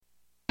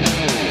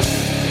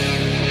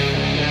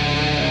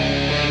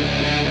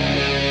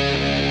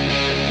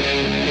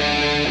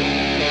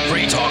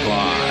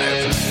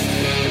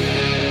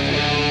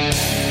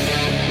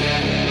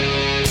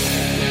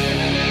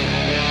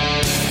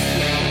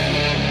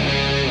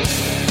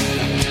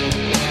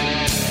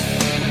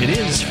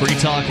It's Free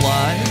Talk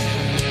Live.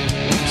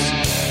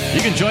 Oops.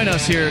 You can join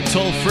us here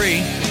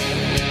toll-free.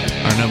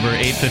 Our number,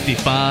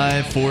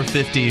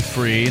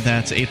 855-450-FREE.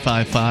 That's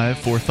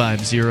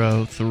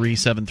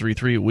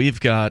 855-450-3733. We've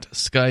got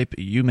Skype.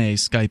 You may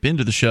Skype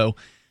into the show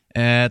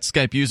at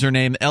Skype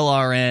username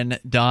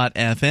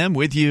LRN.FM.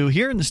 With you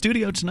here in the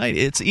studio tonight,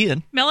 it's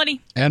Ian,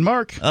 Melanie, and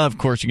Mark. Of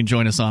course, you can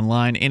join us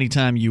online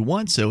anytime you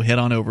want, so head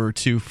on over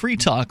to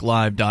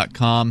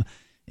freetalklive.com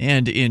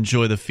and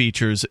enjoy the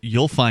features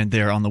you'll find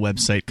there on the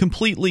website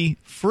completely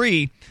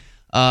free.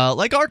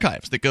 Like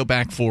archives that go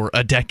back for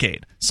a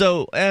decade.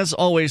 So, as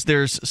always,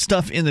 there's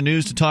stuff in the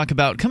news to talk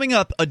about. Coming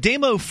up,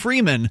 Ademo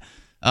Freeman,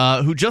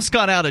 who just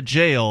got out of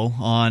jail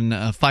on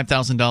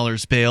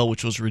 $5,000 bail,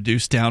 which was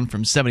reduced down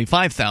from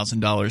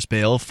 $75,000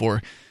 bail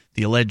for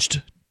the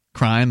alleged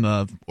crime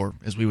of, or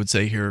as we would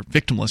say here,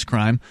 victimless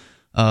crime,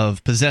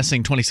 of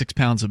possessing 26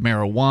 pounds of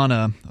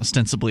marijuana,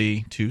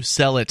 ostensibly to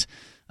sell it.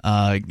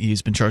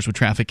 He's been charged with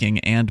trafficking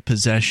and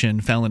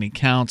possession, felony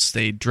counts.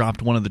 They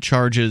dropped one of the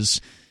charges.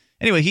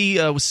 Anyway, he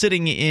was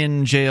sitting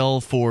in jail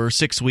for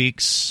 6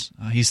 weeks.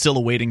 He's still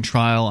awaiting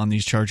trial on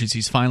these charges.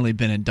 He's finally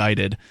been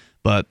indicted,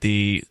 but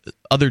the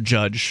other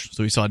judge,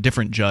 so he saw a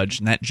different judge,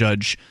 and that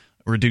judge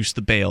reduced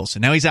the bail. So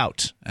now he's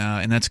out,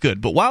 and that's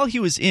good. But while he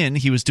was in,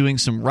 he was doing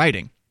some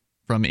writing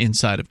from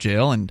inside of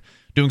jail and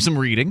doing some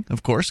reading,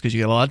 of course, because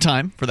you get a lot of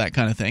time for that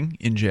kind of thing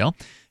in jail.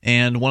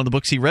 And one of the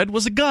books he read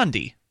was a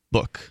Gandhi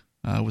book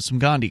with some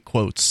Gandhi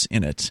quotes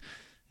in it.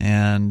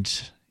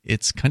 And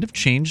it's kind of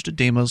changed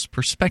Ademo's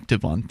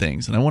perspective on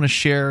things, and I want to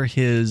share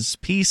his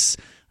piece.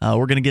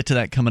 We're going to get to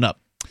that coming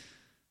up.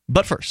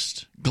 But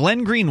first,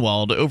 Glenn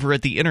Greenwald over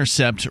at The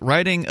Intercept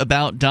writing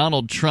about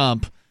Donald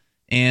Trump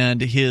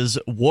and his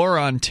war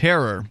on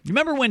terror. You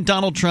remember when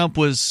Donald Trump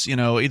was,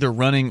 either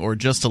running or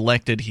just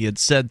elected, he had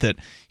said that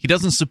he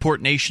doesn't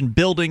support nation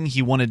building.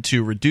 He wanted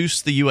to reduce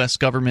the U.S.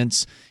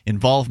 government's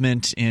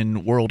involvement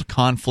in world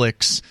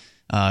conflicts.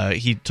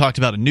 He talked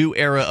about a new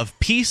era of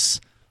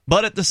peace.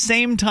 But at the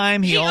same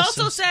time, he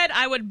also said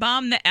I would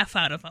bomb the F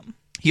out of him.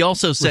 He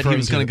also said he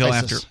was going to go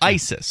ISIS. after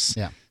ISIS.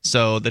 Yeah.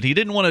 So that he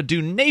didn't want to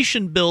do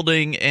nation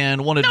building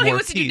and wanted more peace. No, he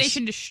wants to do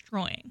nation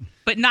destroying,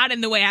 but not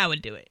in the way I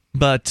would do it.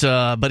 But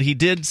he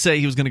did say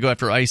he was going to go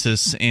after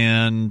ISIS,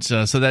 and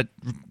so that,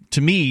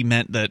 to me,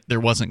 meant that there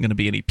wasn't going to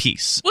be any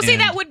peace. Well, see,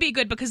 that would be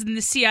good because then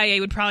the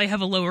CIA would probably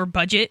have a lower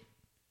budget.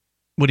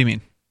 What do you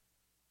mean?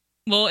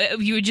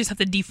 Well, you would just have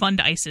to defund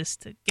ISIS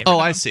to get rid Oh,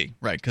 of I them. see.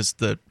 Right, because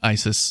the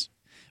ISIS...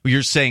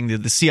 You're saying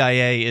that the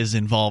CIA is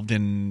involved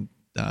in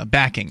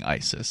backing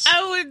ISIS.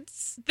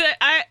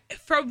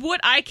 From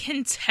what I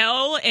can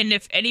tell, and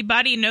if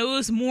anybody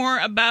knows more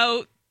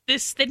about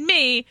this than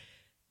me,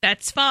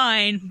 that's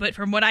fine. But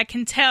from what I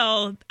can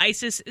tell,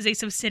 ISIS is a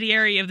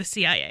subsidiary of the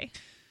CIA.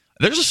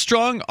 There's a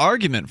strong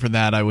argument for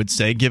that, I would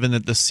say, given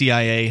that the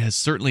CIA has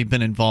certainly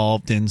been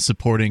involved in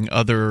supporting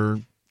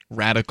other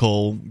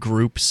radical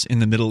groups in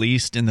the Middle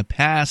East in the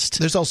past.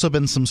 There's also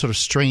been some sort of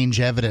strange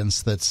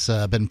evidence that's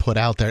been put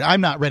out there. I'm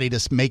not ready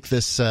to make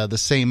this the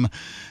same,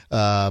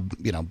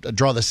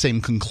 draw the same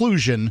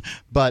conclusion,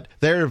 but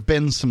there have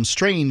been some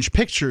strange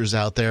pictures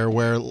out there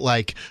where,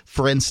 like,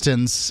 for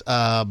instance,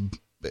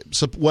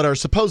 what are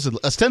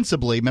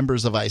ostensibly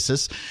members of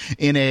ISIS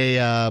in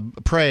a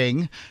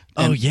praying,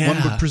 one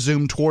would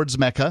presume towards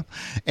Mecca,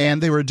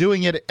 and they were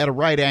doing it at a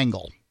right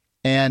angle.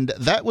 And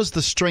that was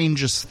the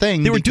strangest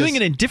thing. They were doing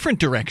it in different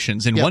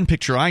directions. In one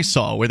picture I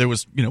saw, where there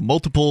was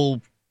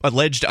multiple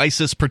alleged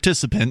ISIS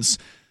participants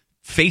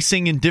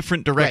facing in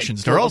different directions.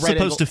 Right. They're all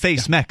supposed to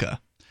face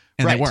Mecca,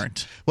 and they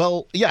weren't.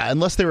 Well, yeah,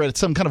 unless they were at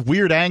some kind of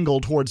weird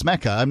angle towards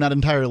Mecca. I'm not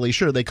entirely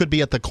sure. They could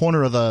be at the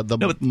corner of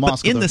the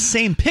mosque. But in the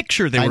same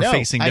picture, they were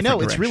facing different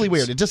directions. It's really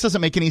weird. It just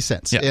doesn't make any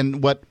sense. Yeah.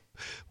 And what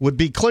would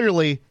be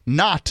clearly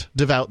not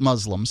devout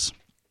Muslims.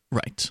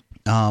 Right.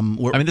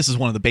 This is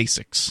one of the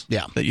basics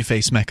that you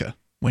face Mecca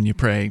when you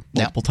pray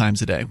multiple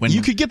times a day.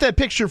 You could get that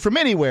picture from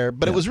anywhere,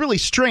 but it was really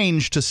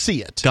strange to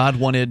see it. God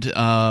wanted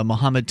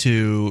Muhammad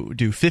to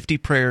do 50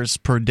 prayers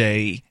per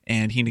day,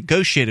 and he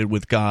negotiated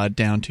with God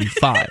down to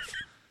 5.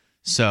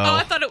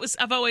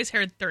 I've always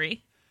heard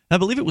 3. I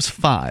believe it was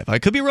 5. I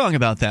could be wrong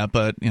about that,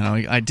 but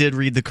I did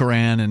read the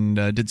Quran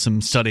and did some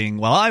studying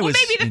while I was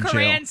in jail. Maybe the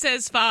Quran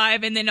says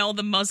 5, and then all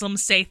the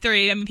Muslims say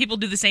 3. I mean, people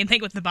do the same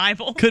thing with the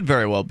Bible. Could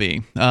very well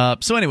be.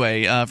 So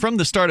anyway, from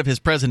the start of his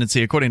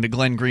presidency, according to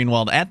Glenn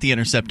Greenwald at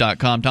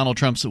TheIntercept.com, Donald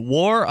Trump's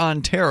war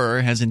on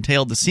terror has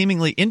entailed the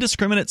seemingly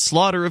indiscriminate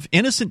slaughter of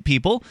innocent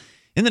people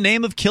in the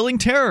name of killing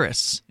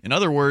terrorists. In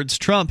other words,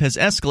 Trump has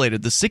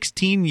escalated the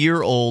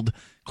 16-year-old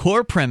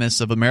core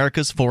premise of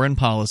America's foreign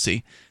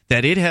policy,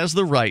 that it has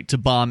the right to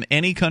bomb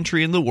any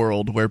country in the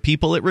world where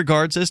people it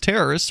regards as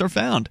terrorists are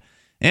found,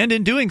 and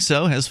in doing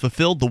so has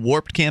fulfilled the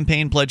warped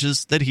campaign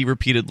pledges that he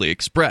repeatedly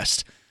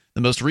expressed.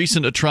 The most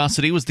recent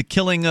atrocity was the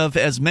killing of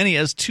as many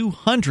as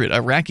 200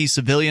 Iraqi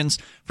civilians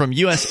from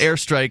U.S.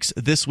 airstrikes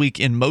this week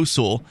in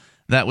Mosul.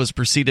 That was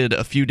preceded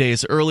a few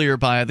days earlier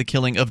by the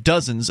killing of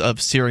dozens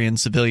of Syrian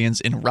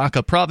civilians in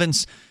Raqqa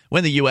province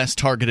when the U.S.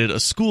 targeted a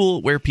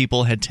school where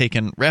people had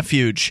taken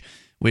refuge.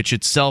 which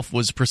itself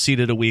was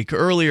preceded a week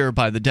earlier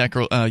by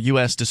the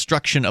U.S.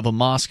 destruction of a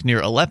mosque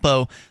near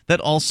Aleppo that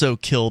also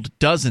killed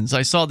dozens.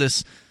 I saw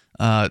this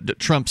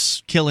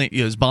Trump's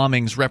his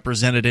bombings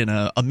represented in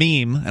a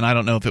meme, and I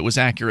don't know if it was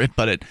accurate,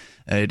 but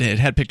it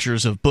had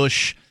pictures of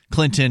Bush,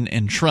 Clinton,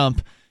 and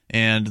Trump,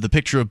 and the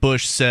picture of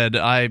Bush said,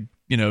 I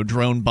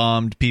drone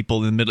bombed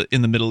people in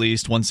the Middle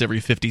East once every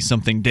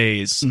 50-something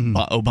days. Mm-hmm.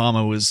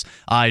 Obama was,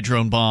 I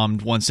drone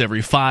bombed once every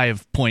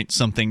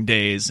 5-point-something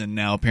days, and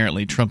now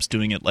apparently Trump's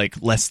doing it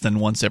like less than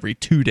once every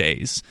 2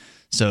 days.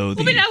 So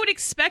I would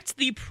expect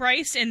the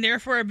price and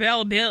therefore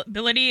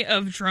availability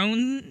of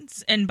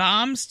drones and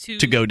bombs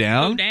to go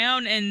down.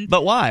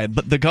 But why?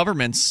 But the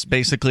government's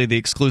basically the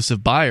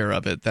exclusive buyer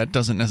of it. That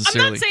doesn't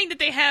necessarily. I'm not saying that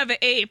they have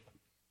a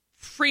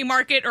free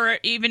market or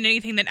even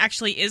anything that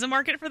actually is a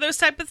market for those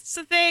types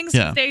of things.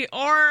 Yeah. They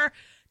are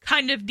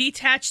kind of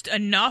detached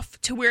enough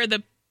to where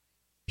the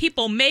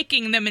people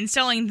making them and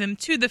selling them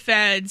to the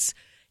feds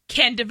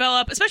can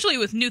develop, especially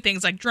with new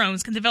things like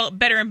drones, can develop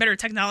better and better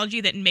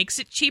technology that makes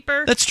it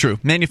cheaper. That's true.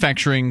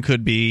 Manufacturing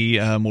could be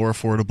more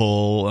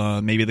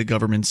affordable. Maybe the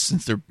government,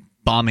 since they're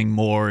bombing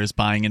more, is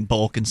buying in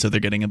bulk, and so they're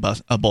getting a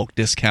bulk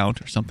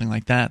discount or something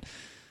like that.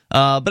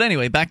 But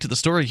anyway, back to the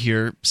story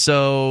here.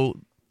 So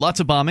lots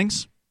of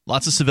bombings.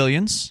 Lots of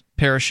civilians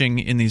perishing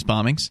in these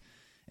bombings.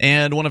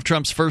 And one of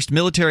Trump's first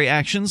military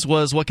actions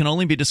was what can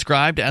only be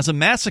described as a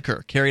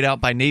massacre carried out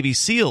by Navy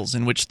SEALs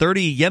in which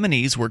 30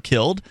 Yemenis were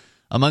killed.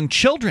 Among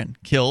children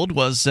killed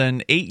was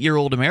an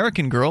 8-year-old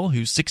American girl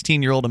whose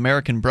 16-year-old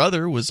American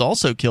brother was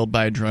also killed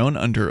by a drone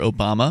under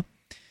Obama.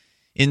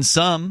 In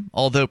sum,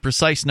 although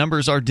precise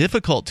numbers are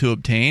difficult to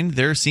obtain,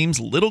 there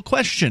seems little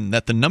question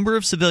that the number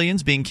of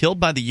civilians being killed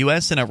by the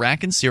U.S. in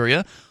Iraq and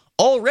Syria,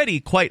 already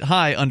quite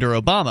high under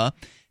Obama,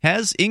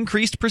 has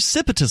increased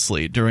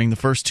precipitously during the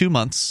first 2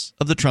 months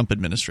of the Trump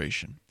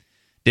administration.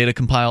 Data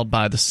compiled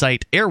by the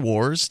site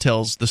Airwars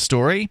tells the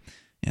story,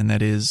 and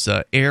that is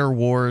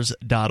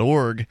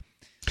airwars.org.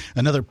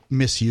 Another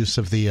misuse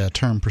of the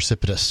term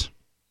precipitous.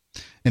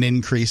 An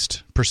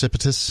increased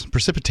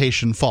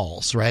precipitation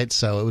falls, right?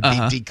 So it would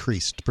be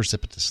decreased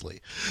precipitously.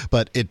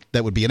 But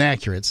that would be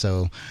inaccurate,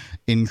 so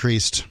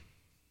increased,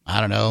 I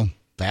don't know,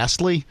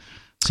 vastly?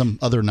 Some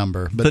other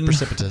number, but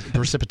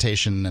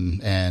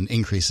precipitation and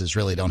increases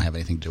really don't have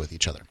anything to do with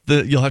each other.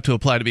 You'll have to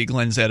apply to be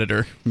Glenn's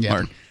editor,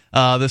 Mark.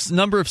 This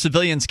number of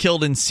civilians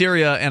killed in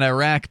Syria and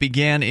Iraq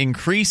began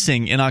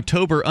increasing in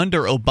October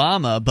under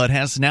Obama, but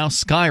has now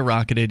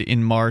skyrocketed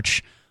in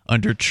March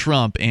under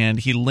Trump. And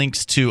he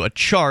links to a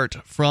chart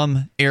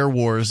from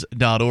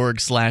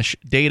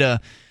airwars.org/data,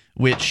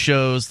 which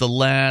shows the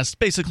last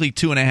basically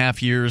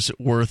 2.5 years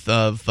worth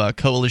of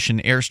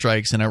coalition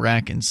airstrikes in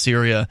Iraq and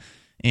Syria,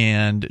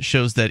 and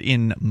shows that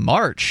in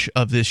March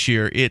of this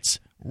year, it's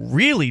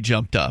really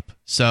jumped up.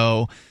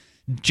 So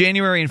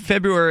January and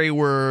February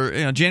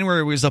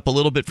January was up a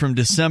little bit from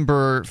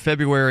December,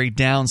 February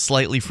down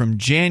slightly from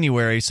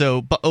January.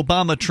 So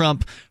Obama,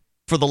 Trump,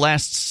 for the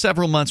last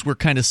several months were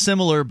kind of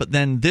similar, but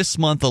then this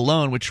month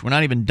alone, which we're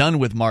not even done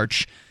with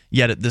March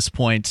yet at this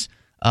point,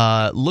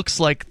 looks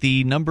like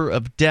the number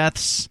of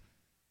deaths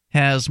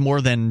has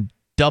more than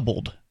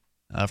doubled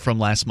from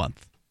last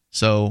month.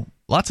 So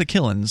lots of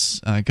killings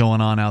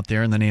going on out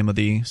there in the name of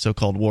the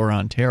so-called war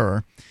on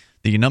terror.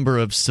 The number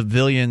of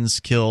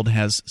civilians killed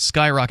has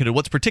skyrocketed.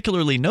 What's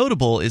particularly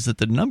notable is that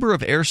the number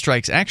of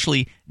airstrikes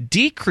actually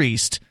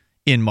decreased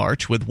in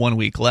March with 1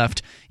 week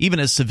left,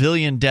 even as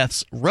civilian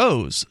deaths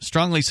rose,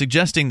 strongly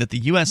suggesting that the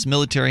U.S.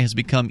 military has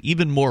become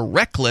even more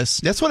reckless.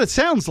 That's what it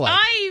sounds like.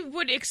 I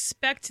would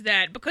expect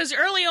that, because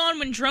early on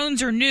when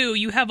drones are new,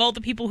 you have all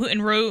the people who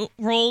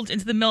enrolled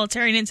into the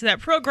military and into that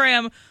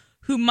program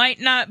who might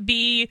not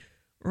be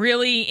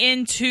really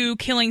into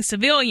killing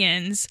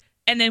civilians,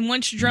 and then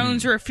once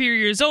drones are a few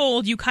years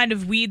old, you kind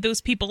of weed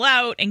those people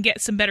out and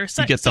get some better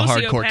you get the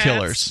hardcore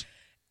killers.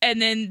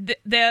 And then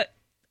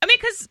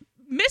because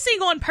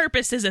missing on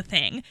purpose is a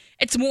thing.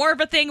 It's more of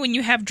a thing when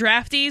you have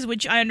draftees,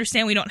 which I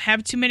understand we don't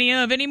have too many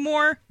of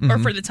anymore, or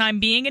for the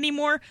time being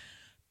anymore.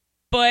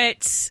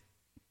 But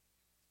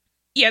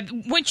yeah,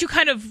 once you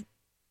kind of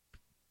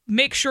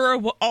make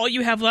sure all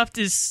you have left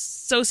is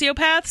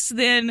sociopaths,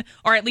 then,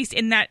 or at least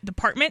in that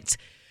department,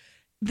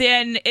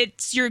 then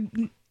your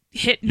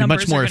hit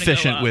numbers much more are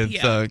efficient with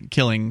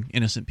killing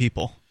innocent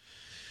people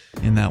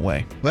in that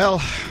way.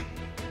 Well,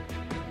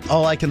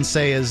 all I can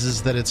say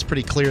is that it's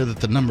pretty clear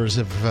that the numbers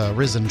have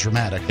risen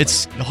dramatically.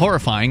 It's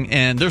horrifying,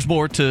 and there's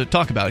more to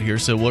talk about here,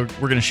 so we're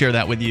going to share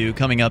that with you.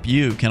 Coming up,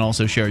 you can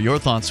also share your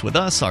thoughts with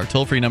us. Our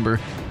toll-free number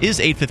is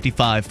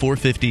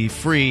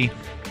 855-450-FREE.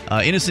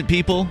 Innocent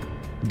people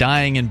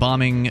dying in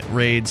bombing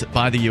raids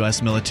by the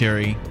U.S.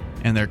 military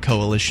and their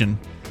coalition.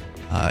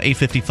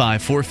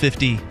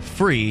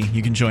 855-450-FREE.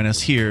 You can join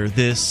us here.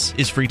 This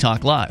is Free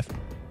Talk Live.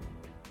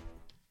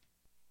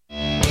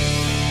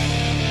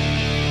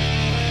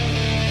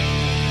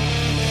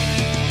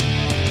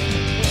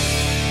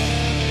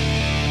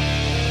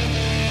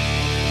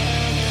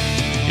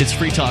 It's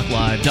Free Talk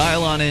Live.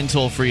 Dial on in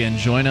toll free and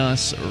join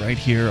us right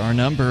here. Our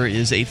number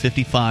is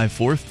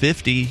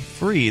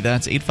 855-450-FREE.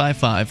 That's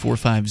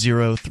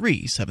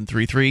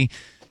 855-450-3733.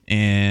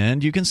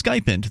 And you can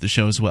Skype into the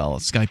show as well.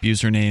 Skype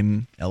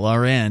username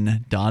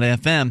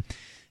LRN.FM.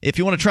 If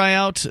you want to try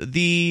out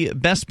the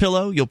best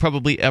pillow you'll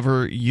probably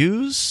ever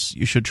use,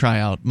 you should try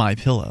out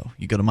MyPillow.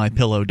 You go to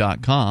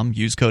MyPillow.com,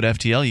 use code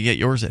FTL, you get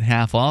yours at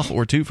half off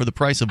or two for the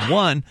price of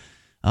one.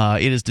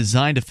 It is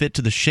designed to fit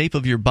to the shape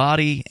of your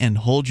body and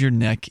hold your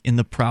neck in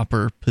the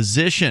proper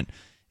position.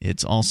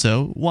 It's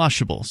also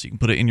washable, so you can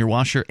put it in your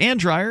washer and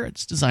dryer.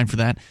 It's designed for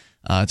that.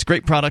 It's a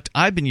great product.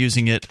 I've been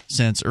using it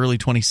since early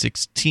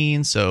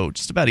 2016, so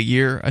just about a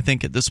year, I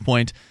think, at this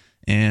point,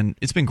 and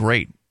it's been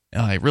great.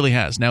 It really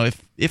has. Now,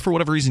 if for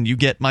whatever reason you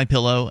get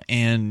MyPillow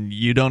and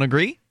you don't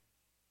agree,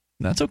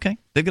 that's okay.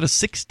 They've got a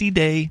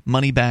 60-day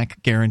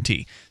money-back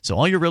guarantee. So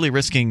all you're really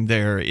risking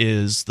there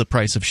is the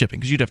price of shipping,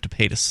 because you'd have to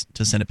pay to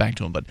send it back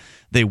to them. But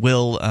they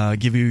will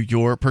give you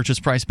your purchase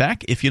price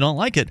back if you don't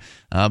like it.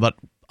 But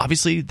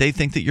obviously, they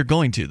think that you're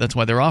going to. That's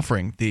why they're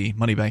offering the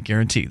money-back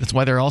guarantee. That's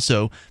why they're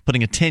also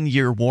putting a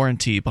 10-year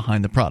warranty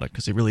behind the product,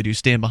 because they really do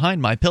stand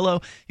behind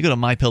MyPillow. You go to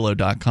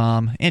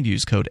MyPillow.com and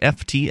use code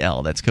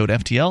FTL. That's code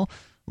FTL,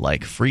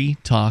 like Free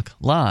Talk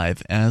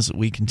Live, as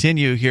we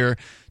continue here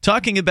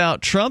talking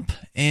about Trump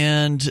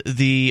and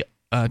the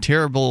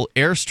terrible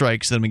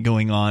airstrikes that have been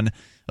going on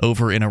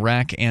over in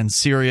Iraq and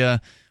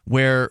Syria,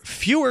 where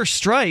fewer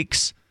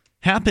strikes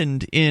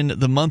happened in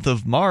the month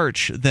of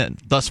March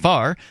thus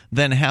far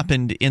than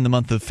happened in the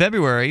month of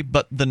February,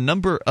 but the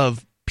number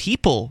of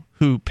people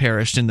who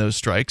perished in those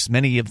strikes,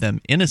 many of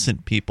them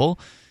innocent people,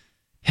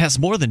 has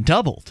more than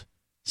doubled.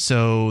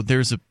 So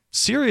there's a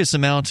serious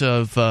amount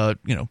of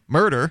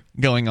murder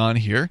going on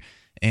here,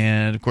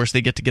 and of course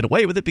they get to get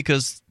away with it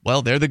because,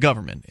 well, they're the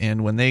government,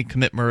 and when they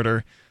commit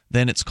murder,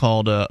 then it's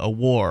called a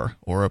war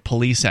or a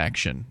police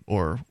action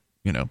or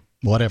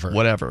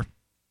whatever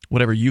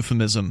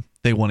euphemism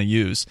they want to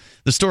use.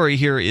 The story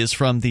here is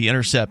from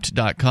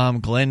TheIntercept.com.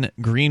 Glenn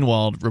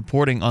Greenwald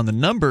reporting on the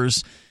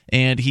numbers,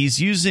 and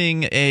he's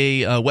using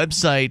a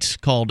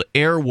website called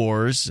Air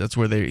Wars. That's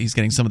where he's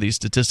getting some of these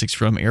statistics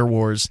from,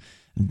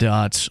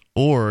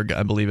 airwars.org,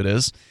 I believe it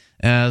is.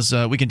 As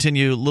we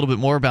continue a little bit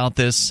more about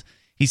this,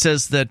 he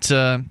says that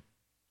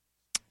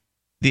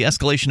the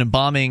escalation of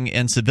bombing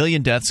and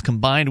civilian deaths,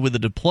 combined with the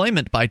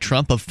deployment by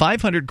Trump of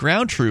 500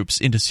 ground troops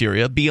into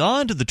Syria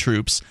beyond the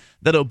troops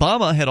that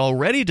Obama had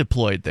already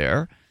deployed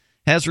there,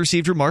 has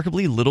received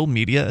remarkably little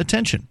media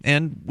attention.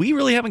 And we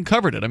really haven't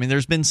covered it. I mean,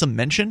 there's been some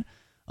mention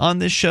on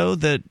this show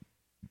that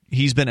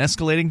he's been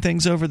escalating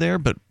things over there,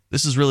 but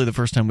this is really the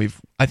first time we've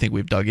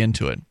dug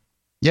into it.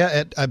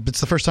 Yeah,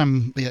 it's the first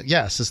time.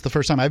 Yes, it's the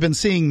first time. I've been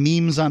seeing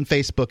memes on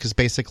Facebook is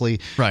basically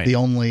the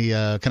only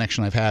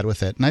connection I've had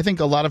with it. And I think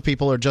a lot of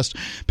people are just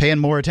paying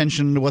more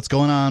attention to what's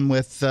going on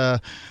with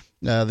the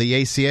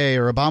ACA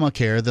or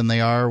Obamacare than they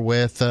are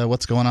with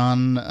what's going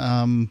on,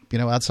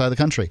 outside the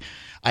country.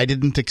 I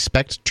didn't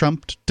expect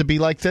Trump to be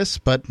like this,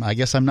 but I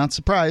guess I'm not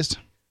surprised.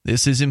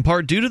 This is in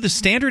part due to the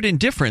standard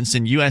indifference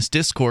in U.S.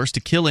 discourse to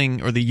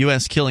killing, or the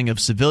U.S. killing of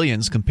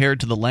civilians, compared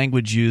to the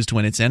language used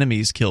when its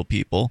enemies kill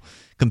people.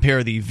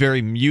 Compare the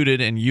very muted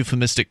and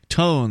euphemistic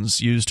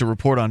tones used to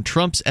report on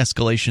Trump's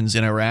escalations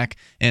in Iraq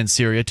and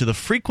Syria to the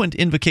frequent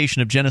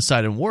invocation of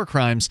genocide and war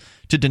crimes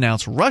to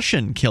denounce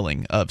Russian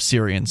killing of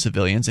Syrian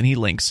civilians. And he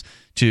links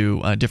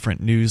to different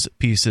news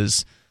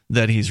pieces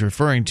that he's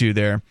referring to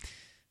there.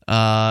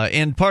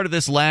 And part of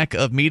this lack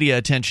of media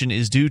attention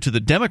is due to the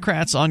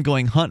Democrats'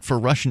 ongoing hunt for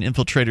Russian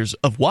infiltrators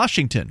of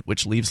Washington,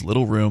 which leaves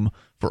little room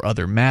for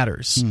other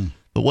matters.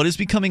 But what is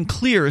becoming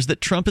clear is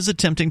that Trump is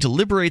attempting to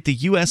liberate the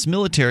U.S.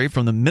 military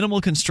from the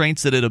minimal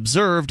constraints that it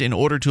observed in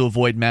order to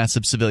avoid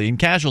massive civilian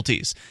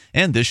casualties.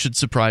 And this should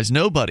surprise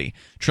nobody.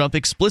 Trump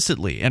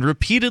explicitly and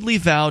repeatedly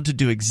vowed to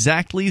do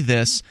exactly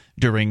this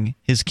during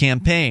his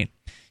campaign.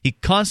 He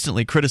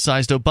constantly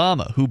criticized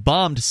Obama, who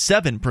bombed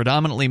 7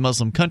 predominantly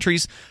Muslim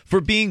countries,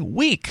 for being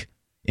weak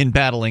in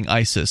battling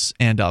ISIS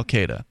and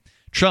al-Qaeda.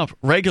 Trump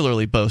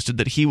regularly boasted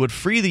that he would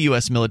free the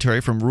U.S. military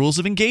from rules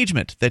of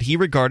engagement that he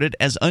regarded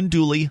as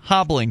unduly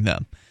hobbling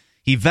them.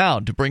 He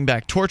vowed to bring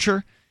back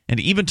torture and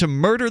even to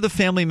murder the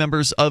family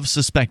members of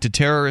suspected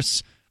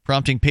terrorists,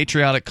 prompting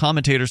patriotic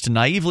commentators to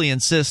naively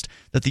insist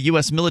that the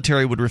U.S.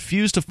 military would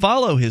refuse to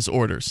follow his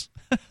orders.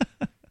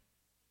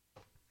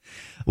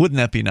 Wouldn't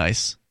that be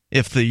nice?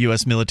 If the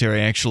U.S.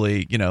 military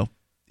actually,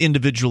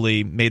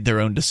 individually made their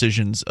own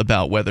decisions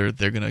about whether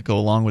they're going to go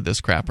along with this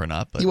crap or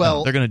not. But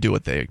no, they're going to do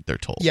what they're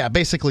told. Yeah,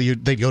 basically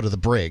they go to the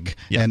brig,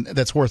 and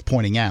that's worth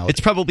pointing out. It's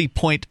probably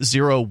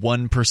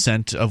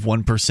 0.01% of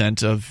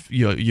 1% of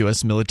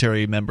U.S.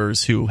 military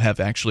members who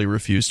have actually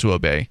refused to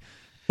obey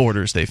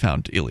orders they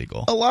found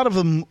illegal. A lot of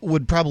them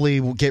would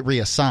probably get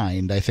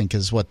reassigned, I think,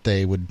 is what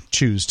they would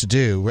choose to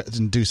do,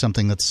 and do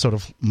something that's sort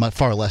of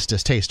far less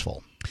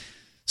distasteful.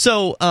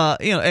 So,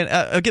 and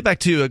I'll get back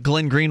to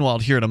Glenn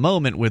Greenwald here in a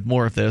moment with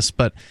more of this,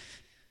 but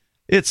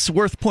It's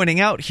worth pointing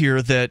out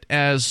here that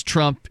as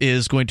Trump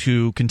is going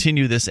to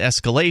continue this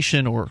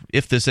escalation, or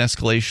if this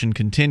escalation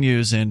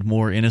continues and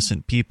more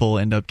innocent people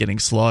end up getting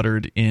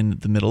slaughtered in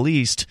the Middle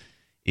East,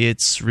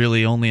 it's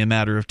really only a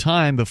matter of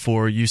time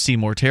before you see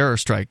more terror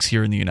strikes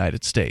here in the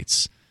United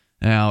States.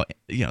 Now,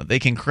 they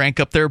can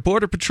crank up their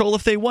border patrol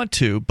if they want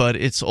to, but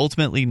it's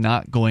ultimately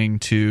not going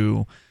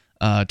to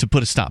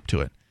put a stop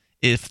to it.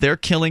 If they're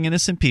killing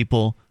innocent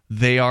people,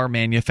 they are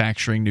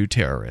manufacturing new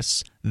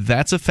terrorists.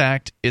 That's a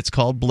fact. It's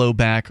called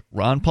blowback.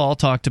 Ron Paul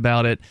talked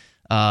about it.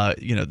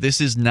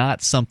 This is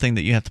not something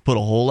that you have to put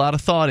a whole lot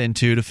of thought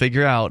into to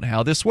figure out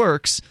how this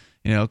works.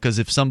 Because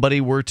if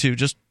somebody were to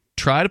just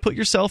try to put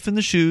yourself in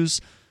the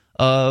shoes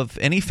of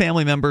any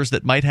family members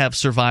that might have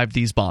survived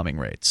these bombing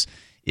raids,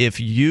 if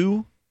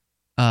you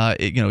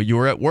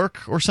you're at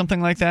work or something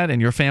like that,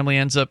 and your family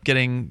ends up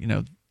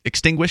getting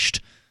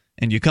extinguished,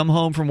 and you come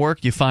home from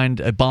work, you find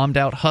a bombed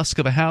out husk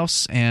of a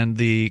house and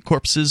the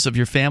corpses of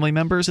your family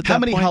members at that point. How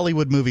many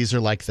Hollywood movies are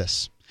like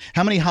this?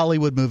 How many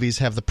Hollywood movies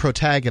have the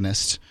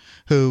protagonist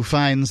who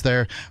finds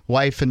their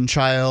wife and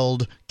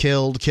child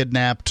killed,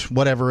 kidnapped,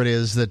 whatever it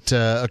is that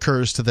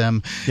occurs to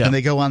them, and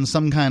they go on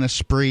some kind of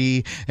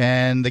spree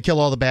and they kill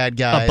all the bad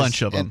guys? A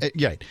bunch of them.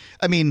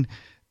 I mean,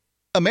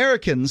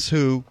 Americans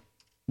who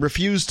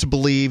refuse to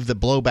believe that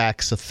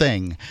blowback's a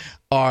thing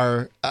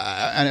are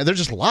and they're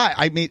just lie.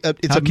 I mean,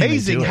 it's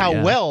amazing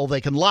how well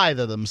they can lie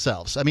to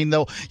themselves. I mean,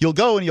 you'll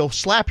go and you'll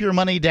slap your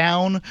money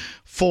down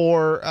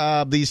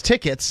for these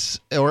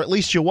tickets, or at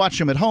least you'll watch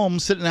them at home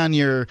sitting on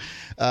your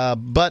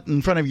butt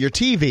in front of your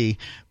TV.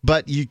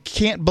 But you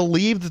can't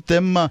believe that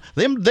them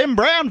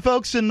brown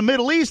folks in the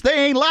Middle East,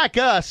 they ain't like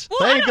us.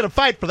 Well, they ain't going to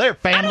fight for their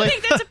family. I don't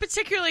think that's a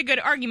particularly good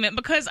argument,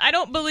 because I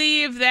don't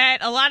believe that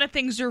a lot of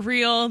things are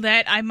real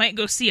that I might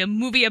go see a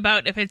movie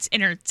about if it's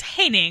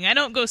entertaining. I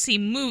don't go see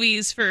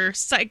movies for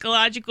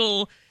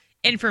psychological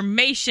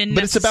information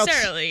but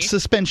necessarily. It's about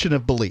suspension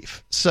of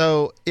belief.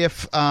 So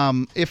if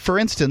for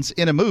instance,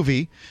 in a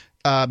movie,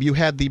 you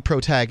had the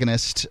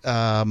protagonist,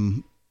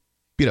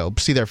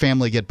 see their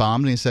family get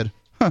bombed, and he said,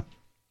 "Huh,"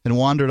 and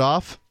wandered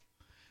off.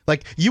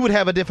 Like, you would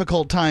have a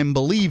difficult time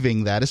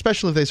believing that,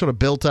 especially if they sort of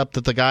built up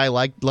that the guy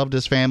loved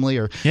his family,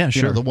 or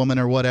the woman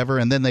or whatever,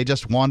 and then they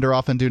just wander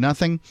off and do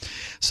nothing.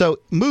 So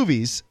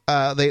movies,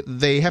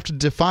 they have to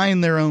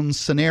define their own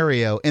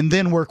scenario and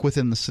then work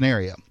within the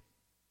scenario.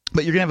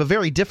 But you're going to have a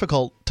very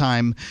difficult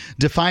time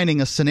defining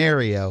a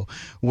scenario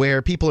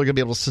where people are going to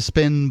be able to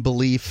suspend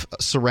belief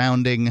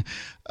surrounding,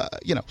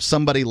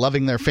 somebody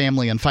loving their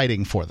family and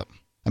fighting for them.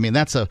 I mean,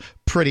 that's a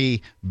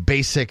pretty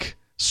basic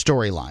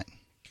storyline.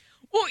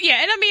 Well,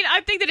 yeah, and I mean, I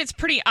think that it's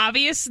pretty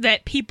obvious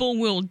that people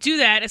will do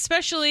that,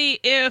 especially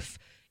if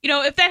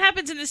that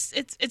happens in this.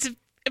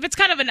 If it's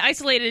kind of an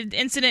isolated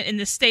incident in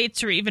the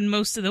States or even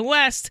most of the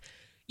West,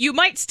 you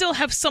might still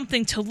have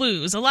something to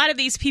lose. A lot of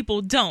these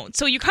people don't.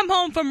 So you come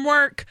home from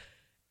work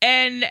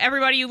and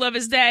everybody you love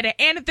is dead,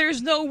 and if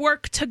there's no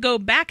work to go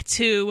back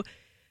to,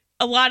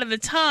 a lot of the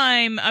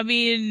time, I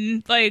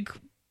mean, what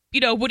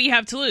do you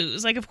have to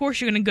lose? Like, of course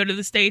you're going to go to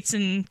the States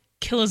and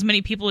kill as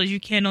many people as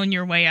you can on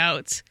your way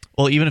out.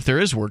 Well, even if there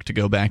is work to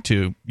go back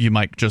to, you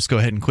might just go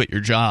ahead and quit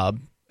your job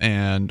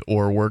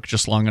or work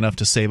just long enough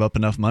to save up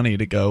enough money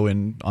to go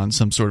on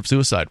some sort of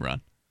suicide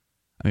run.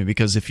 I mean,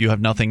 because if you have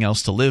nothing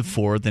else to live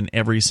for, then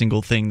every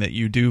single thing that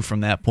you do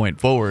from that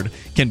point forward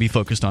can be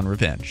focused on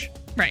revenge.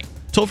 Right.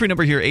 Toll-free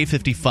number here,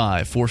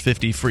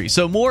 855-450-FREE.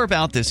 So more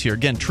about this here.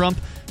 Again, Trump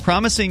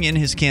promising in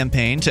his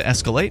campaign to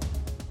escalate,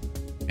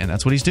 and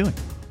that's what he's doing.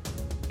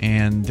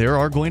 And there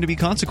are going to be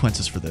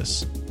consequences for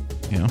this.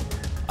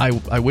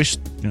 I wish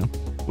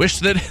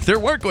that there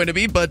weren't going to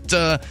be, but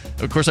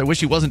of course I wish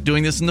he wasn't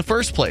doing this in the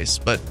first place.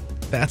 But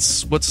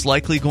that's what's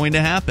likely going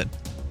to happen.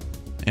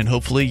 And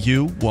hopefully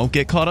you won't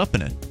get caught up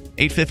in it.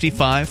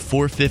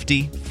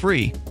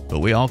 855-450-FREE, but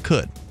we all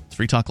could. It's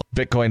Free Talk Live.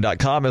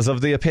 Bitcoin.com is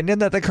of the opinion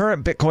that the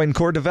current Bitcoin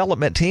core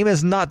development team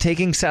is not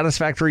taking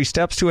satisfactory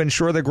steps to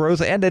ensure the growth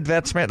and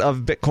advancement of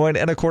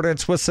Bitcoin in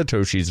accordance with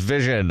Satoshi's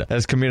vision.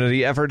 As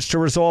community efforts to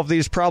resolve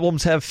these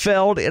problems have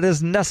failed, it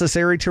is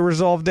necessary to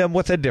resolve them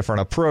with a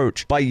different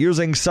approach. By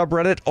using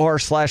subreddit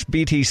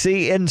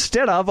r/BTC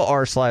instead of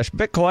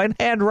r/Bitcoin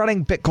and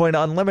running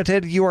Bitcoin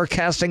Unlimited, you are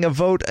casting a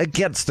vote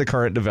against the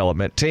current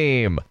development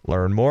team.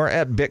 Learn more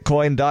at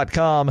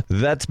Bitcoin.com.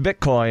 That's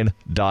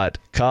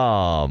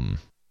Bitcoin.com.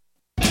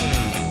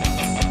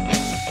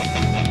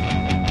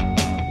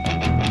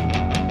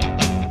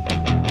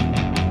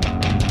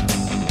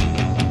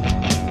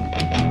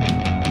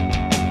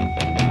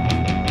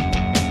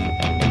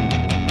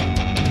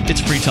 It's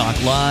Free Talk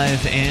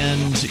Live,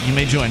 and you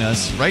may join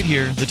us right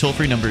here. The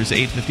toll-free number is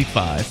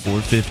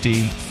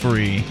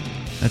 855-450-FREE.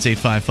 That's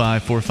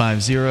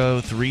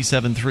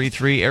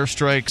 855-450-3733.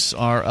 Airstrikes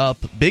are up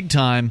big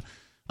time.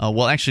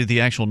 Well, actually,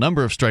 the actual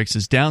number of strikes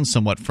is down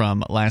somewhat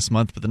from last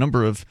month, but the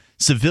number of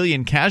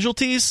civilian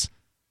casualties,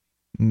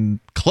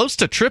 close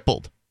to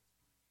tripled.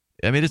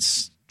 I mean,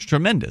 it's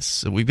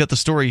tremendous. We've got the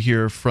story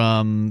here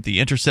from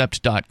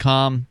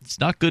theintercept.com. It's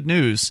not good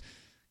news.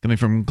 Coming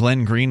from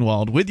Glenn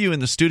Greenwald. With you in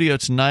the studio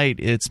tonight,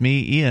 it's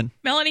me, Ian.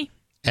 Melanie.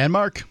 And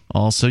Mark.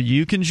 Also,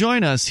 you can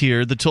join us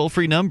here. The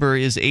toll-free number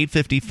is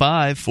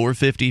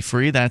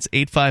 855-450-FREE. That's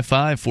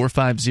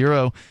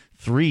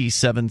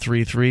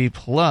 855-450-3733.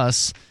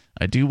 Plus,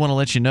 I do want to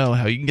let you know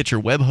how you can get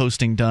your web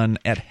hosting done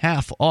at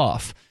half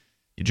off.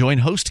 You join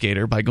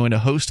HostGator by going to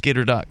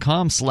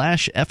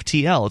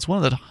HostGator.com/FTL. It's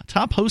one of the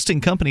top hosting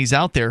companies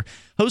out there.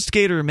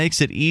 HostGator makes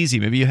it easy.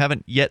 Maybe you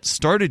haven't yet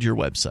started your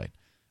website.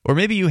 Or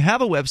maybe you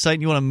have a website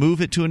and you want to move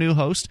it to a new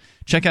host.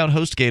 Check out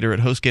HostGator at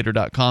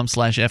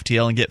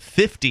HostGator.com/FTL and get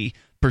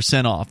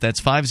 50% off.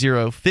 That's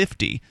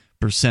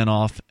 50%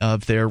 off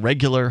of their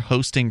regular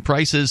hosting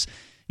prices.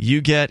 You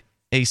get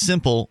a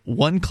simple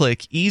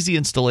one-click, easy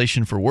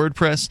installation for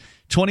WordPress,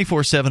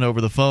 24/7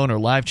 over the phone or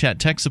live chat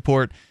tech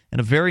support,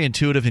 and a very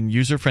intuitive and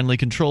user-friendly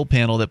control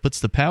panel that puts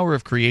the power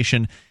of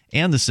creation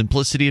and the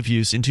simplicity of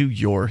use into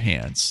your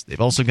hands. They've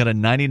also got a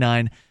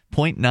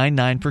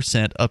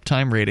 99.99%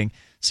 uptime rating,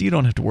 so you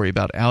don't have to worry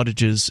about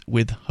outages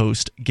with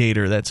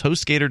HostGator. That's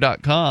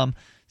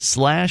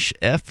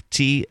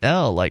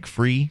HostGator.com/FTL, like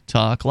Free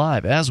Talk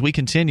Live. As we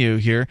continue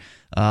here,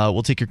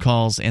 we'll take your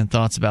calls and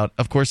thoughts about,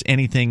 of course,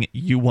 anything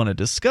you want to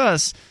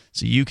discuss,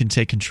 so you can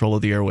take control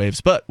of the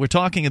airwaves. But we're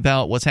talking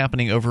about what's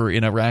happening over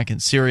in Iraq and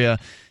Syria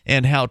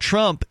and how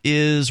Trump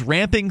is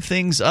ramping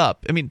things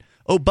up. I mean,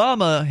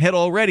 Obama had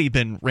already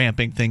been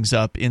ramping things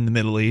up in the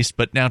Middle East,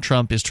 but now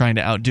Trump is trying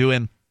to outdo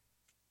him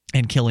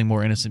and killing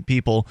more innocent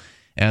people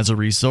as a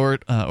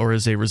result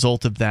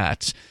of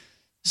that.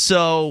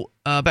 So,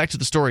 back to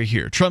the story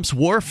here. Trump's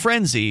war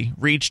frenzy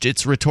reached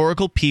its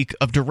rhetorical peak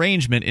of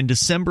derangement in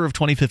December of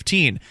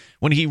 2015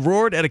 when he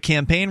roared at a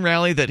campaign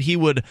rally that he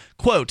would,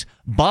 quote,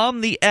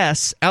 bomb the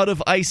S out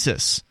of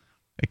ISIS,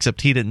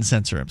 except he didn't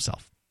censor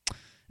himself,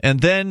 and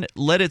then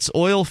let its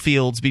oil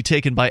fields be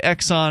taken by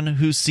Exxon,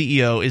 whose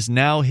CEO is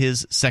now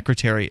his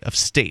Secretary of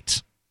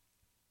State.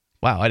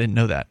 Wow, I didn't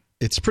know that.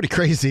 It's pretty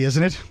crazy,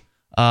 isn't it?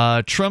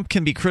 Trump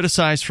can be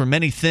criticized for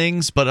many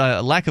things, but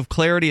a lack of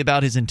clarity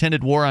about his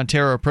intended war on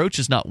terror approach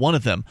is not one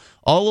of them.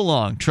 All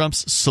along,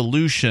 Trump's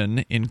solution,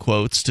 in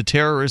quotes, to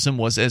terrorism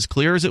was as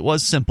clear as it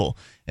was simple,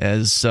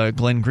 as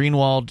Glenn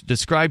Greenwald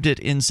described it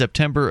in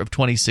September of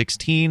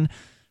 2016.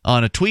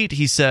 On a tweet,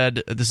 he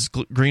said, this is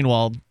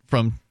Greenwald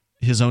from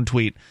his own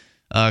tweet,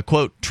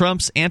 quote,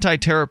 Trump's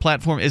anti-terror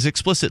platform is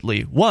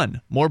explicitly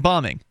 1. More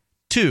bombing,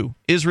 2.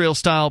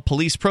 Israel-style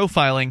police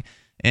profiling,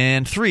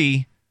 and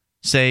 3.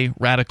 Say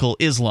radical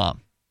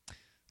Islam.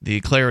 The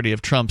clarity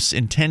of Trump's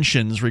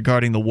intentions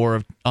regarding the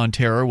war on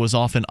terror was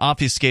often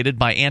obfuscated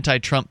by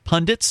anti-Trump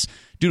pundits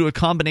due to a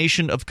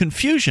combination of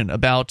confusion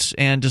about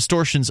and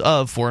distortions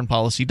of foreign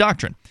policy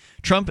doctrine.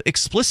 Trump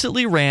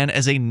explicitly ran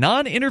as a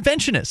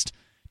non-interventionist,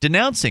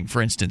 denouncing,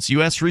 for instance,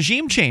 U.S.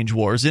 regime change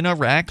wars in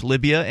Iraq,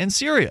 Libya, and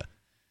Syria,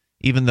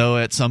 even though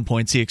at some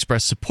points he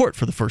expressed support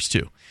for the first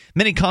two.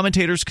 Many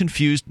commentators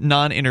confused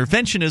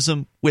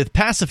non-interventionism with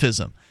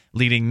pacifism,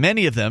 leading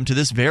many of them to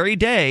this very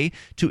day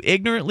to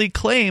ignorantly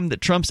claim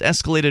that Trump's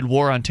escalated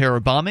war on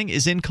terror bombing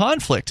is in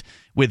conflict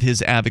with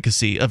his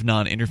advocacy of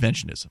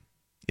non-interventionism.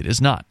 It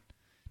is not.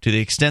 To the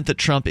extent that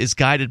Trump is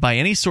guided by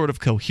any sort of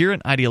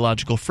coherent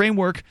ideological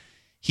framework,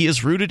 he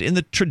is rooted in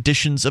the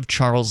traditions of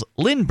Charles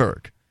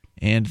Lindbergh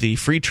and the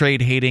free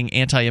trade-hating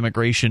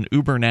anti-immigration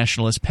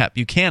uber-nationalist Pat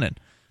Buchanan.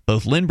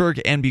 Both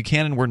Lindbergh and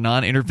Buchanan were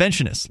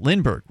non-interventionists.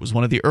 Lindbergh was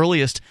one of the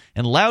earliest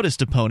and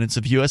loudest opponents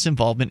of U.S.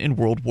 involvement in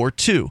World War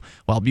II,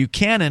 while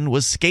Buchanan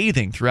was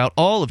scathing throughout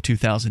all of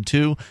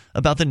 2002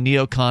 about the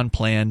neocon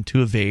plan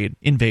to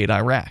invade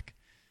Iraq.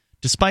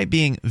 Despite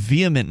being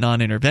vehement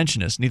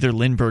non-interventionists, neither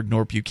Lindbergh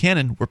nor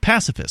Buchanan were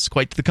pacifists.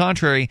 Quite to the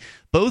contrary,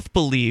 both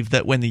believed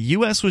that when the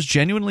U.S. was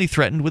genuinely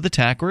threatened with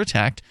attack or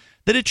attacked,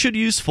 that it should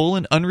use full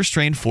and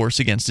unrestrained force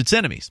against its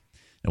enemies.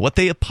 Now, what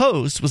they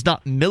opposed was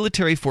not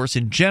military force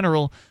in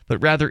general,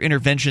 but rather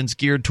interventions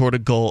geared toward a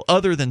goal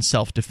other than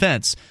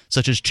self-defense,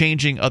 such as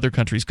changing other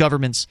countries'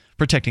 governments,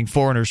 protecting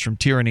foreigners from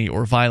tyranny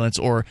or violence,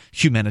 or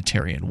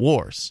humanitarian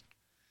wars.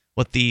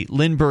 What the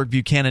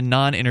Lindbergh-Buchanan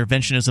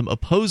non-interventionism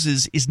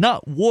opposes is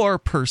not war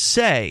per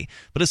se,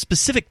 but a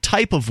specific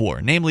type of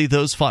war, namely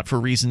those fought for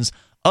reasons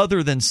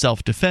other than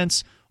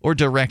self-defense or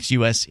direct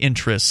U.S.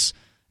 interests,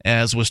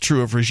 as was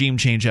true of regime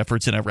change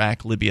efforts in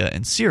Iraq, Libya,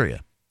 and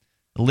Syria.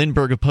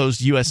 Lindbergh opposed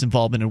U.S.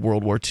 involvement in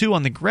World War II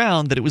on the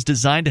ground that it was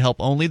designed to help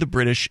only the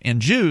British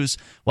and Jews,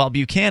 while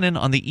Buchanan,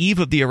 on the eve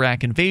of the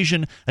Iraq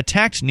invasion,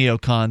 attacked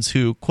neocons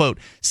who, quote,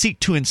 seek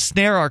to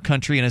ensnare our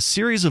country in a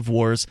series of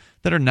wars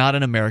that are not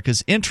in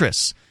America's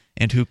interests,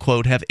 and who,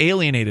 quote, have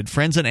alienated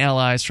friends and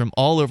allies from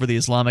all over the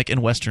Islamic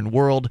and Western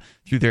world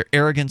through their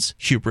arrogance,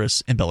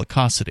 hubris, and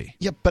bellicosity.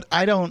 Yeah, but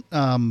I don't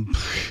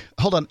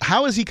hold on.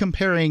 How is he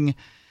comparing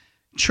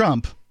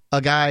Trump, a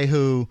guy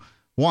who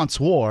wants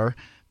war,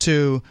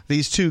 to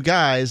these two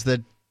guys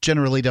that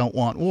generally don't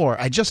want war?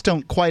 I just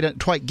don't quite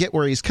get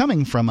where he's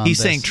coming from on this.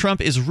 He's saying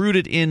Trump is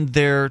rooted in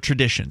their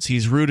traditions.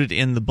 He's rooted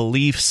in the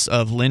beliefs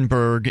of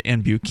Lindbergh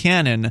and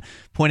Buchanan,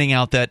 pointing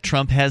out that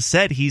Trump has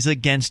said he's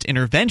against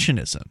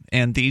interventionism.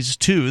 And these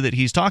two that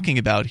he's talking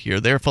about here,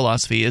 their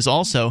philosophy is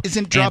also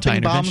Isn't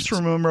dropping bombs anti-interventionism.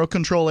 from remote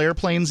control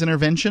airplanes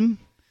intervention?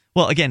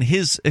 Well, again,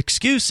 his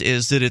excuse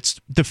is that it's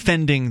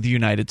defending the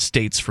United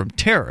States from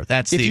terror.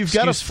 That's the excuse. If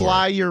you've got to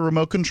fly your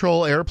remote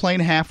control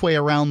airplane halfway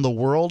around the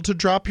world to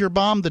drop your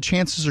bomb, the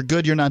chances are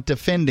good you're not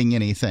defending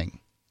anything.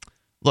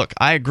 Look,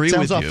 I agree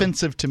with you. Sounds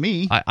offensive to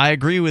me. I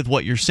agree with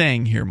what you're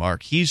saying here,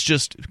 Mark. He's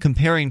just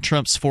comparing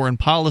Trump's foreign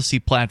policy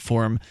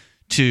platform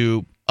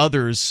to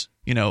others,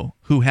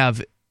 who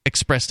have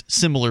expressed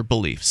similar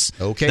beliefs.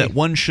 Okay. That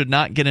one should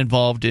not get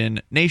involved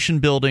in nation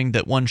building,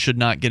 that one should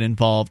not get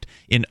involved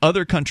in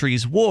other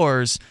countries'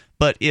 wars,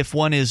 but if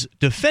one is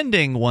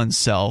defending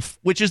oneself,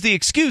 which is the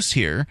excuse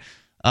here,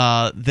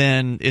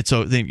 then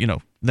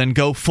then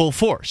go full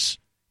force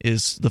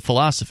is the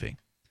philosophy.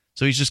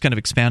 So he's just kind of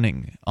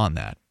expounding on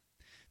that.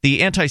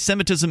 The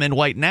anti-Semitism and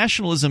white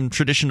nationalism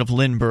tradition of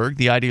Lindbergh,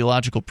 the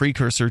ideological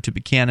precursor to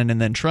Buchanan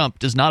and then Trump,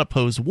 does not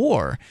oppose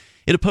war.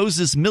 It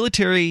opposes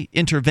military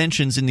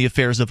interventions in the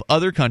affairs of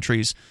other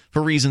countries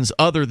for reasons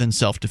other than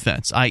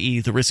self-defense, i.e.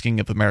 the risking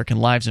of American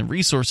lives and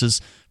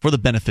resources for the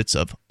benefits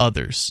of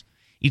others.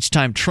 Each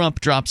time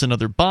Trump drops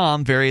another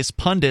bomb, various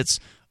pundits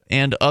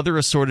and other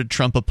assorted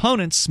Trump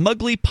opponents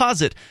smugly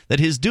posit that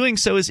his doing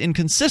so is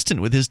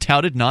inconsistent with his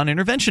touted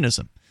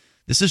non-interventionism.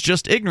 This is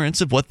just ignorance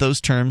of what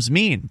those terms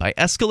mean. By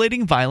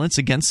escalating violence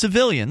against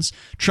civilians,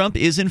 Trump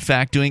is in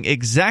fact doing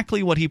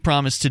exactly what he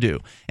promised to do,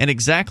 and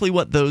exactly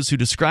what those who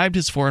described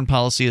his foreign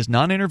policy as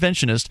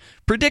non-interventionist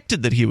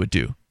predicted that he would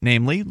do,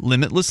 namely,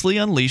 limitlessly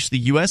unleash the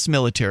U.S.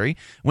 military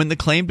when the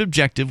claimed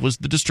objective was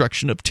the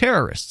destruction of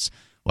terrorists,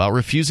 while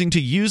refusing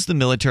to use the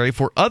military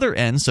for other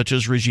ends such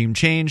as regime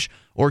change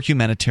or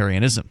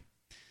humanitarianism.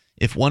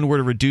 If one were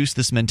to reduce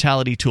this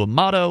mentality to a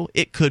motto,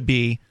 it could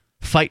be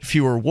fight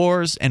fewer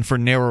wars and for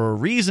narrower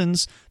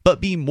reasons, but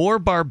be more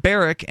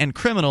barbaric and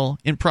criminal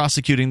in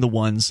prosecuting the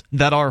ones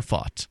that are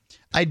fought.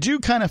 I do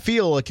kind of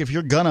feel like if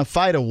you're going to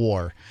fight a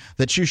war,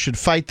 that you should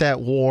fight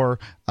that war,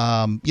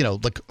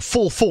 like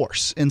full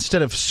force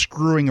instead of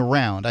screwing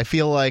around. I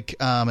feel like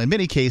in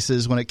many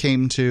cases when it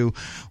came to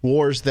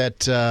wars that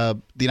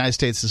the United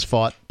States has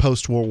fought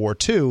post-World War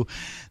II,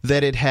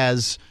 that it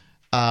has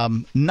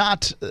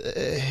not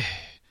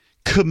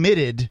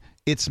committed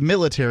its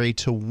military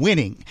to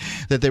winning,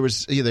 that there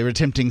was they were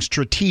attempting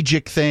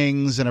strategic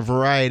things and a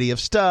variety of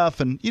stuff,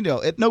 and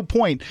at no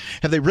point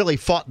have they really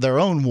fought their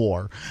own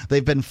war.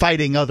 They've been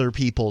fighting other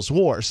people's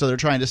wars, so they're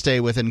trying to stay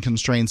within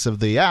constraints of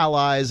the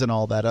Allies and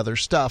all that other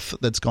stuff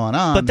that's gone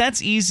on. But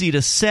that's easy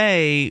to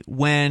say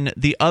when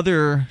the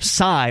other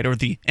side, or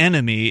the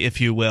enemy, if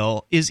you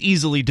will, is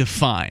easily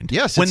defined.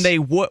 Yes, when they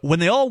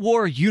all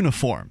wore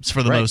uniforms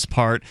for the most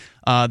part.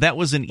 That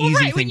was an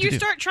easy thing to do. When you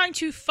start trying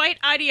to fight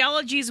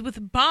ideologies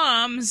with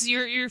bombs,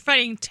 you're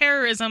fighting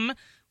terrorism,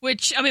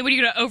 which, when are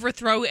you going to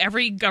overthrow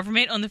every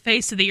government on the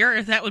face of the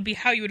earth? That would be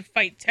how you would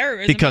fight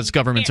terrorism. Because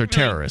governments are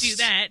terrorists. Do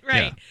that,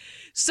 right. Yeah.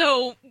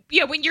 So,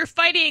 when you're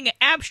fighting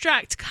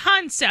abstract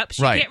concepts,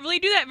 you can't really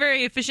do that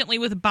very efficiently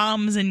with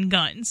bombs and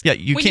guns. Yeah,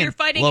 you when can't you're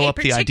fighting blow a up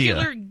the idea.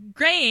 particular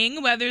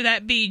gang, whether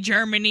that be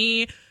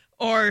Germany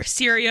or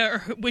Syria or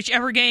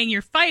whichever gang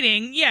you're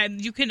fighting,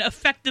 you can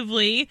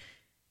effectively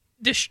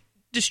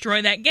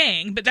destroy that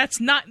gang, but that's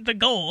not the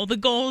goal. The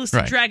goal is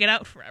to drag it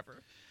out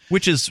forever.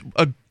 Which is,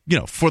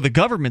 for the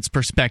government's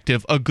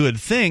perspective, a good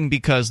thing,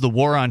 because the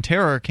war on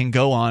terror can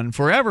go on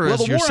forever,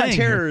 as you're saying. Well, the war on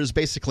terror is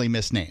basically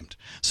misnamed.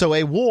 So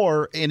a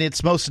war, in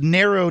its most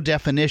narrow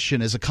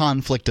definition, is a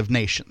conflict of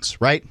nations,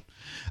 right?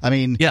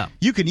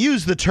 You can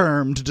use the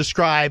term to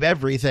describe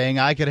everything.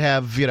 I could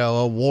have,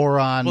 a war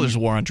on... Well, there's a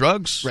war on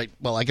drugs. Right.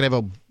 Well, I could have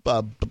a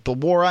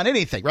war on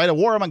anything, right? A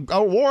war on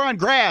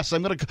grass.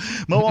 I'm going to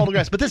mow all the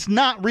grass. But that's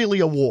not really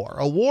a war.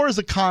 A war is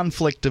a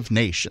conflict of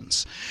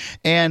nations.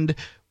 And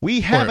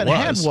we haven't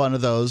had one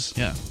of those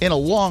in a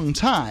long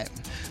time.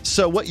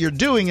 So what you're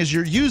doing is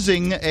you're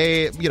using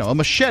a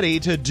machete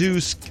to do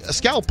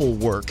scalpel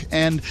work.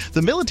 And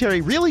the military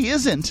really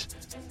isn't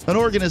an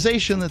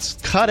organization that's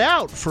cut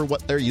out for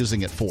what they're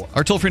using it for.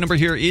 Our toll-free number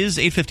here is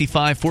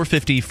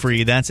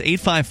 855-450-FREE. That's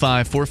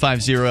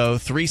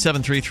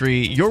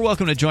 855-450-3733. You're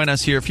welcome to join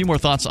us here. A few more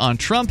thoughts on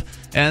Trump,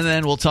 and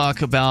then we'll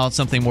talk about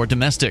something more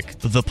domestic,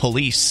 the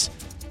police.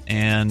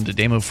 And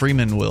Damo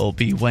Freeman will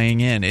be weighing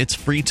in. It's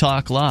Free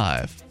Talk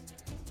Live.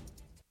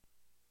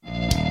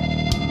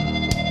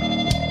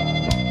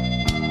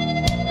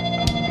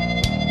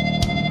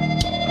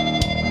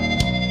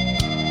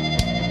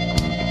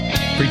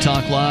 Free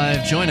Talk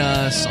Live. Join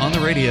us on the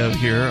radio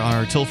here.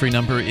 Our toll-free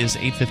number is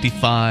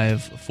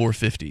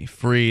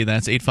 855-450-FREE.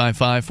 That's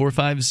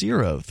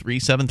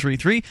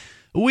 855-450-3733.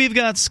 We've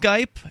got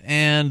Skype,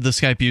 and the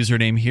Skype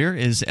username here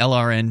is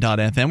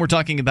LRN.FM. We're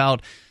talking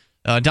about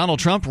Donald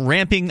Trump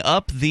ramping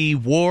up the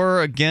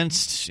war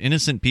against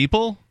innocent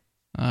people.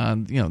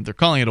 They're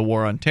calling it a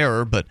war on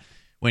terror, but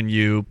when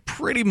you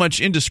pretty much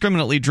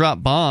indiscriminately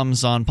drop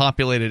bombs on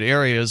populated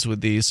areas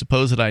with the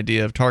supposed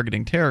idea of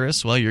targeting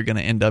terrorists, well, you're going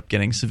to end up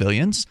getting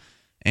civilians,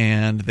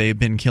 and they've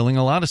been killing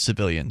a lot of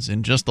civilians.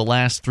 In just the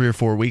last 3 or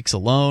 4 weeks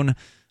alone,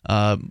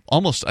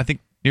 almost, I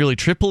think, nearly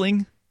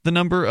tripling the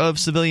number of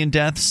civilian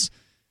deaths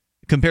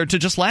compared to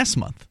just last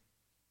month.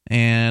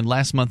 And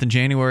last month in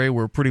January,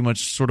 we're pretty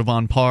much sort of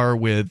on par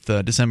with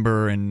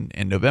December and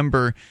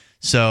November.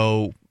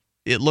 So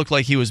it looked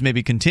like he was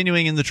maybe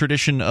continuing in the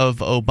tradition of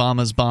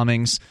Obama's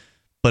bombings,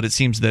 but it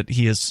seems that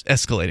he is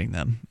escalating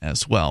them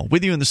as well.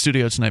 With you in the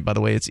studio tonight, by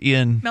the way, it's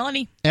Ian,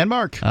 Melanie, and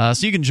Mark. So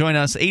you can join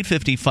us.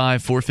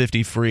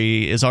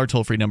 855-450-FREE is our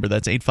toll-free number.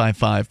 That's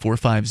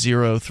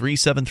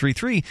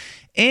 855-450-3733.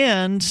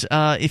 And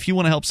if you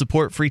want to help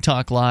support Free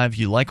Talk Live,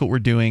 you like what we're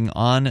doing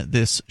on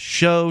this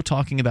show,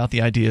 talking about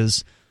the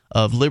ideas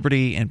of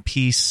liberty and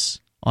peace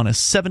on a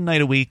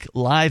 7-night-a-week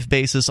live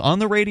basis on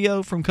the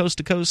radio from coast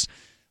to coast.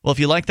 Well, if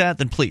you like that,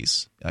 then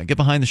please get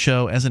behind the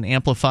show as an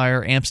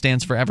amplifier. AMP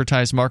stands for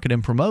Advertise, Market,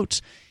 and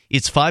Promote.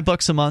 It's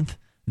 $5 a month.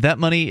 That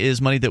money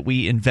is money that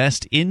we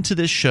invest into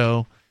this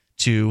show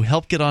to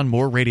help get on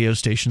more radio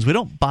stations. We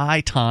don't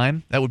buy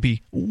time. That would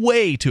be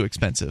way too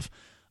expensive.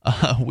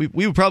 We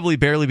would probably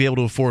barely be able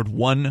to afford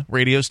one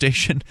radio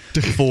station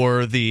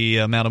for the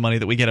amount of money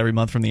that we get every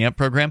month from the AMP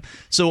program.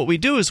 So what we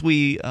do is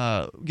we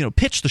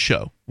pitch the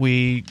show.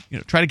 We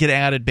try to get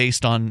added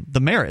based on the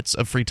merits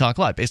of Free Talk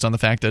Live, based on the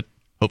fact that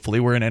hopefully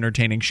we're an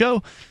entertaining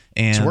show.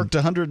 And it's worked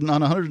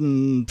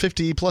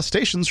 150 plus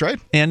stations,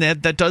 right? And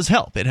that does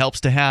help. It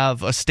helps to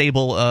have a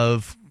stable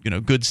of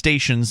good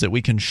stations that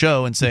we can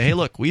show and say, hey,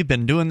 look, we've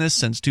been doing this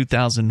since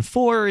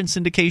 2004 in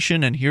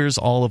syndication, and here's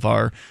all of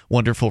our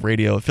wonderful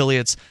radio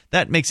affiliates.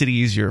 That makes it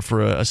easier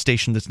for a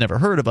station that's never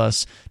heard of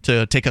us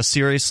to take us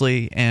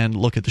seriously and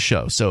look at the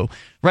show. So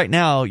right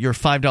now, your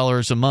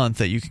 $5 a month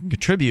that you can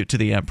contribute to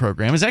the AMP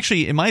program is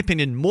actually, in my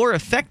opinion, more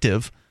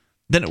effective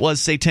than it was,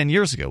 say, 10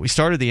 years ago. We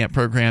started the AMP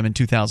program in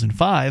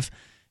 2005,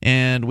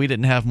 and we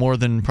didn't have more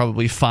than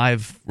probably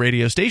 5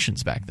 radio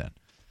stations back then.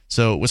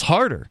 So it was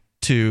harder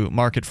to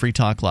market Free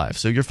Talk Live.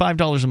 So your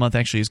 $5 a month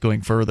actually is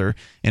going further,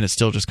 and it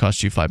still just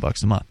costs you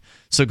 $5 a month.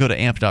 So go to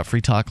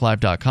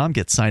amp.freetalklive.com,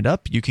 get signed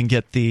up. You can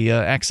get the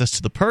access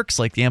to the perks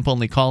like the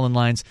AMP-only call-in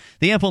lines,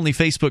 the AMP-only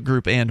Facebook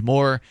group, and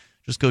more.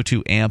 Just go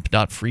to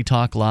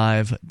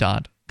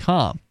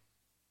amp.freetalklive.com.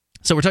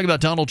 So we're talking about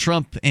Donald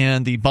Trump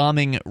and the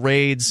bombing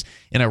raids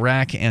in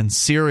Iraq and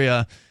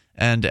Syria.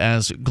 And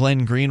as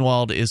Glenn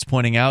Greenwald is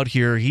pointing out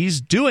here,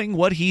 he's doing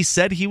what he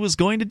said he was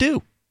going to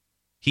do.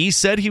 He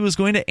said he was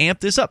going to amp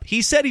this up.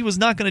 He said he was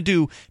not going to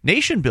do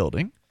nation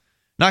building,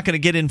 not going to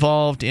get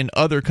involved in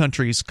other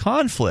countries'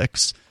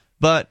 conflicts,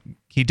 but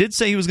he did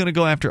say he was going to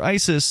go after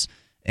ISIS,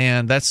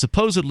 and that's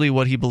supposedly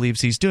what he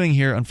believes he's doing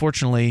here.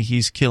 Unfortunately,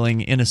 he's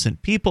killing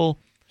innocent people.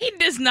 He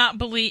does not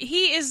believe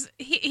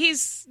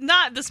he's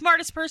not the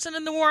smartest person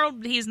in the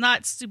world. He's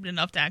not stupid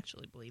enough to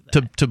actually believe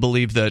that. To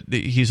believe that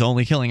he's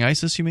only killing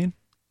ISIS, you mean?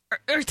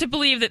 Or to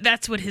believe that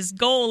that's what his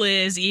goal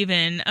is,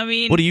 even. I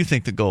mean, what do you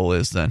think the goal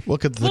is then? What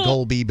could the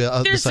goal be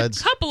there's besides? There's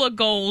a couple of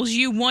goals.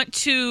 You want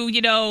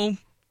to,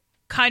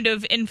 kind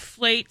of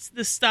inflate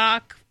the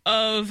stock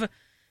of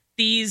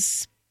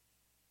these,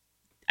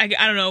 I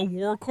don't know,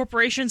 war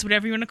corporations,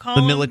 whatever you want to call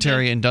them. The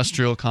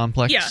military-industrial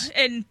complex? Yeah,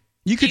 and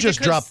you could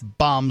just drop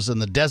bombs in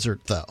the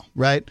desert, though,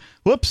 right?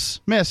 Whoops,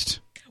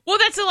 missed. Well,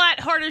 that's a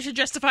lot harder to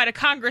justify to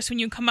Congress when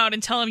you come out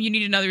and tell them you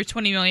need another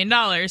 $20 million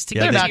to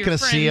give they're not your going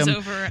to see them.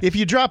 over. If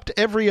you dropped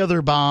every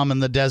other bomb in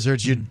the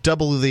deserts, you'd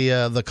double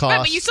the cost. Right,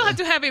 but you still have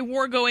to have a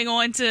war going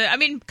on to. I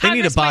mean, they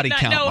need a Congress body might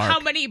not count, know Mark. how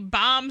many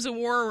bombs a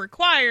war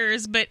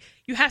requires, but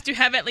you have to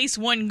have at least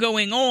one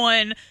going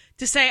on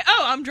to say,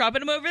 oh, I'm dropping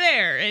them over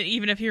there,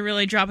 even if you're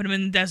really dropping them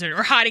in the desert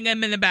or hiding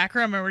them in the back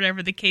room or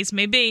whatever the case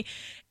may be.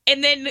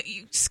 And then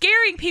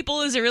scaring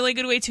people is a really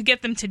good way to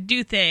get them to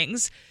do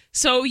things.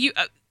 So you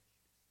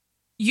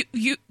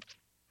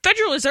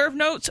Federal Reserve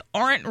notes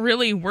aren't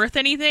really worth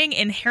anything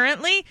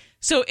inherently.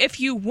 So if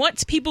you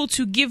want people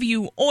to give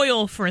you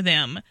oil for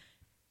them,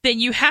 then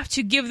you have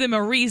to give them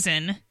a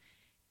reason.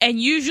 And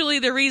usually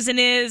the reason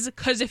is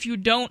because if you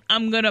don't,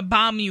 I'm going to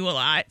bomb you a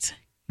lot.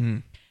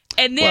 And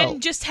then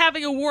just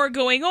having a war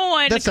going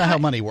on. That's not how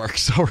money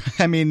works.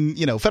 I mean,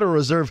 Federal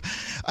Reserve,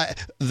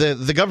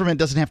 the government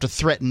doesn't have to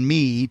threaten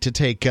me to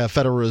take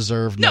Federal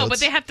Reserve notes. No, but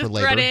they have to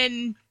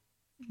threaten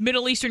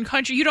Middle Eastern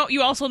country.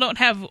 You also don't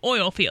have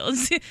oil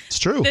fields. It's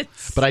true.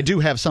 But I do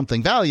have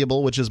something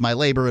valuable, which is my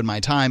labor and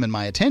my time and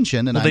my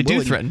attention. And they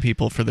do threaten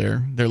people for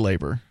their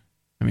labor.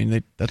 I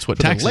mean, that's what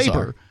taxes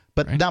are.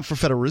 But right? Not for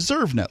Federal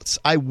Reserve notes.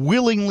 I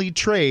willingly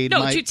trade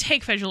to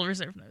take Federal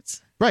Reserve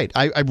notes. Right.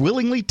 I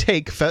willingly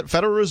take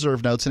Federal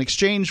Reserve notes in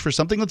exchange for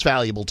something that's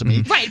valuable to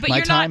me. Right, but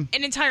you're not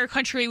an entire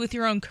country with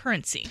your own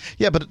currency.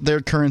 Yeah, but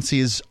their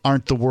currencies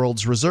aren't the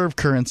world's reserve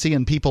currency,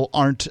 and people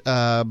aren't,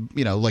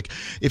 like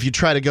if you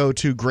try to go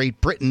to Great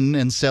Britain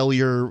and sell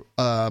your,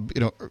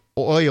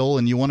 oil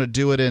and you want to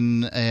do it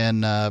in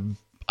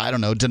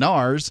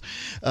dinars,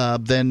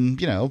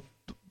 then,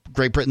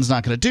 Great Britain's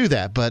not going to do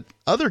that, but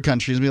other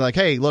countries will be like,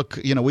 hey, look,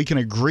 we can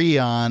agree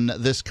on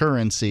this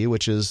currency,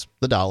 which is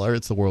the dollar.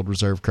 It's the world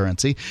reserve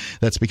currency.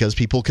 That's because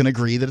people can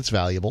agree that it's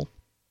valuable.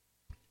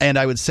 And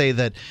I would say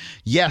that,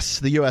 yes,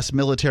 the U.S.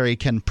 military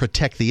can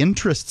protect the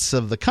interests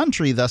of the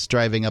country, thus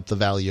driving up the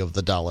value of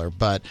the dollar.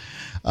 But,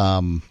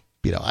 I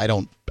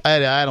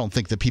I don't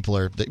think that people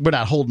are. We're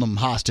not holding them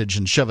hostage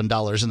and shoving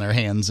dollars in their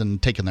hands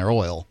and taking their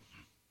oil.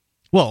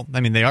 Well,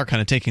 I mean, they are kind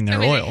of taking their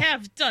oil. They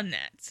have done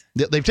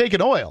that. They've taken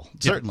oil,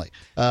 certainly.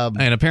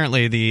 And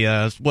apparently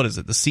the, what is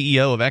it, the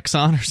CEO of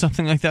Exxon or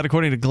something like that,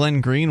 according to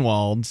Glenn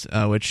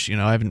Greenwald, which,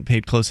 I haven't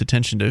paid close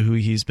attention to who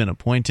he's been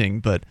appointing,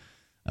 but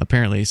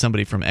apparently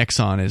somebody from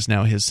Exxon is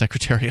now his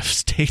Secretary of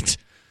State.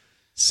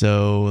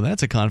 So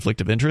that's a conflict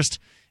of interest.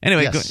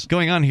 Anyway, Yes.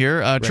 Going on here,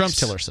 Rex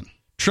Tillerson.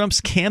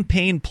 Trump's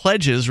campaign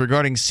pledges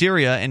regarding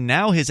Syria and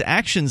now his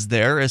actions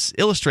there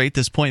illustrate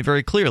this point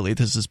very clearly.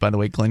 This is, by the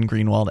way, Glenn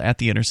Greenwald at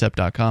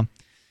TheIntercept.com.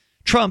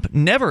 Trump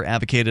never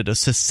advocated a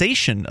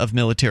cessation of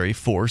military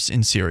force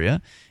in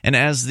Syria, and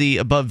as the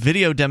above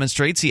video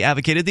demonstrates, he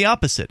advocated the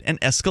opposite, an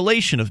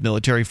escalation of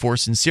military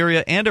force in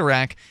Syria and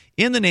Iraq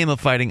in the name of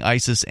fighting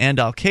ISIS and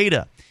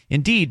al-Qaeda.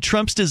 Indeed,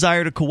 Trump's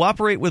desire to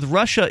cooperate with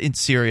Russia in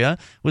Syria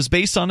was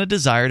based on a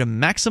desire to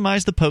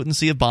maximize the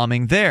potency of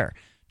bombing there,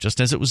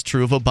 just as it was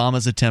true of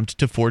Obama's attempt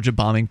to forge a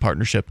bombing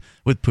partnership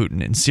with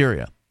Putin in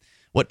Syria.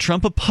 What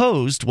Trump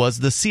opposed was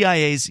the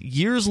CIA's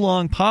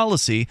years-long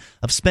policy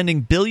of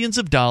spending billions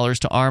of dollars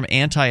to arm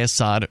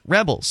anti-Assad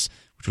rebels,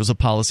 which was a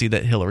policy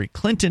that Hillary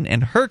Clinton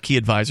and her key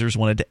advisors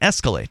wanted to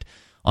escalate,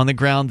 on the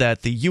ground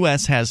that the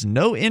U.S. has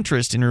no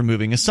interest in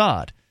removing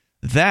Assad.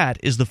 That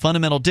is the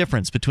fundamental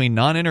difference between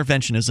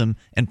non-interventionism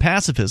and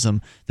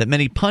pacifism that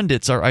many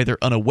pundits are either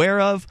unaware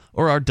of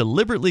or are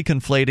deliberately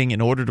conflating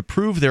in order to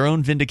prove their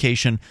own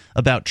vindication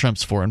about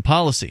Trump's foreign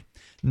policy.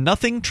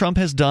 Nothing Trump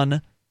has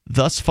done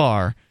thus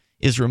far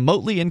is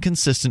remotely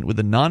inconsistent with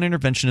the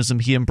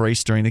non-interventionism he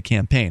embraced during the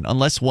campaign,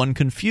 unless one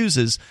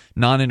confuses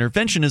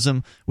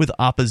non-interventionism with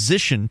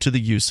opposition to the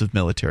use of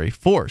military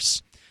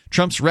force.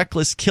 Trump's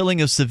reckless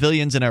killing of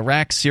civilians in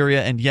Iraq,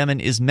 Syria, and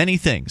Yemen is many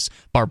things: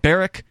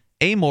 barbaric,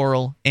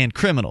 amoral, and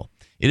criminal.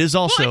 It is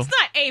also... Well, it's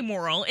not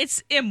amoral,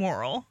 it's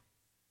immoral.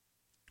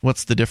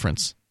 What's the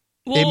difference?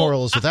 Well,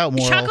 Amoral is without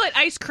moral. Chocolate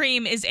ice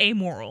cream is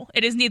amoral.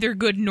 It is neither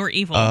good nor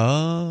evil.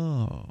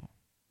 Oh.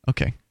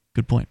 Okay.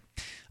 Good point.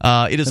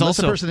 It is Unless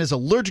also... a person is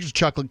allergic to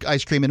chocolate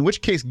ice cream, in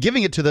which case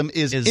giving it to them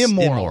is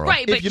immoral.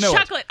 Right, but if you know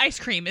chocolate ice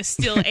cream is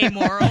still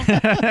amoral.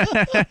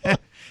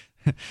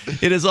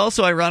 It is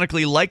also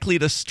ironically likely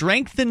to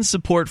strengthen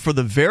support for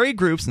the very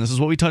groups, and this is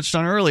what we touched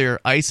on earlier,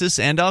 ISIS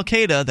and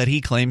al-Qaeda, that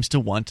he claims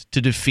to want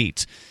to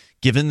defeat.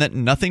 Given that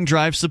nothing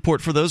drives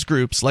support for those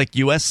groups like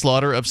U.S.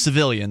 slaughter of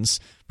civilians,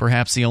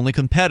 perhaps the only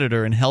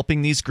competitor in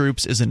helping these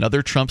groups is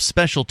another Trump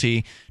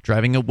specialty,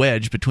 driving a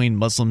wedge between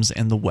Muslims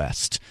and the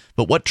West.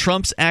 But what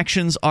Trump's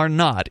actions are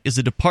not is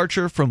a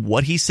departure from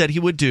what he said he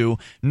would do,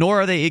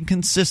 nor are they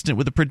inconsistent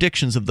with the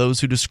predictions of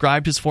those who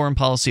described his foreign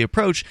policy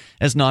approach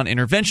as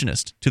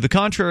non-interventionist. To the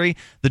contrary,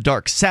 the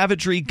dark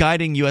savagery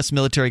guiding U.S.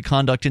 military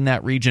conduct in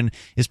that region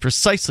is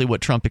precisely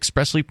what Trump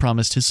expressly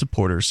promised his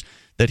supporters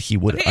that he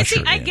would usher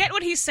in. I get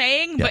what he's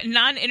saying, but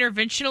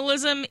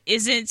non-interventionalism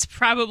isn't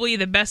probably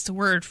the best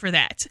word for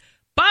that.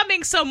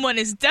 Bombing someone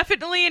is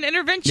definitely an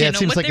intervention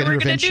on what they were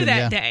going to do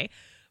that day.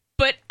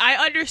 But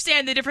I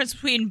understand the difference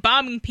between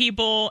bombing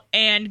people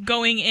and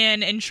going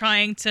in and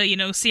trying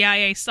to,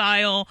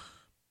 CIA-style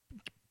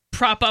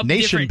prop up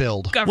nation different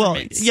build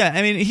governments. Well, yeah,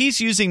 I mean, he's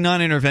using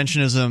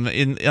non-interventionism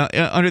in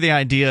under the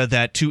idea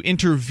that to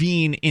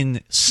intervene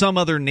in some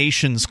other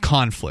nation's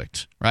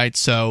conflict, right?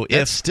 So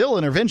it's still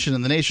intervention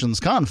in the nation's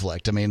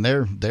conflict. I mean,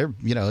 they're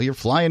you're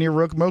flying your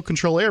remote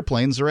control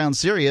airplanes around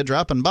Syria,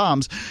 dropping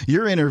bombs.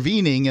 You're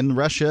intervening in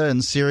Russia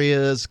and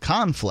Syria's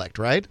conflict,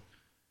 right?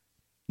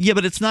 Yeah,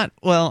 but it's not.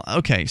 Well,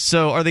 okay.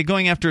 So are they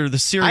going after the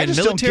Syrian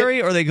military,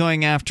 or are they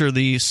going after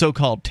the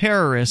so-called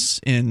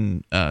terrorists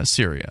in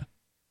Syria?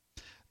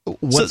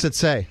 What's it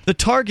say? The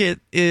target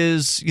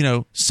is,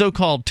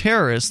 so-called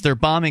terrorists. They're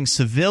bombing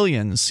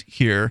civilians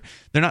here.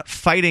 They're not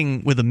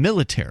fighting with the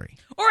military.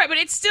 All right, but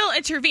it's still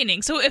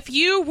intervening. So if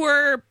you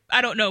were,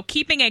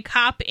 keeping a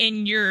cop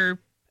in your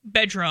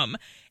bedroom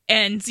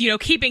and,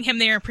 keeping him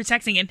there and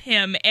protecting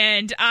him,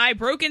 and I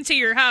broke into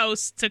your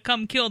house to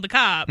come kill the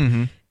cop,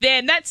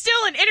 then that's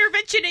still an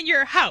intervention in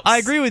your house. I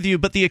agree with you,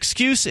 but the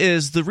excuse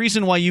is the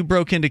reason why you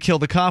broke in to kill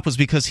the cop was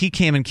because he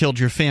came and killed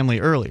your family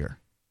earlier.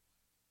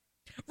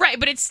 Right,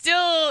 but it's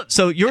still...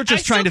 So you're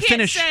just trying to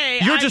finish...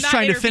 You're just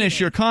trying to finish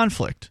your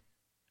conflict,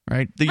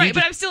 right?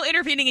 But I'm still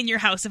intervening in your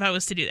house if I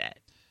was to do that.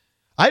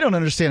 I don't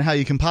understand how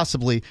you can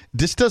possibly...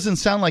 This doesn't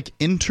sound like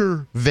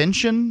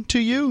intervention to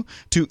you,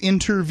 to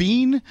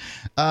intervene.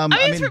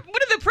 It's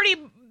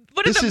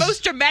one of the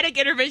most dramatic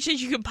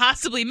interventions you could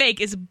possibly make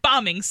is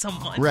bombing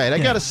someone. Right, I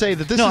got to say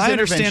that this is I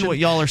understand what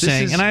y'all are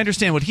saying, and I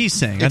understand what he's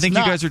saying. I think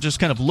you guys are just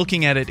kind of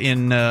looking at it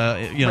in,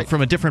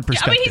 from a different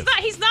perspective.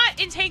 He's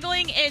not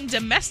entangling in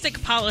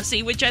domestic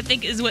policy, which I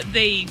think is what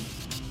they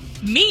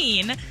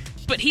mean,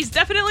 but he's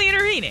definitely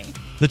intervening.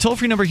 The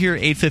toll-free number here,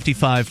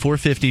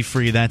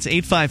 855-450-FREE. That's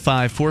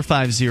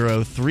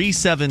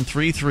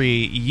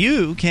 855-450-3733.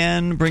 You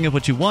can bring up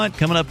what you want.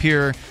 Coming up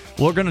here,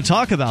 we're going to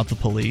talk about the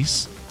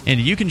police, and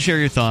you can share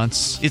your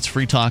thoughts. It's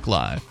Free Talk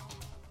Live.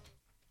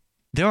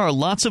 There are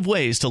lots of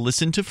ways to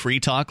listen to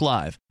Free Talk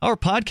Live. Our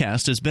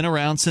podcast has been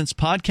around since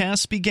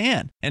podcasts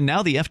began, and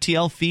now the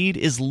FTL feed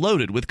is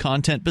loaded with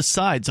content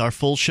besides our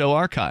full show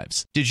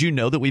archives. Did you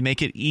know that we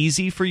make it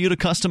easy for you to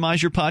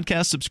customize your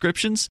podcast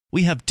subscriptions?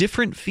 We have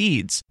different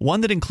feeds,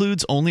 one that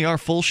includes only our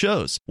full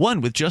shows, one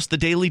with just the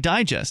Daily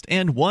Digest,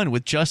 and one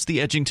with just the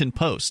Edgington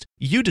Post.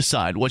 You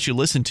decide what you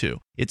listen to.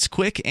 It's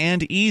quick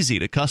and easy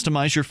to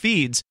customize your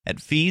feeds at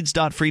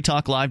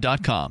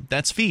feeds.freetalklive.com.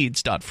 That's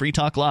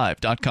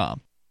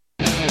feeds.freetalklive.com.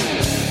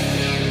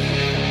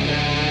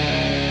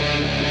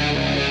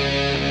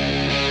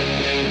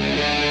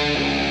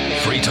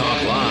 Free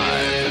Talk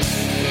Live.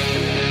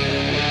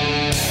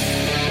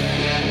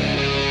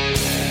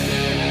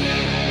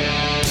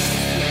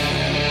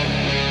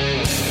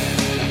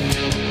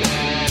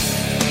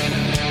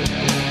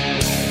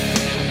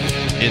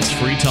 It's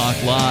Free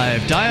Talk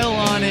Live. Dial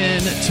on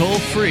in toll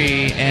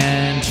free,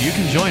 and you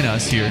can join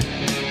us here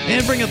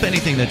and bring up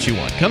anything that you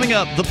want. Coming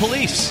up, the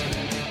police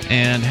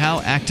and how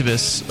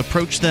activists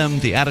approach them,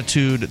 the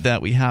attitude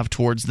that we have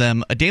towards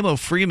them. Ademo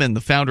Freeman,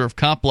 the founder of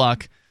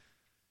CopBlock,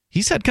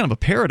 he's had kind of a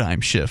paradigm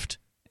shift,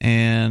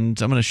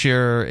 and I'm going to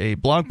share a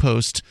blog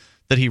post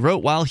that he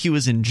wrote while he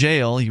was in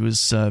jail.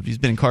 He's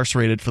been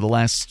incarcerated for the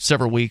last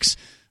several weeks,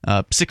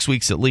 6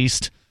 weeks at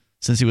least,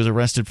 since he was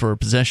arrested for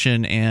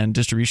possession and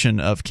distribution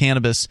of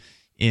cannabis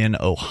in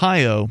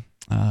Ohio.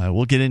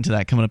 We'll get into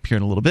that coming up here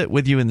in a little bit.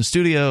 With you in the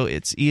studio,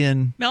 it's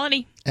Ian,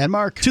 Melanie, and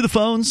Mark. To the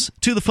phones,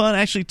 to the fun,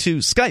 actually to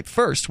Skype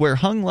first, where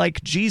Hung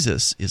Like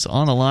Jesus is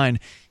on the line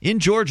in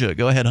Georgia.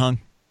 Go ahead, Hung.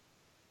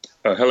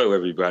 Hello,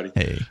 everybody.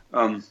 Hey.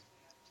 I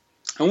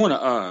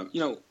want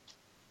to,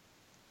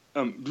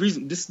 the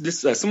reason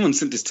this someone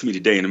sent this to me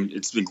today, and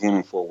it's been going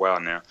on for a while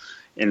now,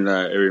 and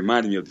it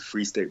reminded me of the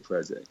Free State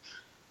Project.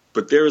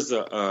 But there's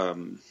a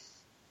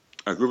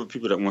group of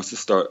people that wants to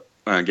start.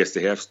 I guess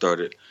they have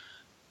started.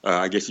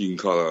 I guess you can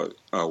call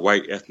a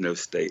white ethno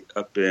state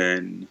up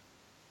in,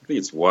 I think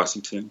it's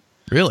Washington.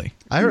 Really?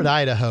 I heard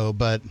Idaho,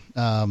 but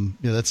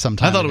that's some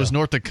time I thought ago. it was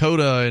North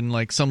Dakota and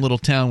like some little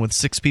town with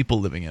 6 people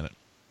living in it.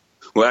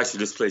 Well, actually,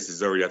 this place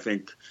is already, I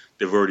think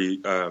they've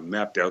already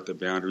mapped out the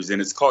boundaries, and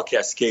it's called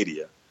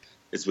Cascadia.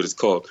 Is what it's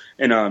called.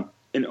 And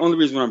the only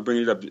reason why I'm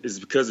bringing it up is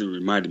because it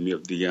reminded me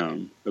of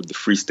the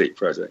Free State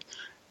Project,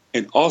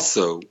 and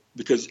also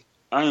because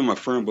I am a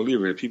firm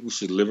believer that people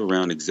should live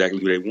around exactly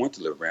who they want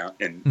to live around,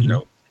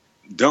 and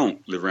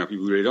don't live around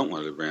people who they don't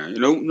want to live around.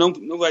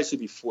 Nobody should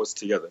be forced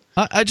together.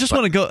 I just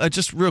want to go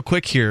just real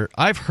quick here.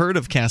 I've heard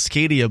of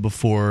Cascadia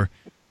before,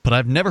 but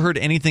I've never heard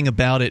anything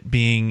about it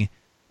being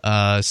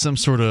some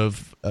sort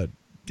of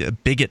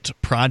bigot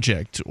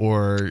project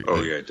or.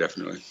 Oh yeah,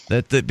 definitely.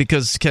 That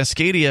because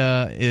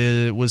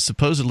Cascadia was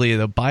supposedly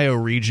the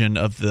bioregion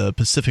of the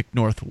Pacific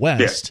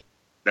Northwest. Yeah.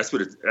 That's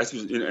what I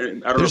don't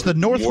There's know the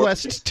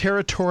Northwest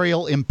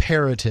Territorial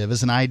Imperative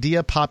is an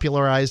idea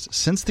popularized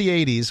since the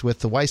 80s with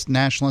the white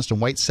nationalist and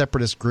white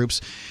separatist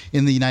groups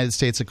in the United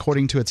States.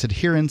 According to its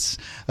adherents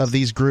of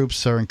these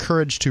groups are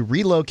encouraged to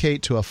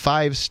relocate to a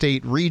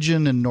 5-state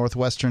region in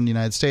northwestern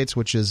United States,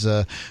 which is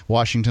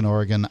Washington,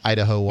 Oregon,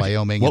 Idaho,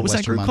 Wyoming, What was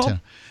and that western group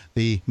Montana. called?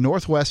 The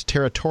Northwest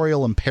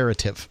Territorial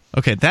Imperative.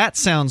 Okay, that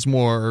sounds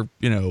more,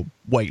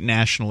 white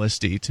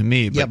nationalisty to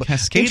me. But, Yeah, but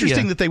Cascadia,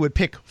 interesting that they would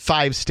pick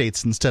 5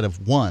 states instead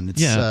of 1.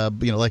 It's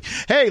like,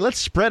 hey, let's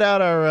spread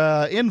out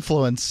our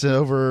influence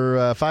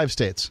over 5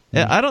 states.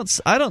 Yeah, I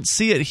don't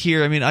see it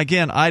here. I mean,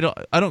 again, I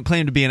don't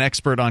claim to be an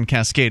expert on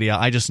Cascadia.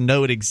 I just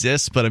know it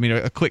exists. But I mean,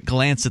 a quick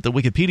glance at the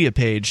Wikipedia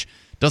page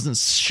doesn't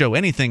show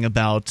anything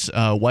about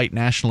white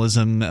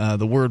nationalism.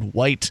 The word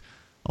 "white"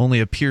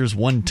 only appears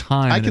one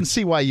time. I can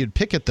see why you'd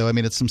pick it, though. I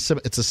mean, it's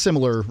a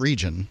similar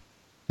region.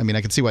 I mean,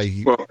 I can see why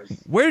you... Well,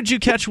 where did you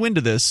catch wind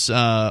of this,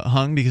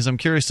 Hung? Because I'm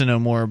curious to know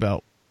more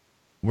about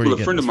where you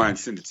get a friend this of mine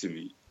sent it to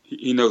me.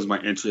 He knows my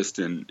interest,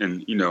 and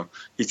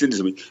he sent it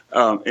to me.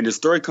 And the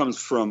story comes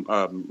from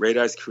Red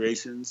Ice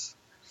Creations.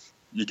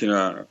 You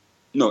can...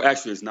 no,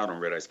 actually, it's not on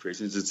Red Ice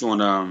Creations. It's on...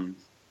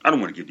 I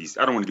don't want to give these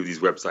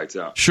websites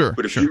out. Sure,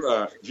 But if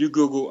you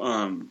Google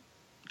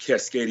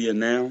Cascadia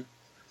now,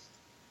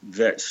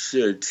 that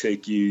should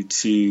take you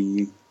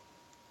to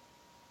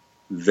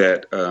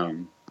that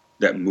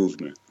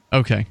movement.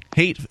 Okay.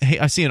 Hate,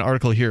 I see an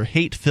article here.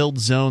 Hate-filled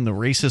zone, the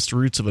racist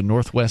roots of a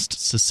Northwest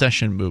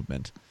secession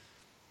movement.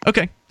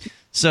 Okay.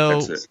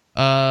 So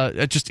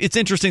it's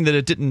interesting that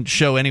it didn't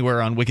show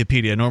anywhere on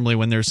Wikipedia. Normally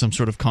when there's some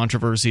sort of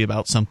controversy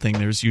about something,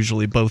 there's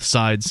usually both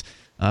sides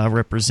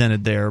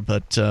represented there.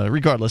 But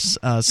regardless,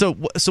 so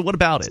what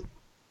about it?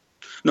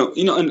 No,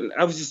 and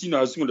I just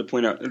wanted to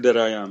point out that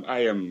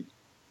I am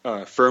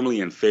firmly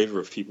in favor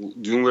of people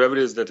doing whatever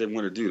it is that they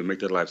want to do to make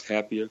their lives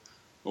happier,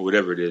 or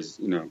whatever it is,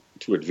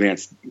 to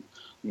advance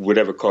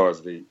whatever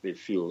cause they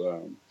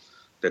feel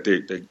that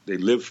they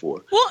live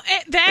for. Well,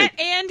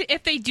 and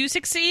if they do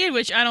succeed,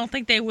 which I don't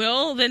think they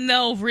will, then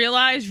they'll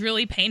realize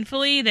really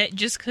painfully that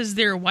just because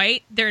they're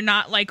white, they're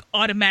not like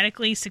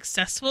automatically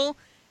successful.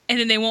 and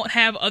then they won't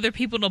have other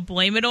people to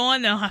blame it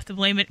on. They'll have to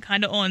blame it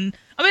kind of on,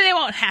 I mean, they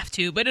won't have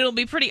to, but it'll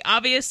be pretty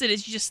obvious that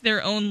it's just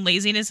their own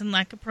laziness and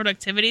lack of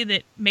productivity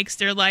that makes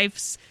their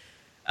lives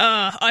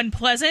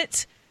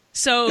unpleasant.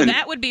 So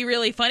that would be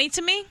really funny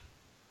to me.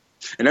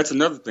 And that's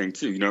another thing,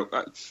 too.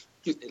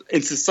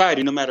 In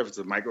society, no matter if it's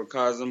a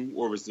microcosm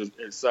or if it's a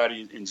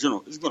society in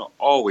general, there's going to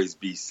always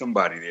be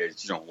somebody there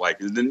that you don't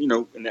like. And then,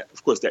 and that,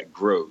 of course, that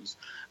grows.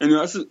 And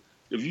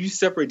if you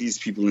separate these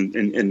people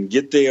and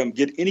get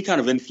any kind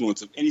of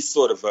influence of any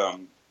sort of,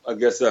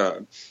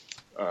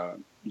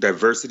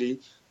 diversity,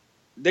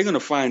 they're going to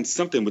find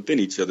something within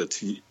each other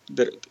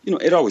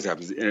it always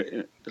happens,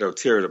 that'll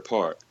tear it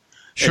apart.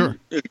 Sure.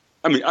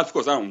 And, of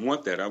course, I don't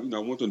want that. I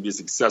want them to be as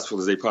successful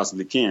as they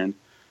possibly can.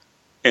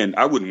 And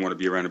I wouldn't want to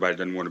be around anybody that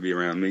doesn't want to be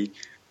around me.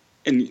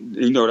 And,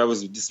 that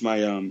was just my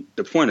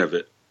the point of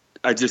it.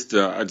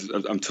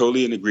 I'm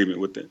totally in agreement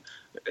with it.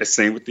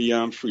 Same with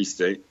the Free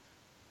State,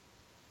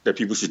 that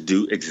people should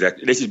do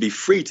they should be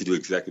free to do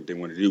exactly what they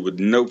want to do with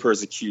no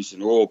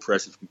persecution or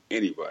oppression from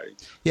anybody.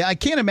 Yeah, I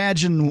can't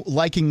imagine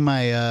liking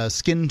my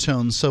skin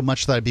tone so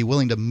much that I'd be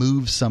willing to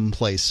move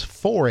someplace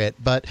for it.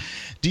 But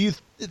do you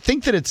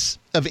think that it's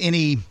of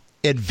any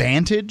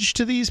advantage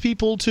to these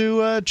people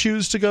to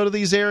choose to go to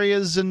these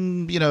areas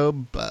and it's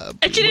an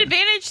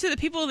advantage to the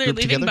people they're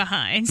leaving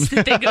behind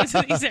that they go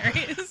to these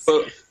areas?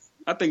 Well,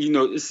 I think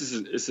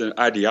it's an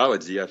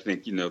ideology. I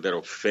think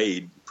that'll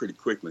fade pretty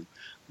quickly.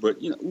 But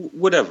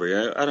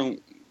whatever. I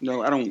don't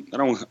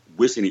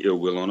wish any ill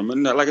will on them.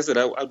 And like I said,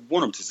 I want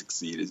them to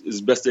succeed as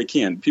best they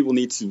can. People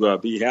need to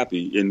be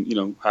happy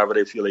in however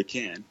they feel they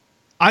can.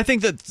 I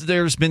think that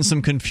there's been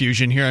some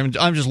confusion here.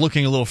 I'm just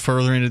looking a little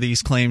further into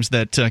these claims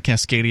that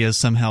Cascadia is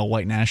somehow a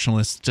white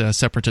nationalist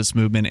separatist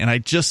movement, and I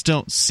just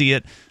don't see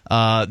it.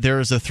 There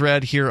is a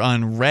thread here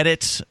on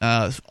Reddit,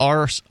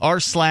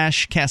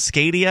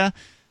 r/Cascadia.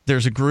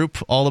 There's a group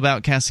all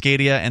about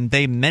Cascadia, and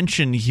they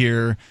mention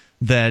here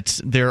that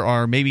there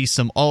are maybe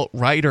some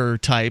alt-righter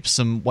types,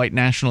 some white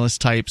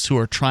nationalist types who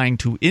are trying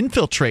to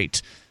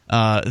infiltrate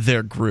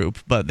their group,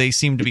 but they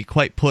seem to be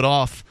quite put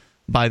off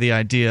by the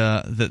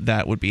idea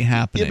that would be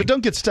happening. Yeah, but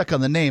don't get stuck on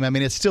the name. I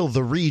mean, it's still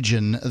the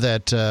region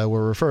that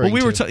we're referring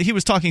to. He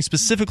was talking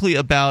specifically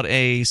about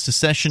a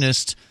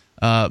secessionist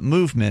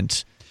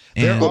movement.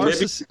 There and are. Go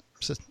ahead.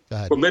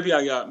 Well, maybe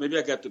I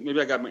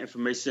got my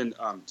information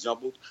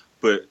jumbled,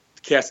 but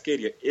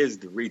Cascadia is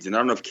the region. I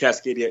don't know if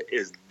Cascadia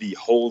is the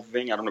whole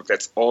thing. I don't know if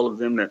that's all of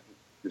them. That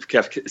if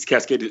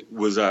Cascadia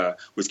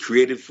was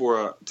created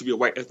to be a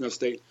white ethno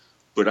state,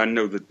 but I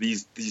know that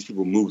these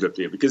people moved up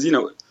there because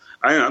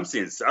I'm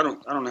seeing. I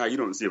don't know how you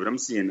don't see it, but I'm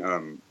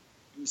seeing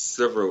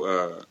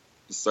several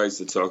sites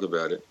that talk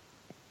about it.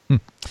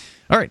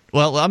 All right.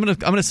 Well, I'm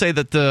gonna say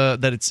that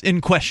it's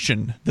in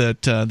question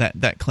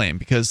that claim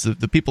because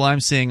the people I'm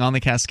seeing on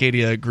the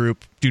Cascadia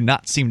group do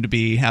not seem to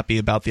be happy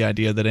about the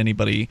idea that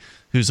anybody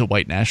who's a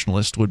white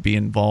nationalist would be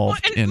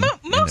involved in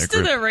most their of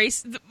group. the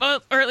race,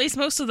 or at least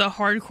most of the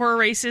hardcore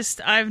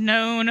racists I've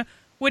known,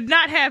 would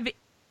not have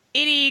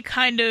any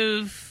kind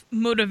of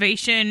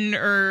motivation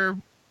or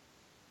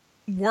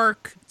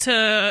work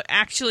to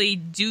actually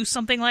do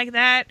something like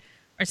that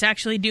or to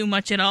actually do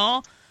much at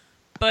all.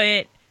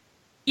 But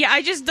yeah,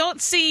 I just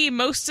don't see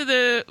most of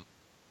the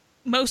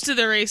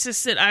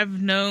racists that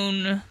I've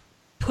known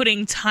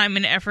putting time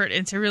and effort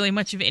into really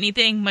much of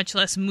anything, much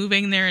less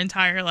moving their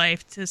entire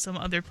life to some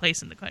other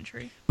place in the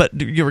country. But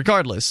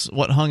regardless,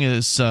 what Hung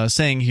is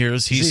saying here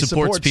is he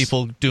supports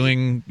people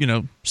doing,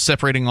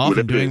 separating off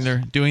and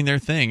doing their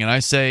thing. And I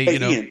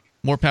say,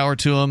 more power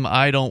to them.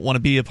 I don't want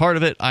to be a part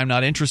of it. I'm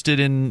not interested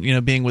in,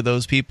 being with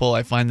those people.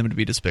 I find them to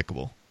be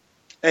despicable.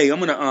 Hey,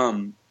 I'm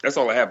gonna that's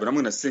all I have, but I'm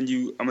gonna send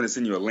you a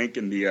link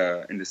in the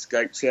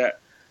Skype chat,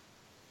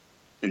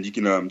 and you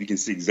can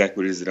see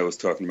exactly what it is that I was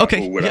talking about.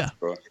 Okay,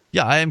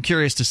 yeah, I am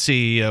curious to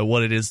see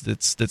what it is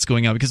that's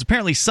going on because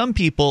apparently some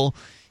people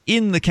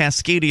in the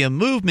Cascadia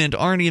movement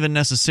aren't even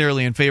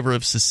necessarily in favor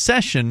of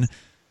secession.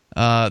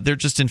 They're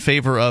just in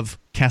favor of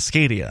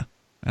Cascadia,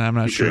 and I'm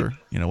not sure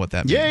what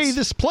that means. Yay,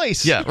 this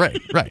place! Yeah, right.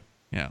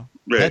 Yeah.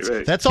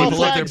 That's all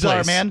flags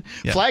are, man.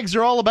 Yeah. Flags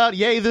are all about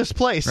yay this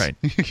place. Right.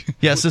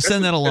 Yeah, so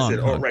send that along.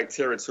 That's alt-right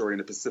territory in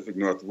the Pacific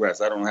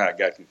Northwest. I don't know how I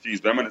got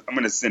confused, but I'm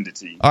gonna send it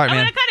to you. All right,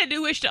 man. I kind of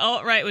do wish the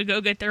alt-right would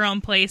go get their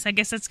own place. I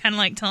guess that's kind of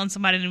like telling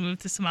somebody to move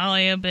to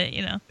Somalia, but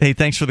Hey,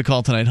 thanks for the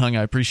call tonight, Hung.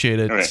 I appreciate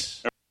it. All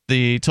right.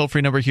 The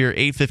toll-free number here,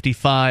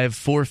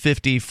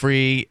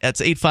 855-450-FREE.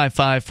 That's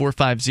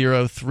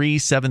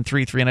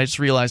 855-450-3733. And I just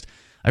realized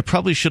I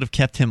probably should have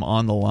kept him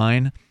on the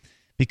line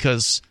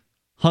because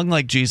Hung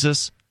Like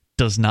Jesus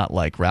does not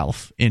like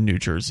Ralph in New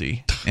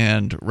Jersey.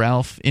 And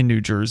Ralph in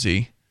New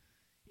Jersey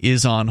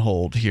is on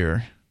hold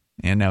here.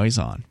 And now he's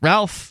on.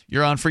 Ralph,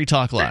 you're on Free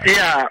Talk Live.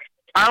 Yeah,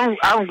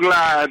 I'm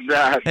glad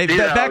that... Hey,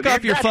 back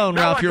off your phone,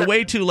 Ralph. You're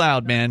way too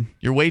loud, man.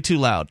 You're way too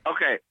loud.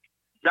 Okay.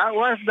 That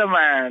was the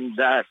man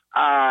that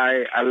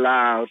I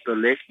allowed to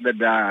lick the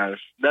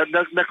dust.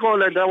 The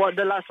caller,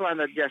 the last one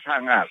that just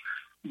hung up.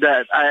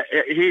 That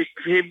he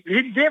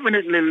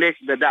definitely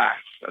licked the dust.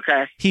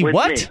 Okay, He with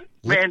what?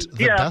 Me. Licked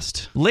the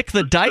dust? Lick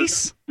the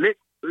dice?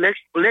 lick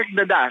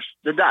the dust.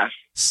 The dust.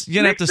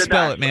 You're going to have to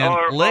spell it, man.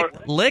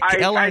 Lick,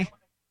 L-I...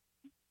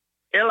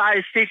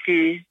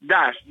 L-I-C-K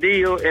dash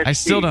D-U-S-T. I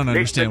still don't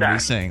understand what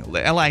he's saying.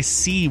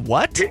 L-I-C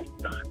what?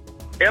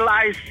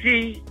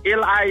 L-I-C-K.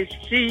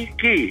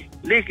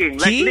 Leaking.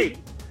 Like Key? leak.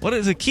 What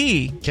is a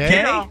key?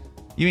 K?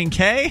 You mean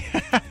K?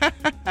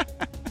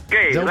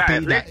 Okay, Don't right.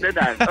 be Lick the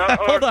dust.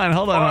 Hold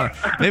on.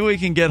 Maybe we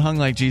can get Hung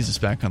Like Jesus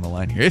back on the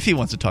line here if he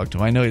wants to talk to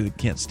him. I know he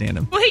can't stand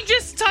him. Well, he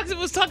just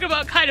was talking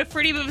about kind of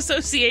freedom of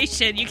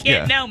association. You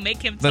can't now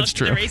make him talk That's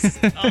to true. the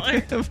racist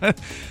caller.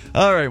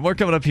 All right, more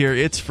coming up here.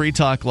 It's Free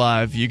Talk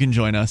Live. You can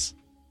join us.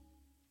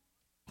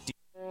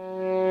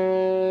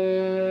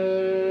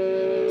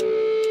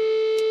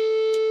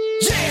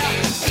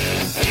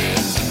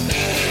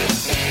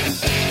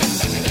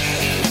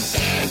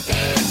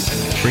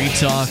 Free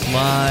Talk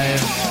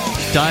Live.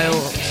 Dial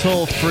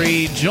toll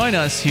free. Join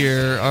us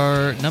here.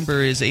 Our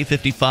number is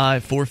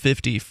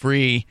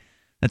 855-450-FREE.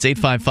 That's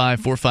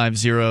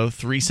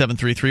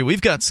 855-450-3733.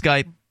 We've got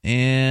Skype,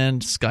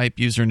 and Skype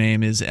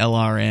username is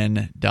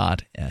lrn.fm.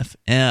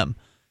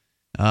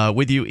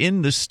 With you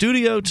in the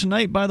studio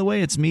tonight, by the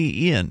way, it's me,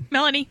 Ian.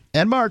 Melanie.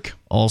 And Mark.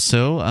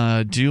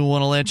 Also, do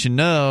want to let you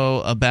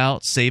know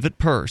about Save It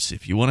Purse.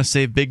 If you want to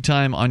save big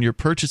time on your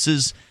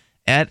purchases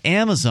at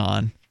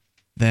Amazon,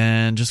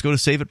 then just go to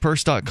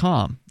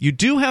saveitpurse.com. You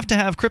do have to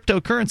have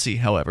cryptocurrency,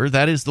 however.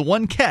 That is the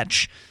one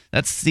catch.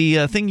 That's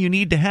the thing you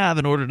need to have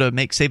in order to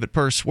make Save It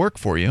Purse work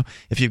for you.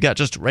 If you've got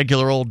just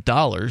regular old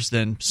dollars,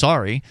 then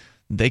sorry,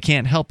 they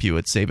can't help you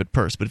at Save It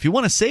Purse. But if you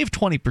want to save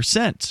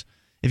 20%,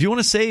 if you want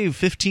to save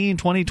 15,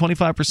 20,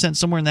 25%,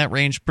 somewhere in that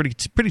range,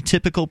 pretty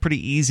typical,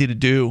 pretty easy to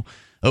do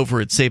over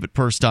at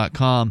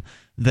saveitpurse.com,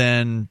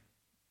 then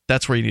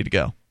that's where you need to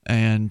go.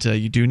 And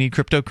you do need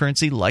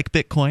cryptocurrency like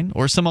Bitcoin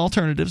or some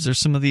alternatives. There's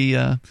some of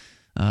the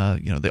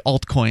the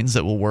altcoins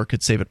that will work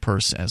at Save It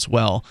Purse as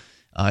well.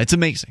 It's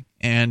amazing,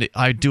 and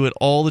I do it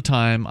all the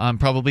time. I'm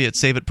probably at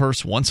Save It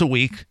Purse once a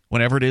week.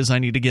 Whenever it is I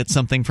need to get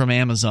something from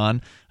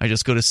Amazon, I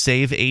just go to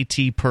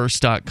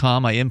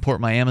saveatpurse.com. I import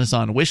my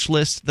Amazon wish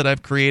list that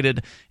I've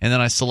created, and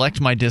then I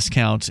select my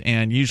discount,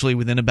 and usually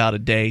within about a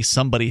day,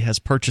 somebody has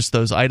purchased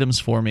those items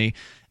for me.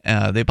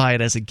 They buy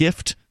it as a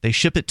gift. They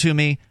ship it to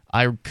me.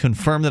 I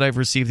confirm that I've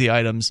received the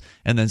items,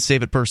 and then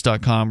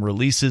saveitpurse.com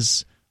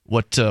releases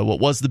what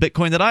was the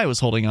Bitcoin that I was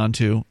holding on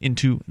to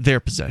into their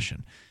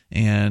possession.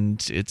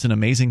 And it's an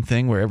amazing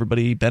thing where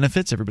everybody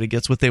benefits. Everybody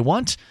gets what they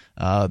want.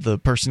 The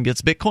person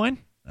gets Bitcoin.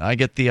 I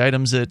get the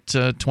items at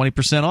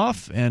 20%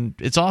 off, and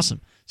it's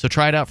awesome. So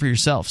try it out for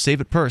yourself.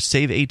 Save It Purse,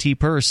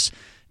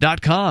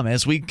 saveatpurse.com.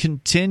 As we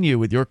continue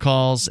with your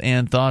calls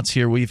and thoughts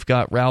here, we've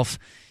got Ralph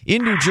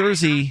in New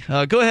Jersey.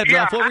 Go ahead,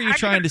 Ralph. What were you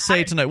trying to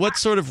say tonight? What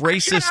sort of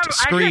racist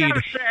screed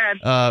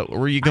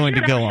were you going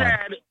to go on?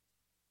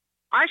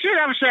 I should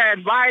have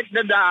said, bite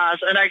the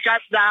dust, and I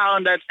cut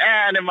down that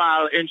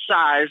animal in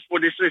size for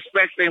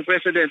disrespecting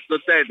President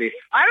Duterte.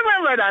 I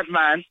remember that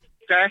man,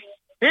 okay?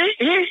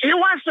 He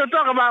wants to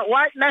talk about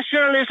white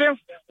nationalism.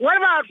 What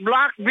about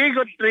black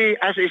bigotry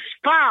as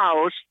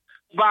espoused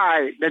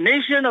by the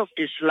Nation of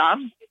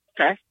Islam?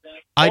 Okay.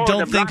 I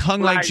don't think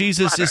Hung Like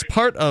Jesus is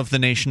part of the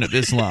Nation of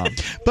Islam.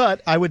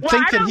 But I would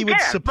think that he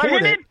would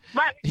support it.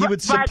 He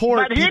would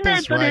support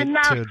people's right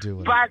to do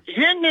it. But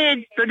he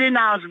needs to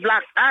denounce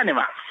black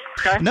animals.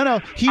 Okay? No,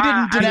 he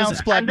didn't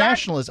denounce black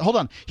nationalism. Hold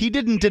on. He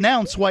didn't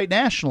denounce white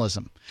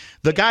nationalism.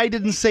 The guy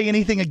didn't say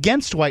anything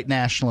against white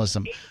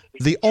nationalism.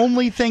 The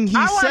only thing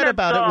he said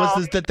about it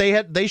was that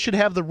they should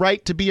have the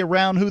right to be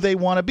around who they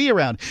want to be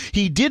around.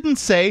 He didn't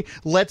say,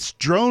 let's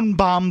drone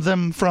bomb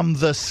them from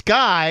the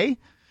sky.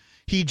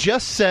 He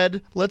just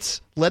said,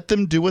 let's let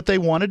them do what they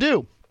want to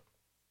do.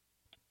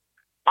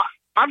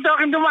 I'm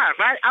talking to Mark,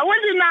 right? I will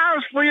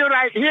denounce for you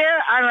right here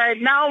and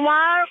right now,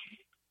 Mark,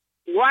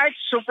 white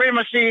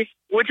supremacy,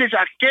 which is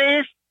a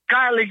case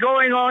currently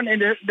going on in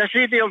the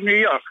city of New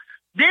York.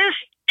 This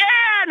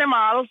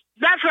animal,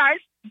 that's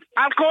right,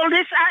 I'll call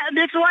this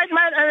white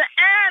man an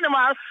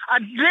animal, a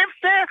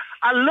drifter,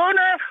 a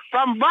loner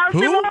from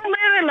Baltimore,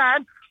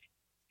 Maryland.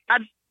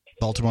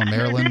 Baltimore,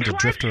 Maryland, a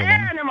drifter alone.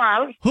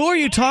 Animal. Who are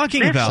you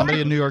talking about?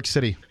 Somebody in New York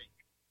City.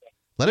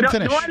 Let him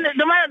finish.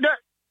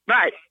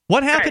 Right.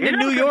 What happened in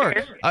New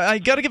York? I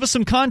got to give us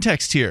some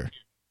context here.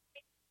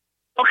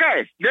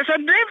 Okay, there's a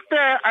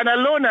drifter and a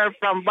loner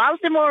from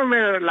Baltimore,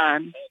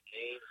 Maryland,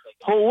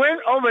 who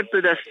went over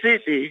to the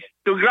city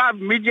to grab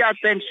media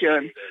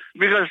attention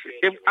because,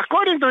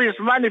 according to his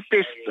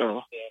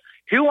manifesto,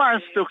 he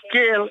wants to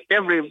kill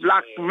every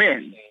black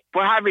man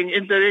for having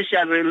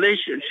interracial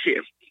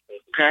relationship.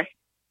 Okay?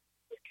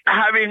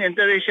 Having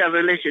interracial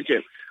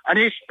relationship. And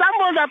he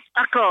stumbled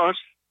across,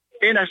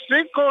 in a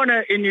street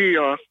corner in New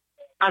York,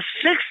 a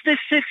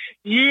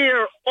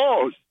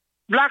 66-year-old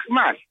black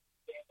man.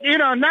 You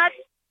know, not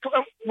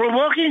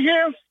provoking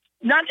him,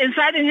 not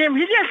inciting him.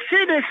 He just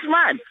see this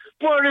man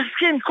for his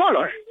skin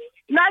color,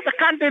 not the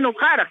content of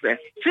character.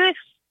 See,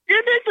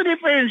 you need to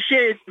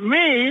differentiate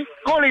me,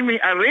 calling me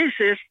a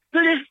racist,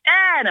 to this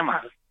animal.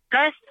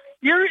 Okay?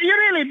 You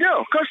really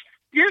do. Because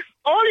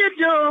all you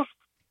do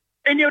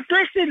in your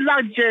twisted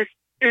logic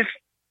is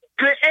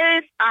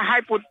create a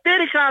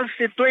hypothetical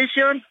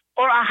situation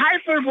or a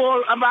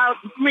hyperbole about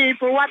me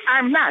for what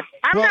I'm not.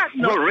 I'm not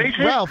no racist.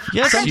 Ralph,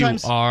 Yes,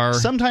 sometimes, you are.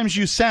 Sometimes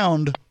you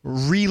sound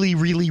really,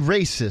 really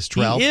racist,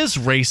 Ralph. He is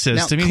racist.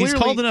 Now, I mean, he's clearly-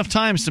 called enough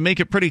times to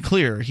make it pretty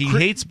clear. He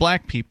hates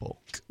black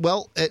people.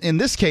 Well, in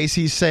this case,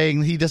 he's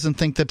saying he doesn't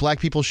think that black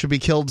people should be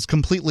killed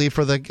completely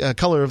for the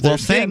color of their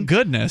skin. Well, thank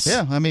goodness.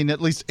 Yeah, I mean, at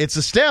least it's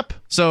a step.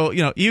 So,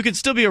 you can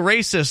still be a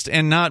racist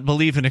and not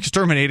believe in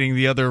exterminating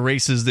the other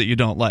races that you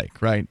don't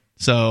like, right?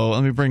 So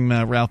let me bring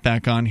Ralph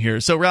back on here.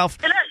 So, Ralph,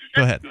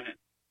 go ahead.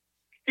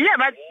 Yeah,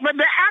 but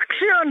the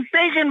action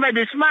taken by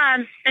this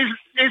man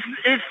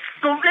is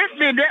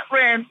completely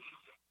different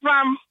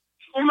from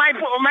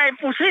my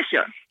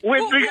position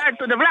with regard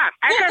to the black.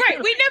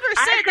 We never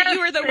said that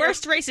you were the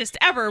worst racist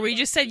ever. We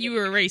just said you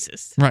were a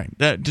racist. Right.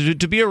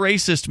 To be a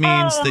racist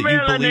means that you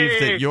believe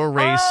that your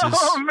race is...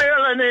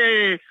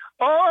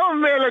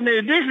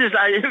 Melanie, this is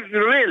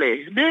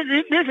really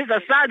this is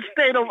a sad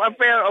state of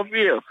affair of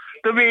you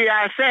to be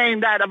saying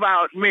that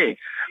about me.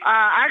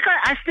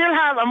 I still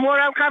have a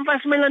moral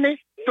compass, Melanie,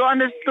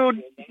 to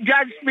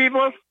judge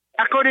people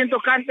according to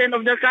content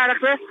of their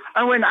character.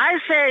 And when I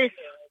say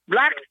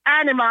black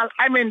animal,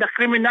 I mean the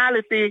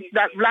criminality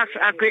that blacks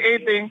are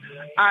creating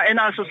in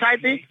our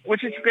society,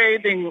 which is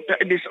creating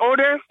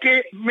disorder,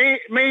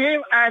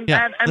 mayhem, and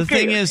the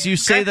thing is, you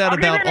say that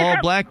about all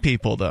black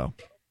people, though.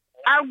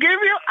 I'll give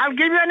you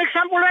an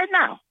example right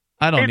now.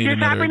 I don't need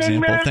another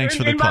example. Thanks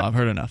for the call. I've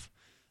heard enough.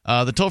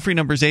 The toll-free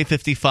number is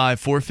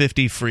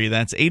 855-450-FREE.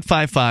 That's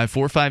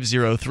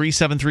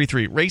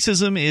 855-450-3733.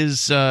 Racism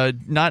is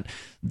not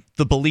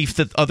the belief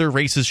that other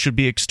races should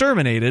be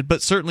exterminated,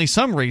 but certainly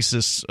some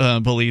racists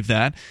believe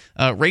that.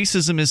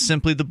 Racism is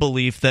simply the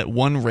belief that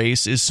one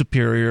race is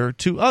superior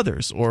to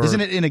others. Or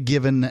isn't it in a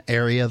given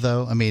area,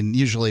 though? I mean,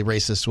 usually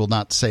racists will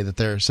not say that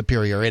they're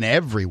superior in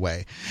every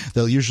way.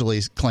 They'll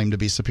usually claim to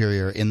be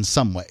superior in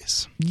some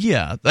ways.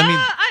 Yeah. I mean,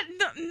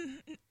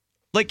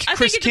 like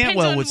Chris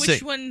Cantwell would say...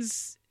 which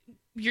ones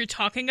you're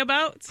talking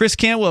about? Chris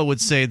Cantwell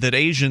would say that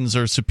Asians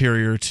are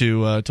superior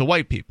to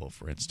white people,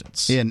 for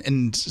instance,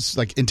 in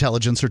like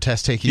intelligence or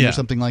test taking or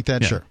something like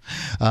that. Yeah. Sure,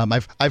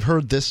 I've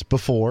heard this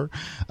before.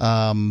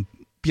 I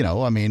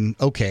mean,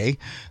 okay,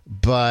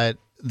 but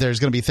there's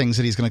going to be things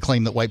that he's going to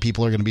claim that white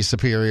people are going to be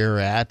superior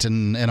at,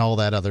 and all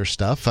that other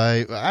stuff.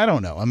 I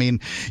don't know. I mean,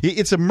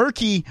 it's a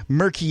murky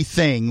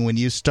thing when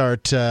you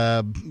start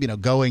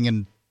going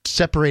and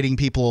separating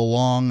people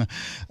along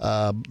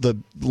the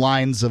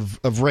lines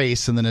of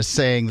race, and then is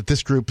saying that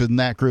this group and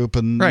that group,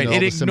 and right,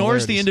 it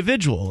ignores the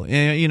individual.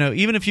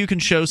 Even if you can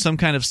show some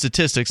kind of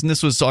statistics, and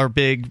this was our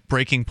big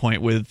breaking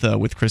point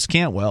with Chris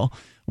Cantwell,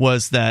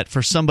 was that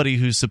for somebody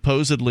who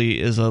supposedly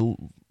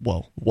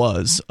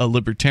was a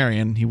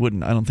libertarian, he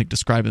wouldn't, I don't think,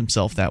 describe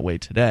himself that way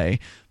today,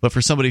 but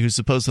for somebody who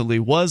supposedly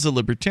was a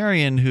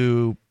libertarian,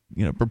 who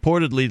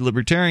purportedly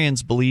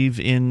libertarians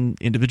believe in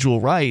individual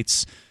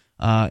rights.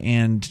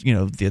 And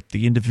that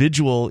the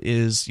individual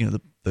is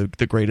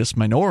the greatest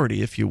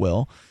minority, if you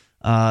will,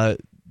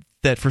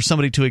 that for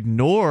somebody to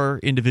ignore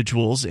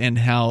individuals and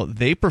how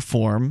they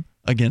perform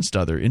against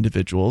other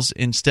individuals,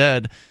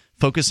 instead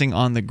focusing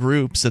on the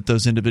groups that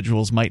those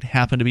individuals might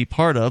happen to be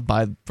part of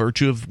by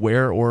virtue of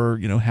where or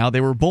how they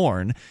were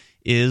born,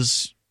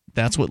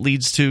 that's what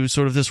leads to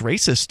sort of this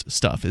racist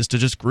stuff, is to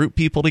just group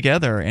people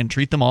together and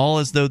treat them all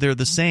as though they're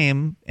the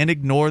same and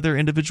ignore their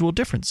individual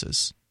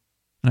differences.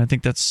 And I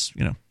think that's,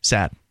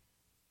 sad.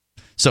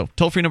 So,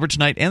 toll-free number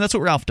tonight, and that's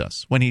what Ralph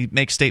does when he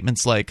makes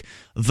statements like,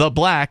 the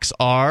blacks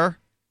are,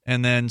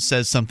 and then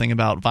says something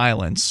about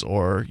violence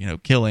or,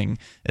 killing,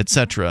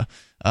 etc.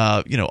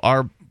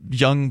 Are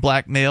young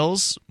black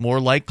males more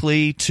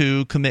likely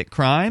to commit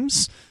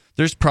crimes?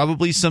 There's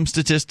probably some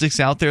statistics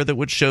out there that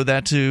would show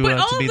that to be the case.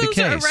 But all of those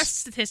are arrest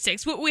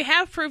statistics. What we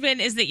have proven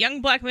is that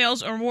young black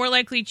males are more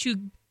likely to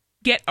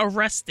get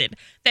arrested.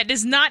 That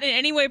does not in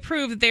any way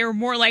prove that they are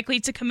more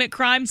likely to commit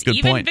crimes,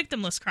 even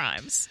victimless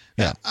crimes.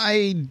 Yeah,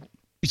 I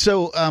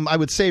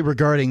would say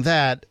regarding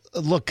that,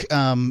 look,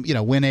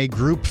 when a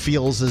group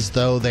feels as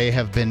though they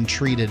have been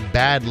treated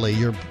badly,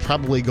 you're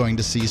probably going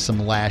to see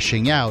some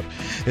lashing out,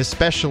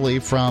 especially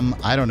from,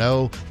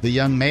 the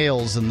young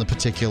males in the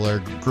particular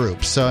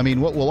group. So, I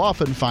mean, what we'll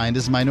often find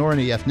is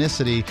minority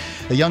ethnicity,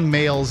 the young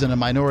males in a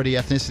minority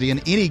ethnicity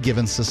in any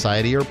given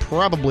society are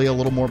probably a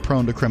little more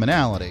prone to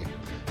criminality.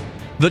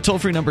 The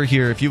toll-free number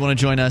here, if you want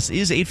to join us,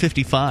 is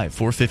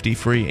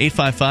 855-450-FREE,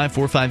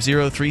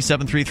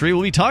 855-450-3733.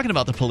 We'll be talking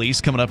about the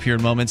police coming up here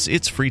in moments.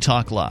 It's Free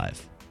Talk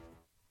Live.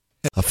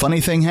 A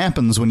funny thing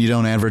happens when you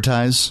don't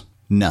advertise.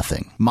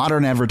 Nothing.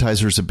 Modern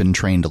advertisers have been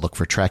trained to look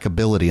for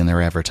trackability in their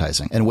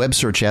advertising, and web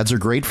search ads are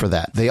great for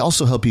that. They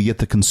also help you get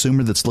the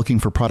consumer that's looking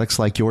for products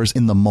like yours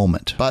in the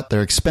moment. But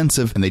they're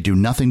expensive, and they do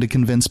nothing to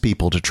convince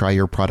people to try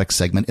your product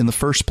segment in the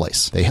first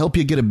place. They help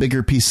you get a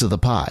bigger piece of the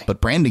pie, but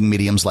branding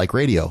mediums like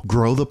radio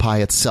grow the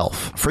pie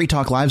itself. Free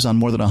Talk Live's on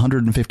more than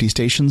 150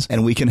 stations,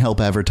 and we can help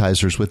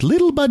advertisers with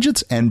little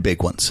budgets and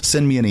big ones.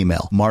 Send me an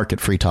email,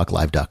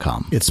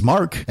 mark@freetalklive.com. It's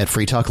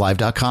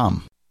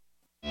mark@freetalklive.com.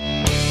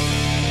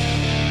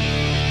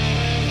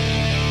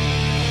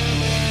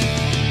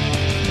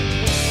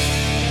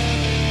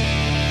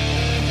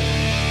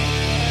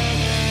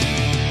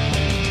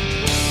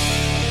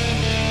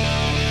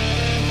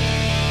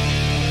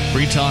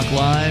 Free Talk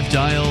Live,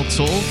 dial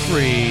toll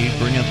free.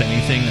 Bring up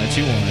anything that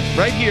you want.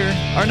 Right here,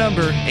 our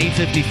number,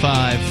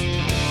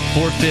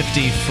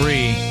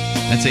 855-450-FREE.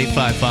 That's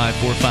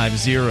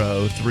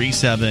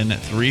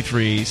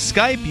 855-450-3733.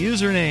 Skype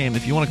username,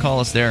 if you want to call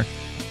us there,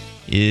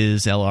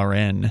 is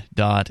LRN.FM.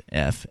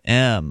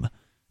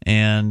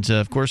 And,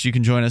 of course, you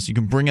can join us. You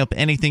can bring up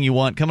anything you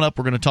want. Coming up,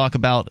 we're going to talk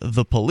about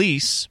the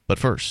police. But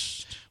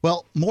first...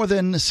 Well, more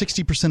than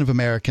 60% of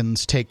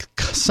Americans take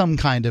some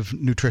kind of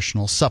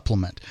nutritional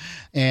supplement.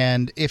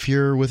 And if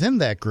you're within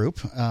that group,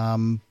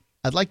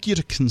 I'd like you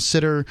to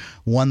consider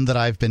one that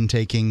I've been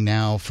taking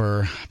now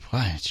for,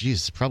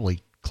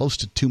 probably close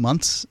to 2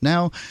 months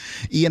now.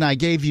 Ian, I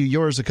gave you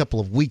yours a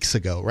couple of weeks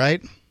ago,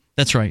 right?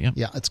 That's right, yeah.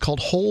 Yeah, it's called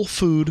Whole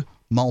Food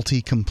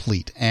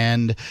Multi-Complete.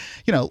 And,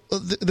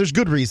 there's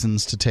good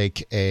reasons to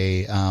take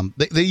a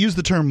they use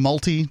the term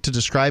multi to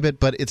describe it,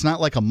 but it's not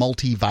like a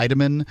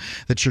multivitamin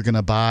that you're going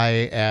to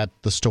buy at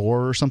the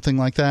store or something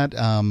like that.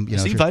 I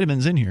see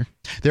vitamins in here.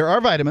 There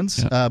are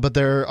vitamins, but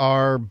there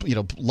are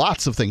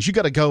lots of things. You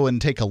got to go and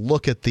take a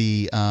look at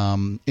the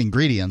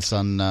ingredients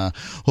on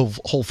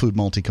Whole Food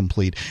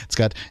Multi-Complete. It's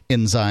got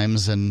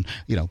enzymes and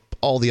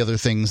all the other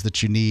things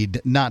that you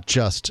need, not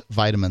just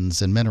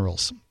vitamins and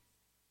minerals.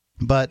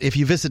 But if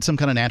you visit some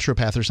kind of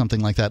naturopath or something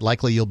like that,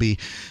 likely you'll be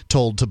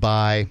told to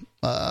buy,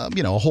 a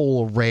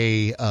whole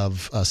array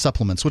of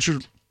supplements, which are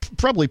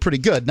probably pretty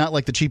good, not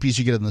like the cheapies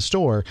you get in the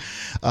store.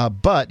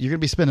 But you're going to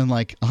be spending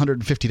like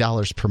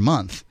 $150 per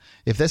month.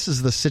 If this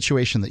is the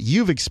situation that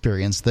you've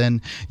experienced,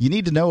 then you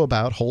need to know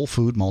about Whole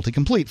Food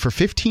Multi-Complete. For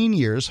 15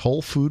 years,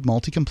 Whole Food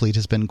Multi-Complete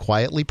has been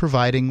quietly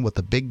providing what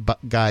the big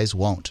guys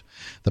won't: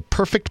 the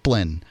perfect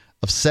blend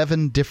of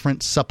 7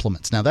 different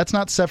supplements. Now, that's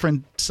not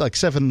 7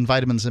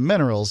 vitamins and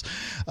minerals.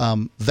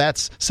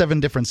 That's 7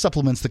 different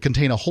supplements that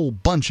contain a whole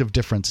bunch of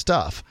different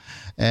stuff.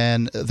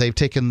 And they've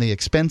taken the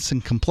expense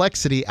and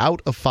complexity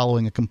out of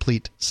following a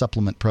complete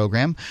supplement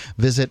program.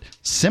 Visit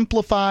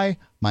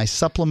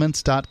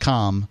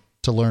simplifymysupplements.com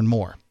to learn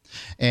more.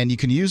 And you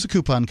can use a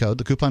coupon code.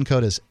 The coupon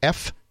code is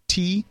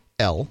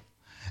FTL,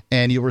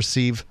 and you'll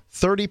receive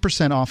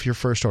 30% off your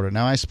first order.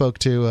 Now, I spoke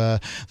to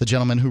the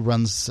gentleman who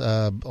runs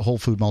Whole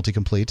Food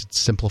Multi-Complete.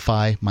 It's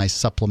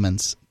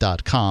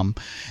simplifymysupplements.com.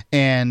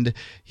 And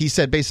he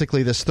said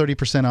basically this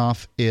 30%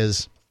 off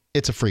it's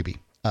a freebie.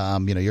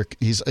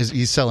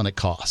 He's selling at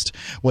cost.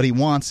 What he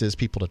wants is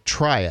people to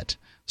try it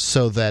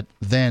so that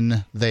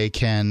then they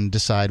can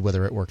decide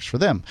whether it works for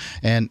them.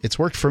 And it's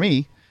worked for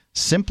me.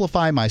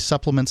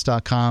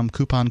 Simplifymysupplements.com,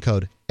 coupon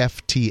code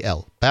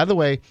FTL. By the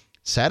way,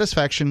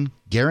 satisfaction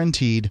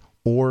guaranteed,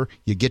 or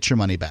you get your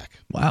money back.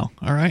 Wow.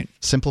 All right.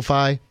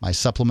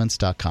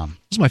 SimplifyMySupplements.com.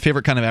 This is my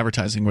favorite kind of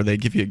advertising, where they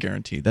give you a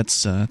guarantee.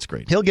 That's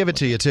great. He'll give it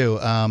to you, too.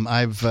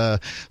 I've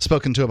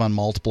spoken to him on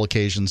multiple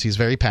occasions. He's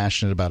very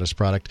passionate about his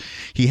product.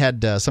 He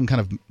had some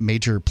kind of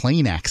major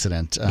plane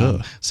accident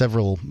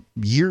several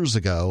years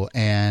ago,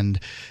 and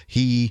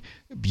he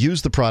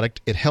used the product.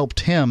 It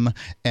helped him,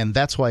 and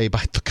that's why he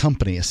bought the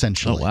company,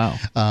 essentially. Oh,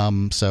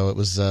 wow. So it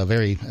was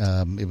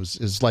it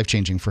was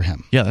life-changing for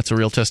him. Yeah, that's a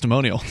real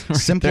testimonial. Right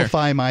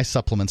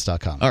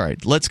SimplifyMySupplements.com. All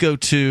right, let's go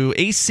to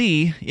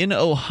AC in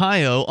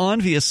Ohio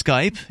via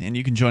Skype, and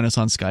you can join us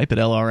on Skype at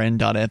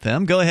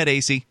LRN.FM. Go ahead,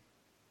 AC.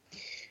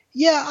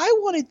 Yeah, I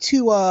wanted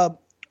to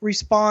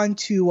respond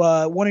to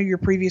one of your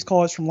previous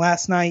callers from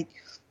last night,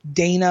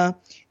 Dana.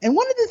 And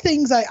one of the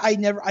things I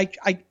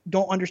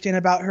don't understand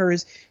about her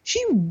is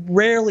she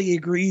rarely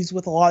agrees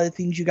with a lot of the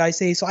things you guys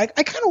say. So I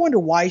kind of wonder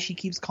why she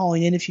keeps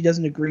calling in if she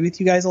doesn't agree with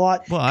you guys a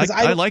lot. Well,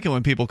 I like it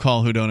when people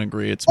call who don't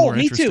agree. It's more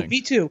interesting.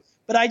 Me too.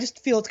 But I just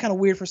feel it's kind of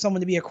weird for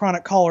someone to be a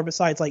chronic caller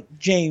besides like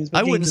James.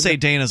 But I wouldn't say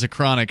Dana's a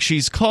chronic.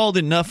 She's called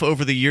enough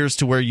over the years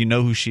to where you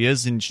know who she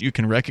is and you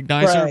can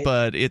recognize her.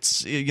 But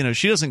it's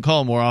she doesn't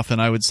call more often,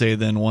 I would say,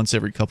 than once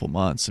every couple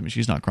months. I mean,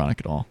 she's not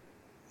chronic at all.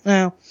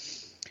 Well,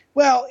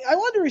 I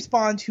wanted to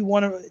respond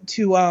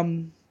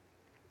to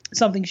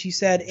something she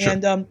said, sure.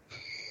 And the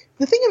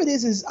thing of it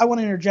is I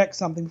want to interject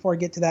something before I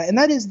get to that, and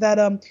that is that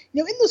in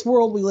this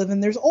world we live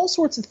in, there's all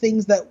sorts of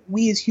things that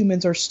we as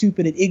humans are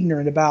stupid and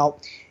ignorant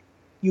about.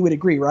 You would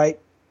agree, right?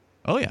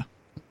 Oh yeah,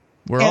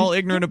 we're all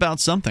ignorant about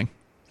something.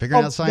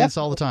 Figuring out science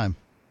all the time.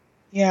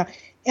 Yeah,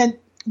 and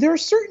there are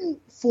certain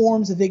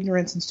forms of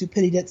ignorance and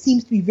stupidity that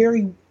seems to be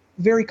very,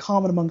 very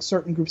common among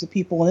certain groups of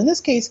people, and in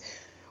this case,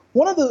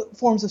 one of the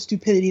forms of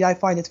stupidity I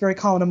find that's very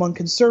common among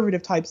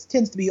conservative types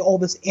tends to be all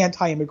this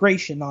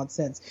anti-immigration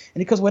nonsense.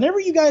 And because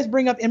whenever you guys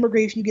bring up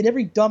immigration, you get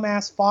every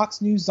dumbass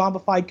Fox News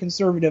zombified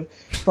conservative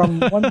from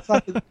one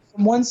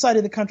side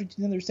of the country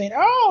to the other saying,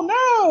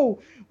 "Oh no,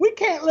 we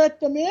can't let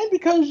them in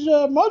because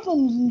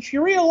Muslims and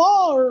Sharia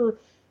law or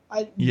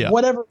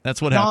whatever."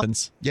 That's what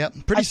happens.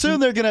 Yep. Pretty soon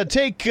they're going to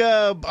take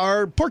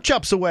our pork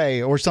chops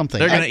away or something.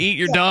 They're going to eat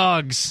your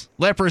dogs.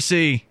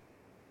 Leprosy.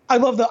 I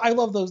love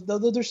those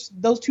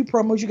two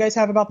promos you guys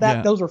have about that.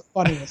 Yeah. Those are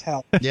funny as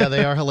hell. Yeah,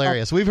 they are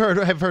hilarious.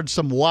 I've heard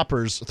some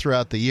whoppers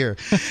throughout the year.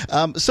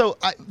 So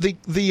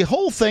the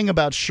whole thing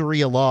about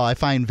Sharia law I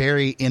find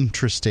very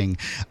interesting.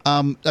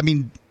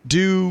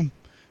 Do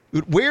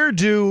where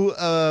do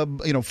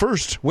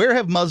first, where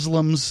have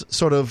Muslims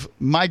sort of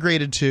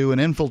migrated to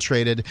and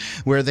infiltrated,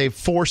 where they've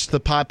forced the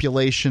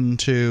population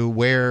to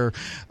wear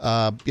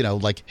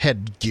like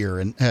headgear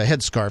and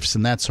headscarves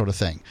and that sort of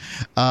thing?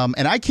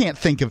 And I can't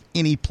think of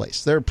any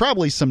place. There are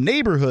probably some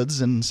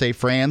neighborhoods in, say,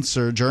 France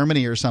or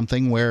Germany or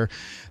something where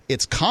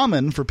it's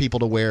common for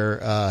people to wear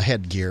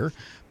headgear,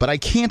 but I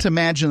can't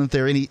imagine that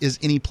there is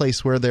any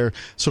place where they're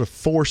sort of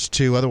forced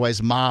to.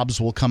 Otherwise,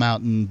 mobs will come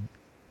out and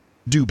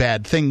do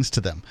bad things to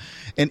them.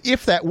 And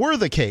if that were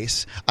the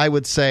case, I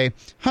would say,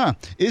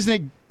 isn't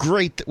it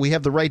great that we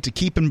have the right to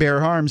keep and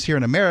bear arms here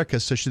in America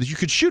so that you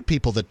could shoot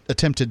people that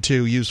attempted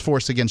to use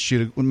force against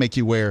you to make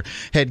you wear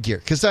headgear?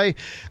 Because I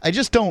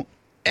just don't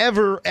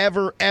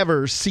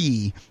ever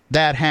see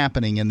that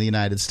happening in the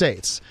United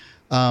States.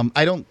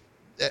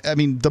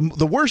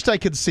 The worst I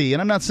could see,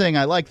 and I'm not saying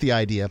I like the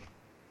idea,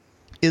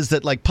 is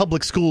that like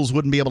public schools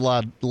wouldn't be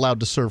allowed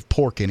to serve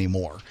pork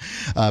anymore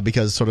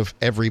because sort of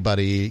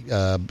everybody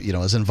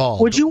is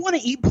involved. Would you want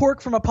to eat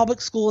pork from a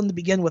public school to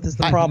begin with? Is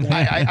the problem?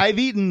 I've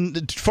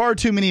eaten far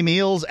too many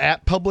meals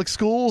at public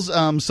schools,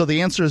 so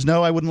the answer is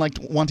no. I wouldn't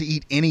want to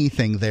eat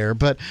anything there,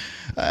 but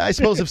I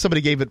suppose if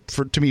somebody gave it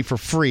to me for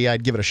free,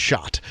 I'd give it a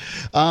shot.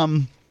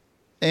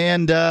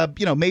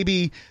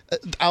 Maybe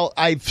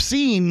I've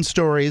seen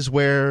stories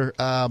where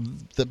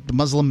the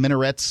Muslim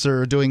minarets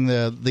are doing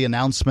the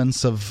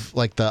announcements of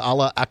like the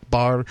Allah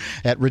Akbar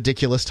at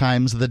ridiculous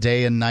times of the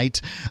day and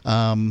night,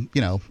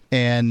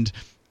 and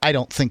I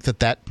don't think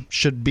that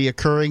should be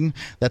occurring.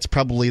 That's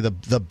probably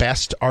the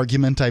best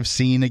argument I've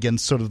seen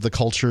against sort of the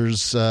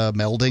cultures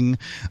melding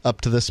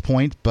up to this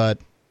point. But,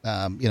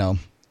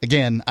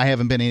 again, I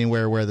haven't been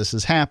anywhere where this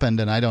has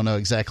happened, and I don't know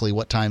exactly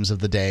what times of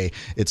the day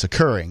it's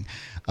occurring.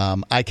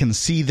 I can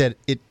see that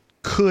it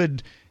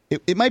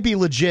might be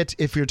legit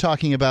if you're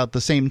talking about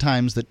the same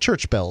times that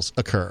church bells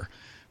occur,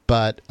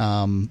 but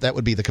that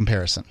would be the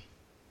comparison.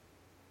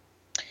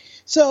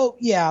 So,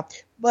 yeah,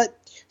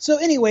 so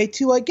anyway,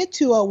 to get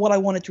to what I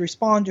wanted to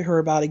respond to her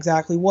about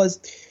exactly was,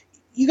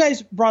 you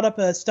guys brought up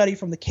a study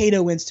from the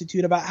Cato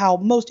Institute about how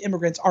most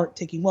immigrants aren't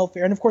taking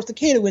welfare. And, of course, the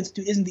Cato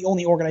Institute isn't the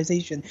only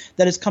organization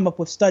that has come up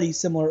with studies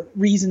similar.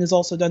 Reason has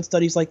also done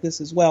studies like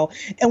this as well.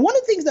 And one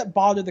of the things that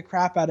bothered the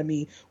crap out of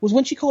me was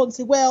when she called and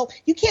said, well,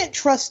 you can't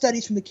trust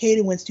studies from the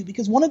Cato Institute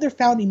because one of their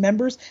founding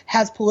members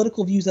has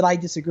political views that I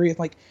disagree with.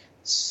 Like,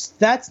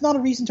 that's not a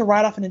reason to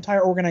write off an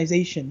entire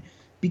organization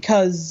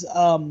because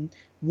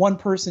one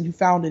person who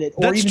founded it.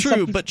 Or That's even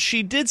true, but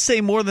she did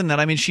say more than that.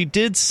 I mean, she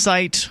did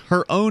cite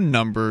her own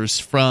numbers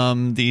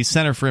from the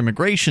Center for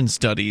Immigration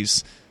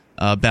Studies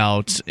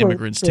about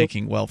immigrants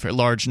taking welfare,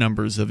 large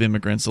numbers of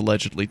immigrants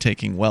allegedly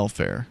taking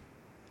welfare.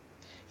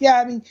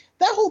 Yeah, I mean,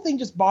 that whole thing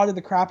just bothered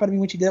the crap out of me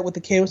when she did it with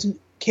the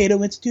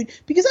Cato Institute,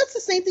 because that's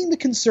the same thing the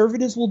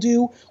conservatives will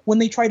do when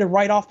they try to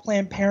write off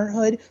Planned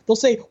Parenthood. They'll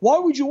say, why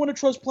would you want to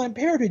trust Planned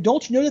Parenthood?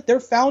 Don't you know that their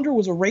founder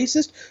was a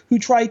racist who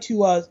tried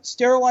to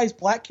sterilize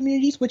black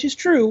communities, which is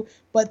true,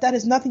 but that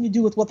has nothing to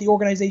do with what the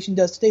organization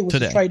does today,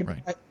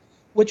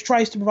 which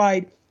tries to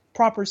provide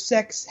proper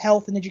sex,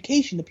 health, and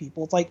education to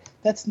people. It's like,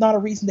 that's not a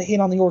reason to hate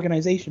on the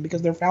organization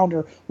because their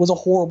founder was a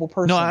horrible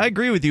person. No, I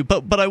agree with you,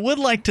 but I would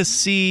like to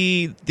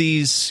see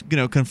these,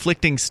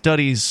 conflicting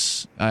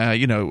studies,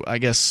 I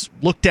guess,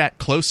 looked at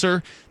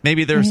closer.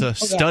 Maybe there's a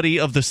study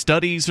of the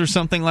studies or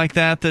something like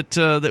that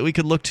we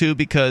could look to,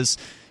 because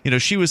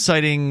she was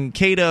citing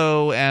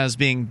Cato as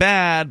being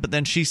bad, but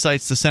then she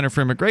cites the Center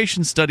for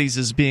Immigration Studies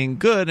as being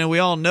good, and we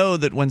all know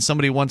that when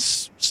somebody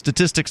wants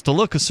statistics to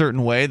look a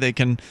certain way, they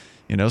can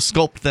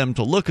sculpt them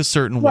to look a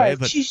certain way.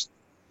 But she's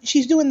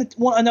doing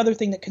another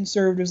thing that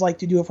conservatives like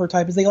to do of her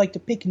type is they like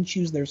to pick and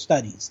choose their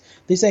studies.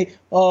 They say,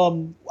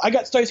 I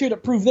got studies here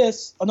that prove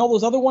this, and all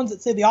those other ones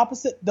that say the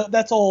opposite,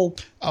 that's all.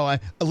 Oh,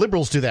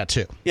 liberals do that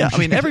too. Yeah, I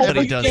mean,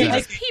 everybody does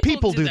that.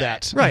 People do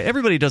that. Right,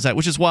 everybody does that,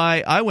 which is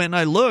why I went and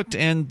I looked,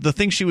 and the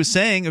thing she was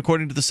saying,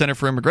 according to the Center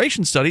for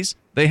Immigration Studies,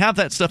 they have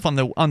that stuff on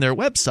their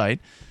website.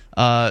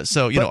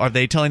 Are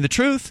they telling the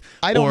truth?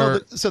 I don't know.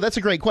 So that's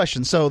a great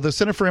question. So the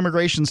Center for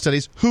Immigration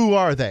Studies, who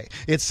are they?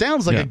 It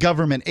sounds like a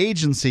government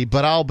agency,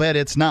 but I'll bet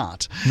it's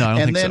not. No, I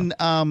don't think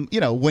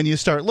so. When you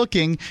start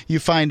looking, you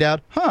find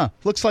out,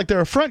 looks like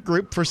they're a front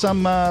group for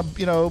some,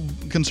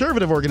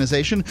 conservative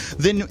organization.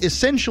 Then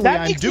essentially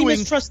that makes me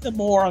mistrust them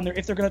more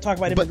if they're going to talk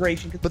about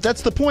immigration. But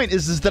that's the point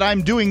is that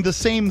I'm doing the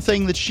same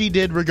thing that she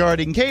did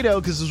regarding Cato,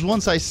 because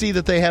once I see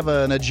that they have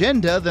an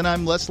agenda, then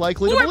I'm less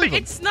likely to believe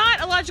them. It's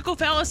not a logical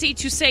fallacy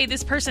to say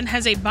this person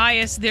has a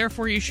bias,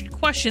 therefore you should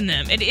question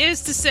them. It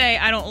is to say,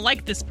 I don't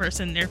like this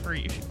person, therefore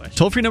you should question.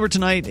 Toll-free number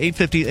tonight,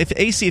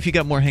 850. If you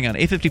got more, hang on.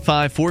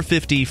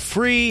 855-450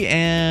 free,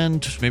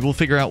 and maybe we'll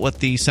figure out what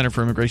the Center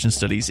for Immigration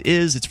Studies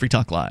is. It's Free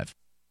Talk Live.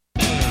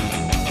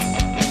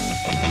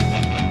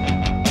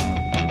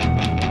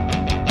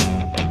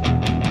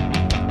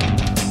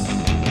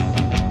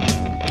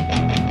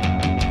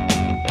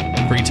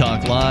 Free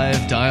Talk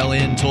Live. Dial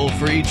in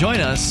toll-free.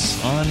 Join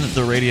us on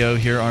the radio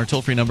here. Our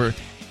toll-free number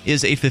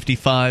is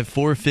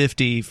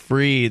 855-450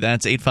 free.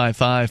 That's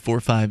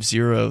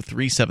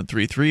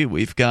 855-450-3733.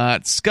 We've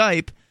got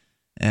Skype,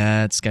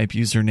 at Skype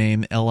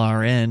username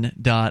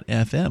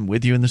LRN.FM.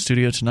 With you in the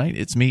studio tonight,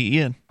 it's me,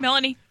 Ian.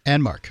 Melanie.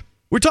 And Mark.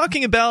 We're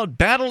talking about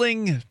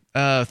battling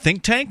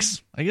think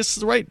tanks, I guess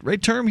is the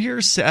right term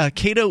here.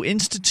 Cato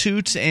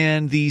Institute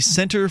and the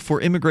Center for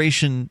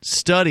Immigration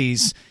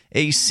Studies.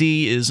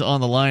 AC is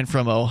on the line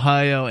from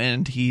Ohio,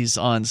 and he's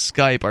on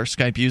Skype. Our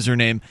Skype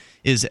username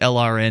is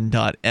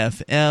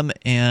LRN.FM.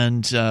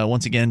 And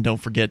once again, don't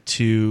forget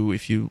to,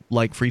 if you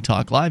like Free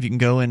Talk Live, you can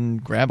go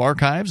and grab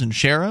archives and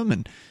share them,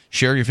 and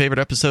share your favorite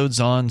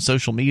episodes on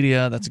social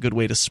media. That's a good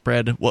way to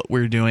spread what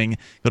we're doing.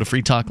 Go to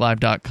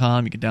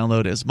freetalklive.com. You can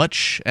download as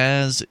much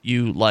as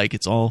you like.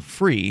 It's all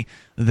free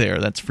there.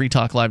 That's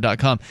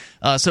freetalklive.com.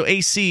 So,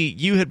 AC,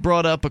 you had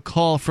brought up a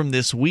call from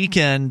this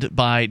weekend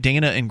by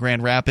Dana in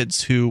Grand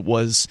Rapids, who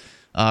was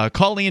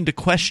calling into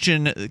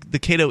question the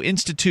Cato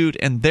Institute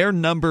and their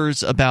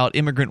numbers about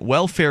immigrant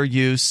welfare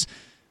use,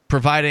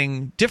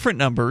 providing different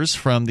numbers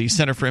from the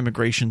Center for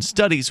Immigration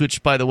Studies,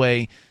 which, by the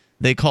way,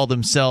 they call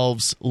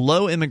themselves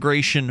low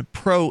immigration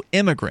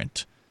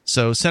pro-immigrant.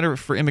 So Center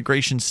for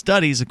Immigration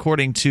Studies,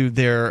 according to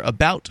their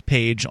About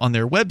page on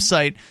their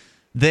website,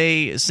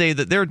 they say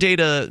that their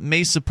data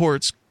may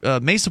support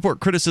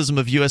criticism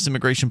of U.S.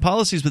 immigration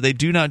policies, but they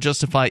do not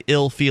justify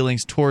ill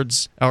feelings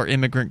towards our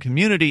immigrant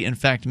community. In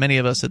fact, many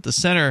of us at the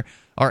center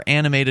are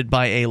animated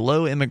by a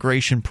low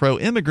immigration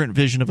pro-immigrant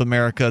vision of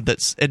America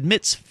that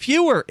admits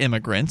fewer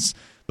immigrants,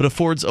 but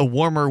affords a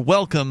warmer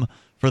welcome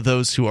for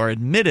those who are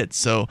admitted.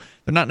 So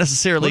they're not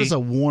necessarily... What is a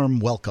warm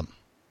welcome?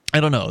 I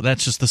don't know.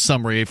 That's just the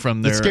summary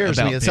from their It scares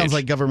About me. It page. sounds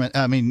like government...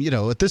 I mean,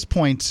 at this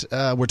point,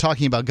 we're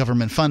talking about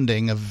government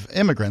funding of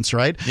immigrants,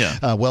 right?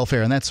 Yeah.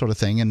 Welfare and that sort of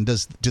thing. And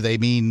do they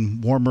mean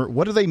warmer...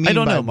 What do they mean by I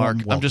don't know, warm Mark.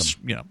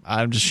 welcome?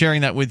 I'm just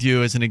sharing that with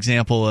you as an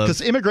example of...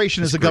 Because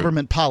immigration is a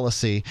government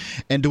policy,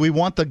 and do we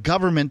want the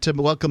government to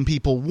welcome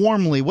people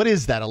warmly? What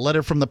is that? A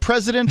letter from the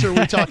president? Or are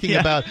we talking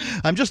about...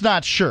 I'm just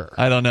not sure.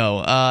 I don't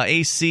know.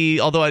 AC,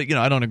 although I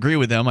don't agree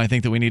with them, I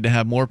think that we need to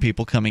have more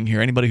people coming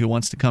here. Anybody who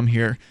wants to come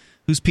here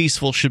who's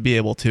peaceful should be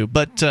able to.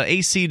 But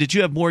AC, did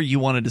you have more you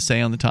wanted to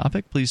say on the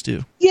topic? Please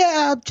do.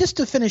 Yeah, just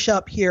to finish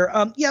up here.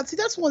 See,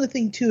 that's one of the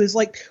things, too, is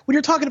like when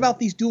you're talking about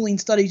these dueling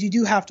studies, you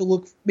do have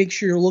to make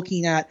sure you're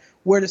looking at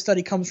where the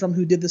study comes from,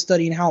 who did the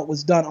study, and how it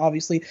was done,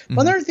 obviously.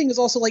 But another thing is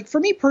also, like, for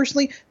me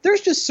personally,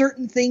 there's just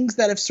certain things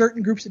that if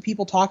certain groups of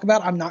people talk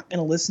about, I'm not going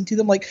to listen to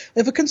them. Like,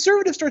 if a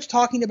conservative starts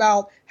talking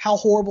about how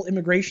horrible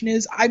immigration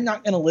is, I'm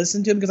not going to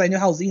listen to him because I know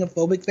how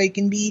xenophobic they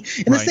can be.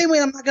 In the same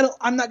way, I'm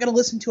not gonna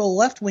listen to a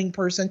left-wing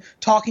person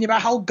talking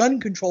about how gun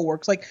control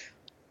works. Like,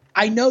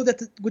 I know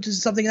that, which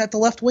is something that the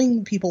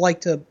left-wing people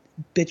like to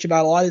bitch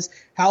about a lot, is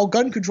how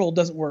gun control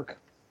doesn't work.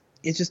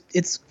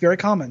 It's very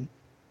common.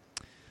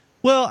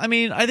 Well, I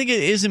mean, I think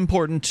it is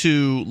important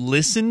to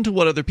listen to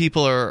what other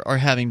people are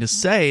having to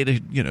say.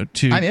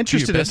 I'm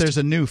interested if there's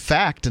a new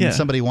fact and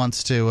somebody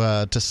wants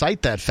to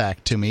cite that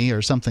fact to me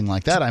or something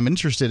like that. I'm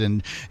interested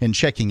in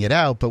checking it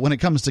out. But when it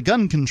comes to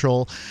gun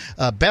control,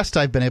 best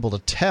I've been able to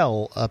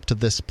tell up to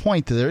this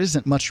point, that there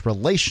isn't much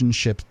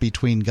relationship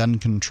between gun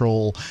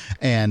control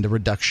and a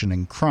reduction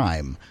in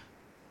crime.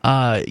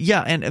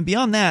 And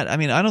beyond that, I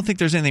mean, I don't think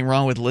there's anything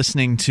wrong with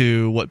listening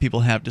to what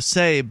people have to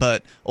say,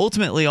 but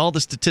ultimately all the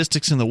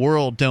statistics in the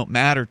world don't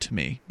matter to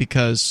me,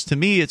 because to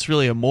me it's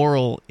really a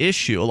moral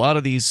issue. A lot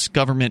of these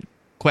government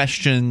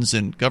questions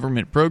and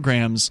government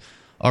programs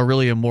are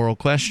really a moral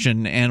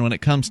question, and when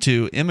it comes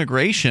to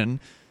immigration,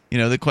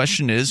 the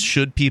question is,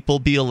 should people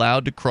be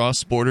allowed to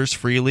cross borders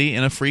freely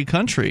in a free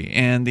country?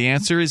 And the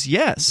answer is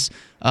yes.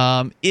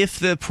 If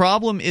the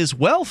problem is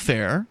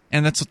welfare,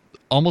 and that's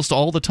almost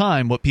all the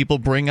time what people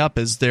bring up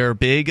as their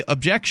big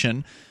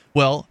objection,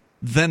 well,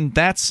 then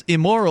that's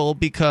immoral,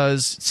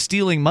 because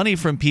stealing money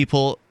from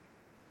people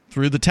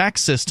through the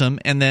tax system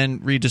and then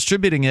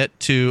redistributing it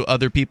to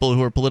other people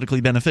who are politically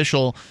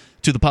beneficial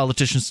to the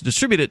politicians to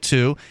distribute it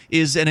to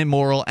is an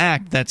immoral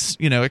act. That's,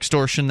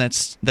 extortion,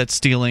 that's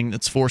stealing,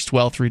 that's forced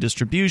wealth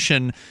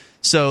redistribution.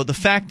 So the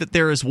fact that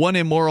there is one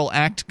immoral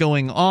act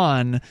going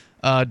on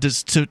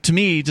to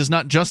me does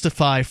not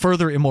justify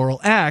further immoral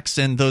acts,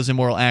 and those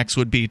immoral acts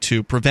would be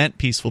to prevent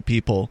peaceful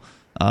people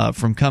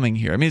from coming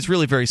here. I mean, it's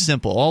really very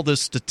simple. All the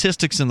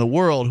statistics in the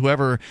world,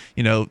 whoever,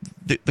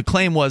 the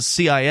claim was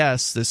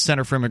CIS, the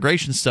Center for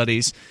Immigration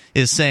Studies,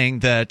 is saying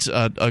that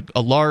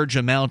a large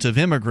amount of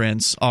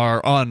immigrants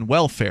are on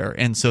welfare,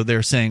 and so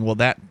they're saying, well,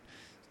 that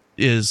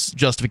is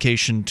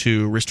justification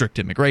to restrict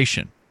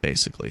immigration,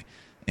 basically.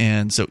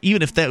 And so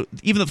even if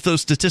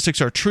those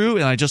statistics are true,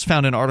 and I just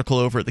found an article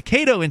over at the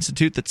Cato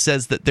Institute that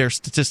says that their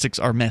statistics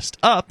are messed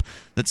up,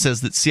 that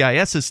says that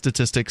CIS's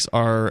statistics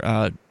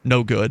are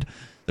no good.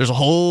 There's a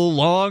whole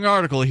long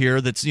article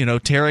here that's,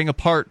 tearing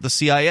apart the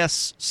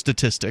CIS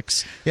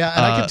statistics. Yeah,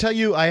 and I can tell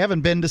you, I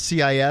haven't been to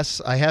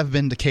CIS. I have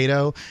been to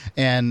Cato,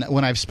 and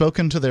when I've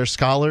spoken to their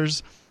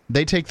scholars,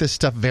 they take this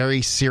stuff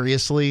very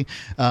seriously.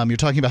 You're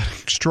talking about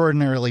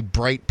extraordinarily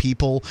bright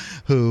people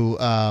who,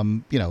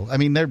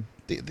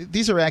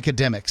 these are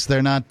academics.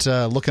 They're not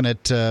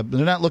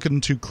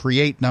looking to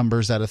create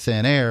numbers out of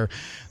thin air.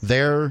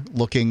 They're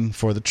looking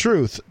for the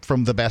truth,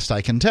 from the best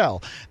I can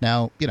tell.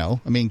 Now,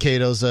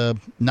 Cato's a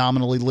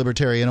nominally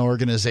libertarian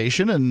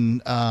organization,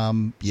 and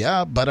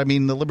but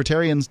the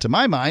libertarians, to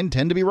my mind,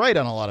 tend to be right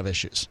on a lot of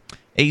issues.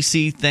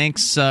 AC,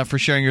 thanks for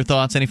sharing your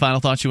thoughts. Any final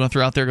thoughts you want to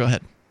throw out there? Go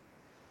ahead.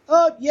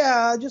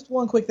 Just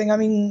one quick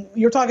thing.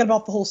 You're talking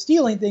about the whole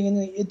stealing thing,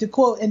 and to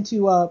quote and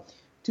to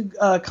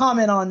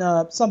comment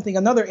on something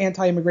another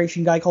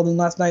anti-immigration guy called in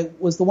last night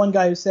was the one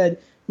guy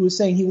who was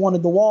saying he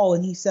wanted the wall,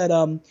 and he said,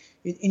 and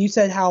you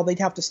said how they'd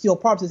have to steal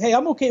property. He said, hey,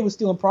 I'm okay with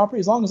stealing property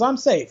as long as I'm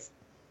safe.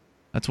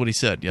 That's what he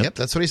said. Yep,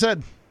 that's what he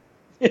said.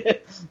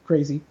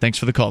 Crazy. Thanks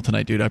for the call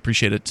tonight, dude. I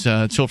appreciate it.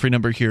 Toll-free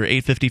number here,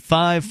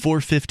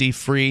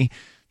 855-450-FREE.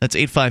 That's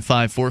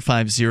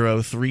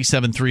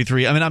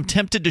 855-450-3733. I'm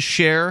tempted to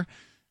share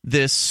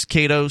this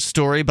Cato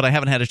story, but I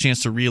haven't had a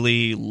chance to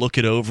really look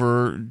it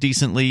over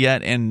decently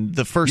yet. And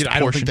the first portion, I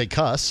don't think they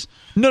cuss.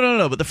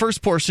 No. But the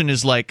first portion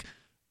is like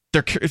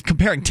they're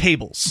comparing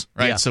tables,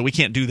 right? Yeah. So we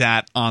can't do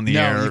that on the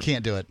air. No, you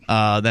can't do it.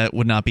 That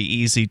would not be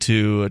easy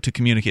to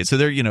communicate. So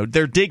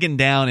they're digging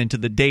down into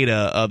the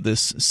data of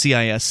this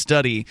CIS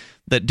study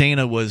that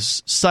Dana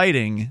was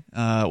citing,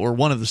 or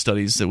one of the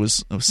studies that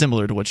was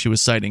similar to what she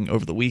was citing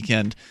over the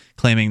weekend,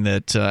 claiming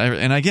that.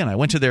 And again, I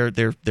went to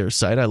their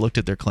site. I looked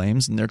at their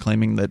claims, and they're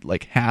claiming that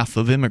like half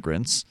of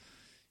immigrants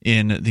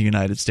in the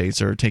United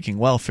States are taking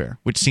welfare,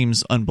 which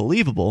seems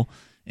unbelievable.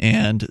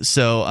 And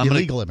so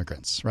illegal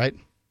immigrants, right?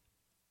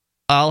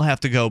 I'll have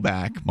to go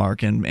back,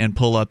 Mark, and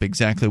pull up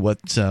exactly what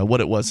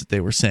it was that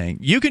they were saying.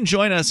 You can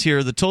join us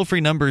here. The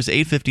toll-free number is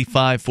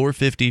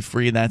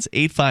 855-450-FREE. That's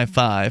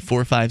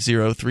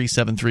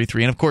 855-450-3733.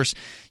 And, of course,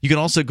 you can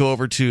also go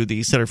over to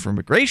the Center for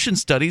Immigration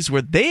Studies,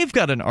 where they've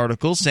got an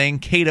article saying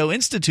Cato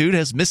Institute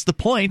has missed the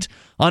point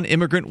on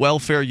immigrant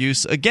welfare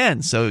use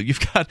again. So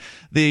you've got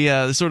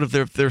the sort of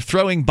they're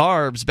throwing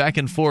barbs back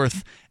and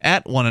forth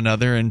at one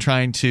another and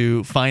trying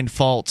to find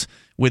fault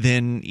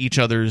within each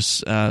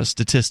other's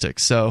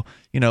statistics. So,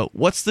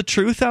 what's the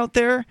truth out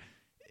there?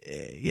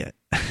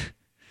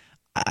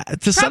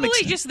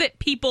 Probably just that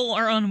people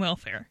are on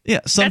welfare.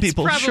 Yeah,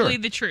 people. That's probably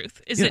sure. the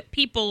truth, is that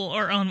people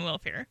are on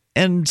welfare.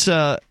 And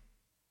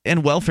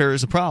welfare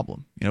is a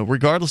problem.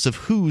 Regardless of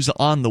who's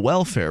on the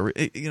welfare,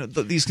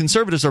 these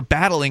conservatives are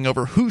battling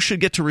over who should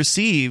get to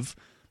receive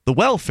the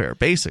welfare,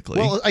 basically.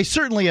 Well, I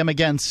certainly am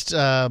against.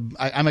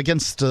 I'm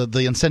against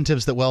the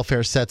incentives that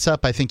welfare sets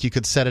up. I think you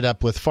could set it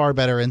up with far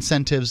better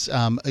incentives.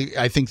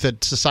 I think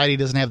that society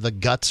doesn't have the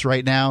guts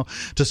right now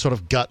to sort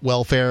of gut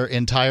welfare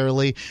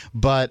entirely.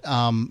 But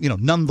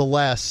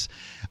nonetheless,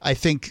 I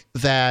think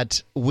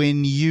that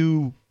when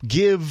you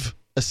give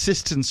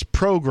assistance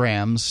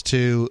programs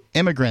to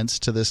immigrants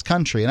to this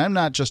country, and I'm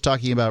not just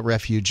talking about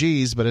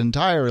refugees, but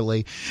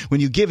entirely, when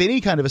you give any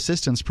kind of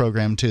assistance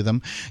program to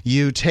them,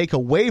 you take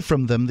away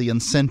from them the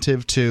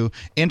incentive to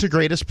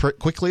integrate as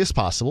quickly as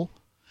possible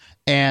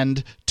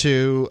and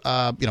to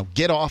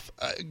get off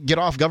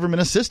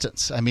government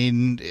assistance.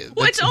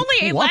 It's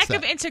only a lack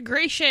of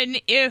integration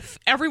if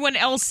everyone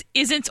else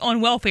isn't on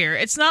welfare.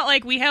 It's not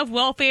like we have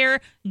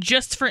welfare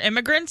just for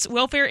immigrants.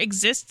 Welfare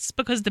exists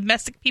because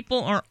domestic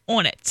people are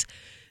on it.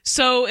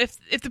 So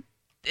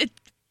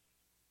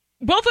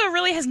welfare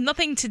really has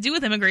nothing to do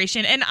with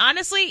immigration. And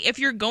honestly, if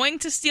you're going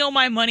to steal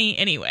my money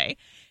anyway,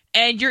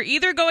 and you're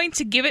either going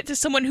to give it to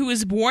someone who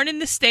was born in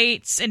the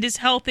States and is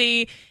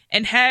healthy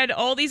and had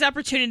all these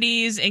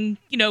opportunities and,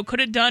 could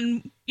have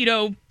done,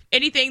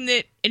 anything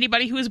that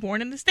anybody who was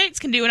born in the States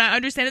can do, and I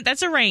understand that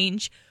that's a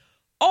range,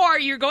 or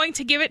you're going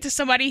to give it to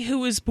somebody who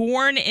was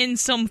born in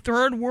some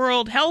third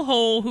world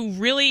hellhole who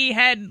really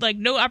had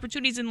no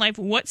opportunities in life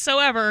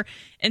whatsoever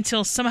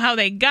until somehow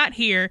they got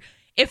here.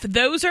 If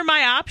those are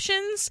my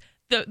options,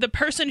 the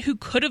person who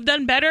could have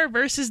done better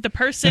versus the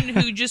person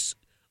who just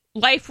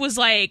life was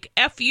like,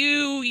 F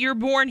you, you're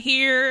born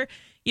here,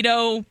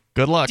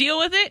 good luck, deal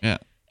with it. Yeah.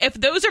 If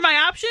those are my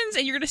options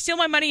and you're going to steal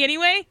my money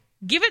anyway,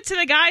 give it to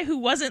the guy who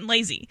wasn't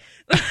lazy.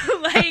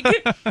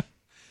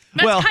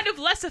 That's kind of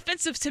less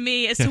offensive to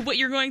me as to what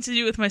you're going to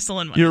do with my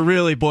stolen money. You're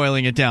really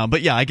boiling it down.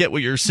 But yeah, I get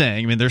what you're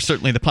saying. There's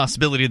certainly the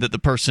possibility that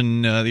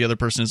the other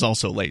person is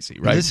also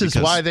lazy, right? This is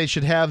why they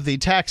should have the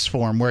tax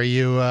form where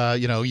you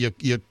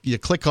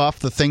click off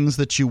the things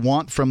that you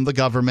want from the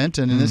government.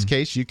 And in this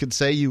case, you could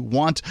say you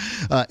want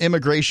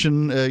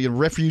immigration,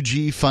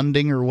 refugee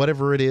funding or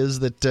whatever it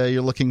is that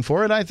you're looking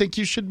for. And I think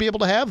you should be able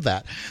to have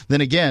that. Then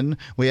again,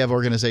 we have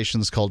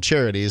organizations called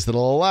charities that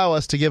will allow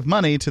us to give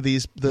money to the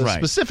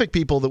specific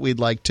people that we'd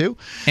like to.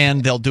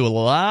 And they'll do a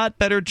lot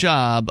better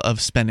job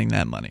of spending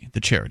that money, the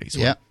charities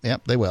will. Yeah,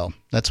 they will.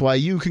 That's why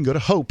you can go to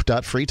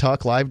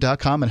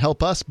hope.freetalklive.com and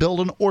help us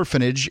build an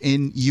orphanage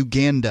in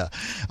Uganda.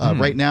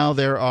 Right now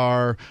there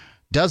are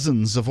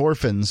dozens of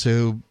orphans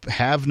who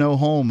have no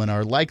home and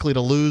are likely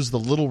to lose the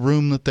little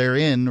room that they're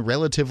in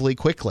relatively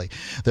quickly.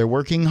 They're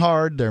working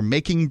hard. They're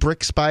making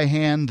bricks by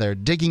hand. They're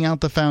digging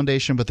out the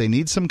foundation, but they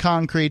need some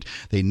concrete.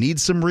 They need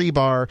some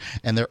rebar,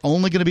 and they're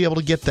only going to be able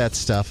to get that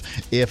stuff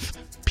if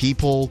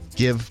people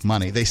give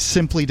money. They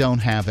simply don't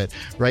have it.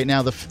 Right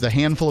now, the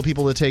handful of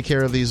people that take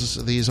care of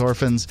these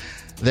orphans,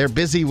 they're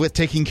busy with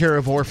taking care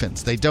of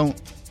orphans. They don't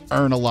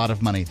earn a lot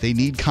of money. They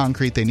need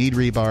concrete. They need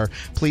rebar.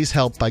 Please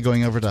help by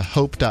going over to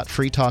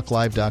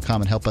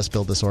hope.freetalklive.com and help us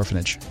build this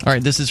orphanage. All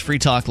right, this is Free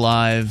Talk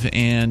Live,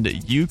 and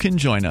you can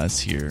join us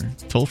here.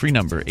 Toll-free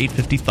number,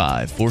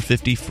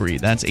 855-450-FREE.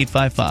 That's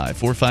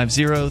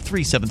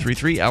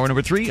 855-450-3733. Hour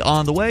number 3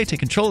 on the way. Take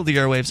control of the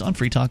airwaves on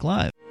Free Talk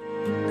Live.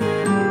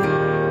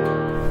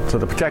 So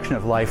the protection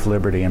of life,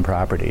 liberty, and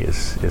property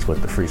is what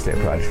the Free State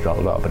Project is all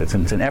about. But it's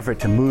an effort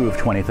to move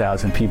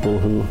 20,000 people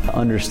who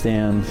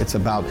understand. It's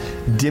about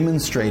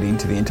demonstrating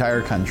to the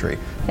entire country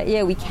that,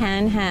 yeah, we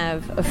can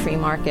have a free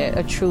market,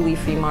 a truly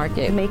free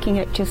market. Making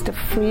it just a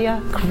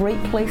freer,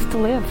 great place to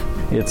live.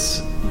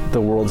 It's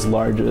the world's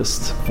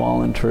largest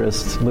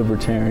voluntarist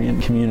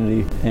libertarian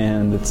community,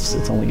 and it's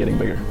only getting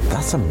bigger.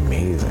 That's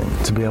amazing,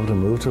 to be able to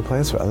move to a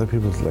place where other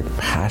people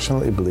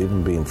passionately believe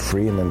in being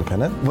free and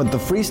independent. What the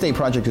Free State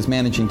Project is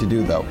managing to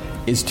do, though,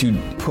 is to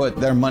put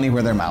their money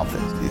where their mouth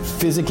is. It's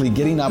physically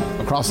getting up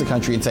across the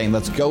country and saying,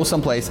 let's go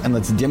someplace and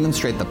let's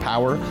demonstrate the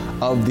power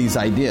of these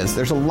ideas.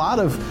 There's a lot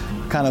of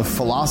kind of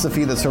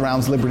philosophy that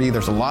surrounds liberty.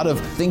 There's a lot of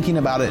thinking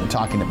about it and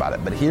talking about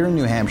it. But here in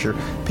New Hampshire,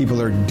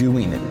 people are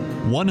doing it.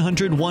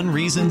 101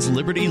 Reasons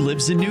Liberty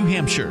Lives in New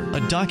Hampshire, a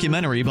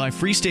documentary by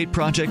Free State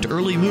Project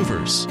Early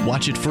Movers.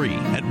 Watch it free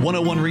at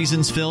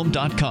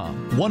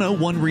 101reasonsfilm.com.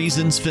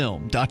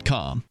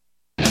 101reasonsfilm.com.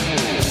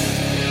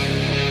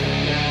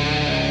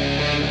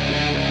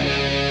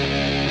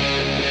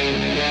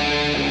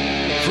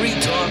 Free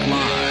Talk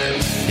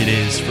Live. It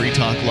is Free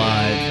Talk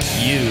Live.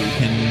 You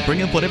can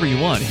bring up whatever you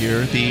want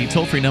here. The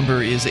toll-free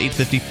number is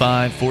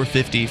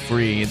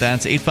 855-450-FREE.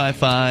 That's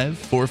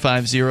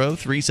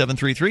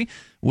 855-450-3733.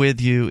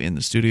 With you in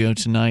the studio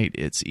tonight,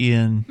 it's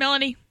Ian,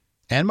 Melanie,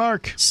 and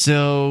Mark.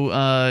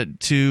 So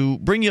to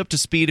bring you up to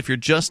speed, if you're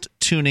just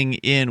tuning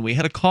in, we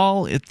had a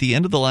call at the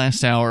end of the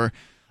last hour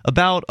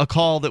about a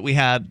call that we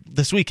had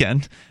this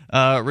weekend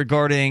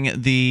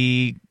regarding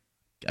the,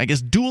 I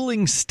guess,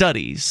 dueling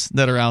studies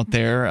that are out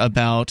there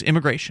about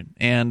immigration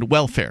and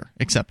welfare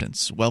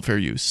acceptance, welfare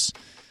use.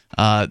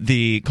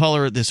 The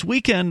caller this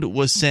weekend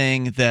was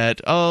saying that,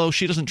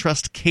 she doesn't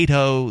trust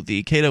Cato,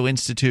 the Cato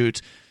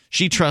Institute.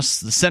 She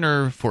trusts the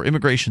Center for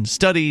Immigration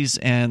Studies,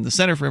 and the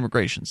Center for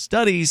Immigration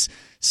Studies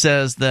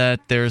says that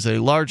there's a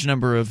large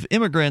number of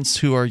immigrants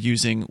who are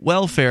using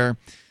welfare.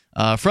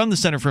 From the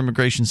Center for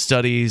Immigration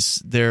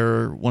Studies,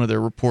 one of their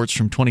reports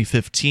from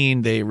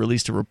 2015, they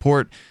released a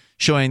report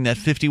showing that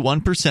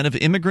 51% of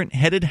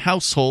immigrant-headed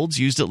households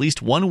used at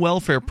least one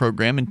welfare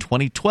program in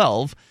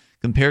 2012,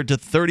 compared to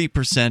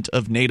 30%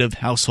 of native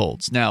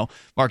households. Now,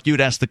 Mark, you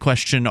had asked the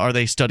question, are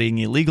they studying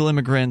illegal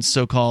immigrants,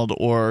 so-called,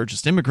 or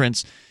just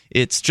immigrants?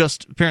 It's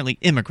just apparently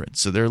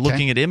immigrants. So they're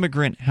looking at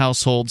immigrant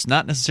households,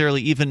 not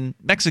necessarily even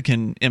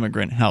Mexican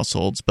immigrant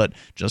households, but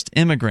just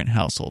immigrant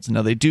households.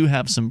 Now, they do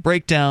have some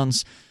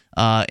breakdowns,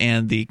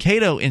 and the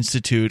Cato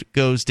Institute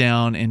goes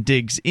down and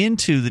digs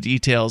into the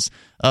details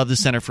of the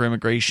Center for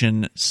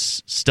Immigration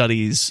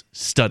Studies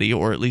study,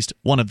 or at least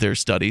one of their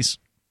studies.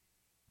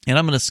 And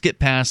I'm going to skip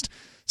past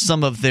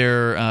some of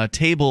their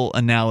table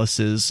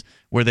analysis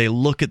where they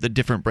look at the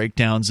different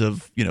breakdowns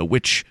of,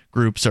 which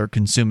groups are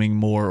consuming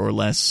more or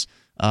less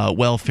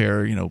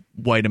welfare,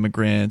 white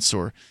immigrants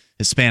or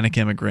Hispanic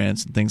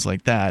immigrants and things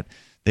like that.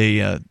 They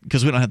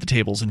because we don't have the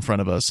tables in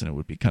front of us, and it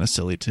would be kind of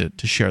silly to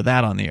share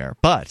that on the air.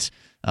 But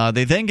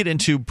they then get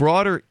into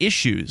broader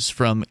issues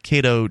from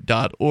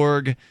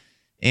Cato.org,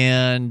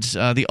 and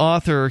the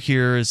author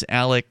here is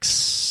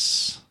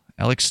Alex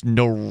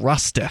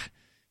Nowrasteh,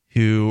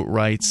 who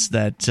writes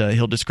that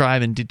he'll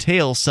describe in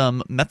detail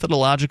some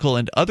methodological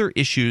and other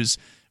issues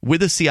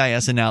with a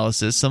CIS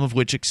analysis, some of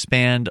which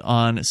expand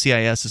on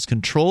CIS's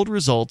controlled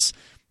results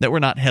that were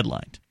not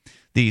headlined.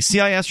 The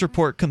CIS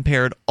report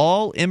compared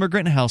all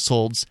immigrant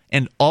households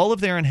and all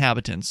of their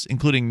inhabitants,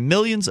 including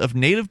millions of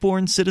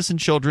native-born citizen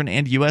children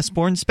and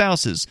U.S.-born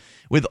spouses,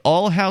 with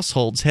all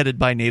households headed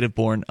by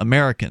native-born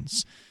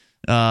Americans.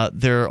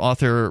 Their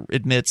author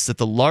admits that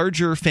the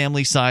larger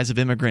family size of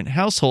immigrant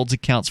households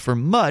accounts for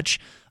much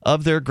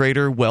of their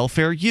greater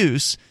welfare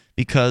use,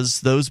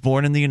 because those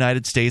born in the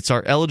United States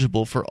are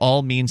eligible for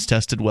all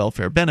means-tested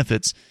welfare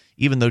benefits,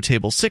 even though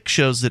Table 6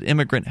 shows that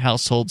immigrant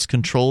households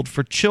controlled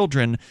for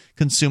children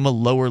consume a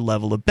lower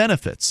level of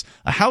benefits.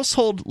 A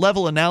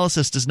household-level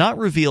analysis does not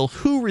reveal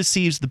who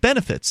receives the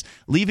benefits,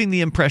 leaving the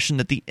impression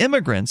that the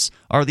immigrants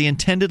are the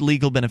intended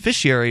legal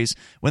beneficiaries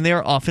when they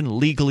are often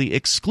legally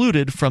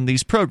excluded from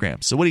these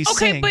programs. So what he's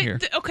saying here...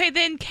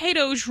 then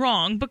Cato's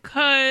wrong,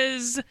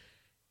 because...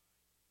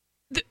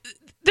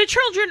 The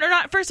children are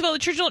not, first of all, the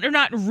children are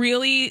not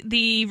really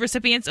the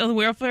recipients of the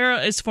welfare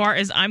as far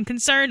as I'm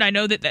concerned. I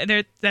know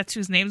that that's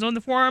whose name's on the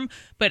form,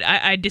 but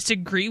I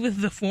disagree with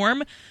the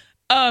form.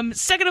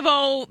 Second of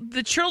all,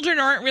 the children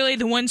aren't really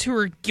the ones who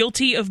are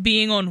guilty of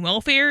being on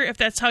welfare, if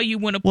that's how you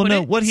want to put it.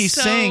 Well, no, what he's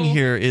saying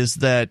here is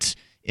that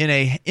in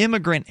a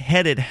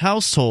immigrant-headed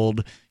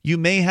household, you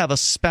may have a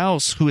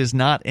spouse who is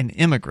not an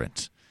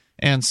immigrant.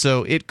 And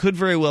so it could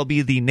very well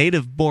be the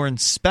native-born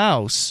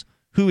spouse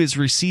who is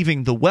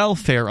receiving the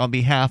welfare on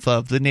behalf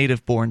of the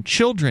native-born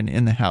children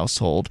in the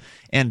household,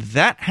 and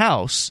that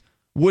house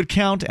would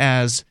count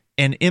as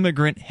an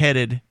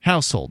immigrant-headed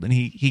household, and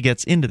he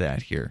gets into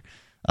that here.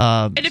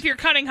 And if you're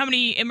counting how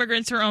many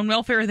immigrants are on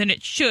welfare, then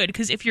it should,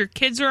 because if your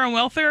kids are on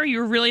welfare,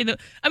 you're really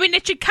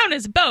it should count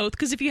as both,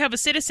 because if you have a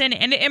citizen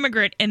and an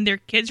immigrant and their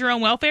kids are on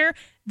welfare,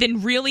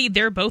 then really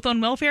they're both on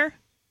welfare,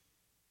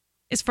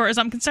 as far as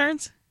I'm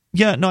concerned.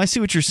 Yeah, no, I see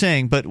what you're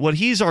saying, but what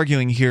he's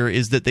arguing here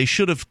is that they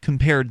should have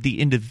compared the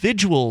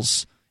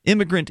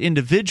immigrant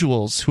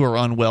individuals who are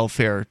on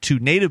welfare to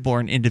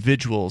native-born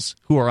individuals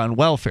who are on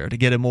welfare to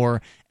get a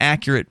more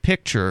accurate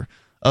picture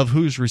of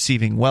who's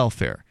receiving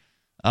welfare.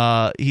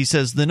 He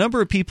says the number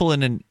of people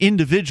in an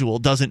individual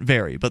doesn't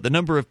vary, but the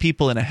number of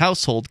people in a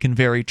household can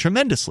vary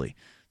tremendously.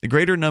 The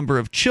greater number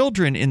of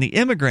children in the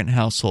immigrant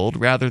household,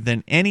 rather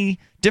than any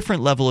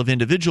different level of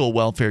individual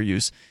welfare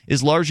use,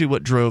 is largely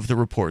what drove the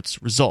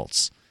report's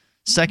results.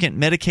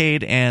 Second,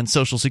 Medicaid and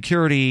Social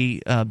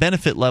Security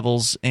benefit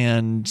levels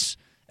and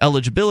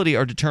eligibility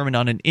are determined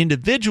on an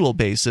individual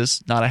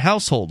basis, not a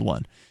household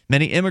one.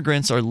 Many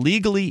immigrants are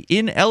legally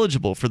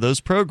ineligible for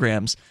those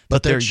programs,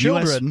 but their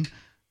children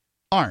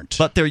aren't.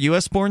 But their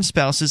U.S.-born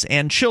spouses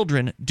and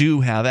children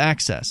do have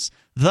access.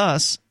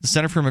 Thus, the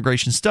Center for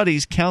Immigration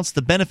Studies counts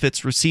the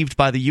benefits received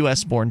by the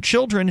U.S.-born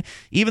children,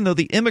 even though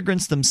the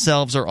immigrants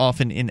themselves are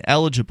often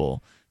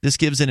ineligible. This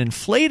gives an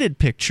inflated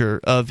picture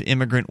of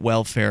immigrant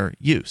welfare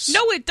use.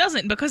 No, it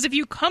doesn't, because if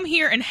you come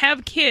here and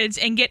have kids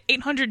and get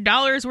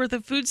 $800 worth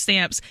of food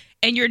stamps,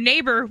 and your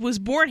neighbor was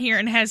born here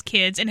and has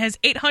kids and has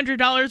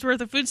 $800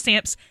 worth of food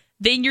stamps,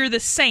 then you're the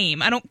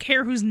same. I don't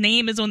care whose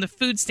name is on the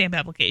food stamp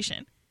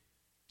application.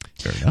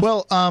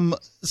 Well,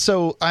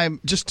 so I'm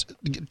just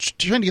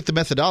trying to get the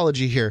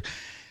methodology here.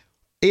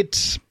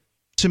 It's,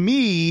 to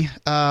me,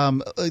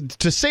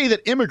 to say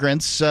that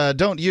immigrants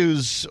don't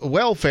use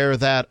welfare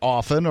that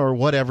often, or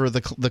whatever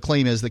the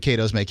claim is that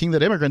Cato's making,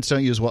 that immigrants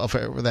don't use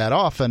welfare that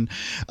often,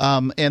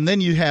 and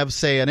then you have,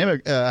 say,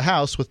 a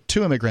house with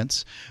two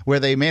immigrants where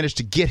they manage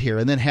to get here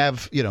and then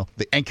have,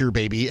 the anchor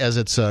baby, as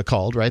it's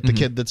called, right? The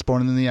kid that's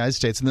born in the United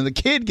States, and then the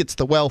kid gets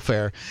the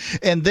welfare,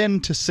 and then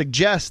to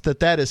suggest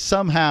that is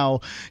somehow,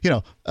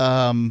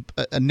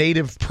 a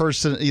native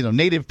person,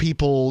 native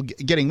people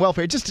getting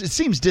welfare, it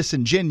seems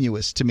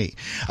disingenuous to me.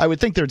 I would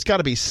think there's got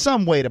to be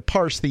some way to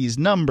parse these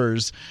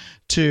numbers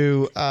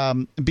to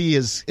be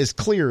as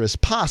clear as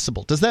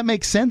possible. Does that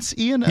make sense,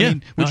 Ian? Yeah.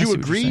 Would you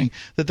agree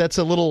that that's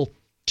a little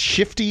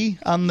shifty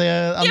on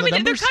the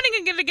numbers? They're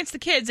cutting against the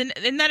kids,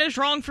 and that is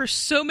wrong for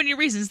so many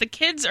reasons. The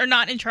kids are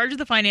not in charge of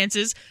the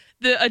finances.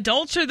 The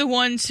adults are the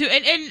ones who,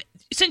 and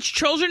since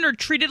children are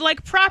treated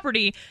like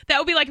property, that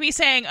would be like me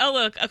saying, "Oh,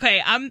 look,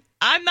 okay, I'm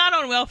not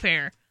on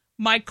welfare.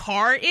 My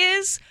car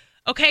is."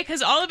 Okay,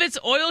 because all of its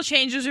oil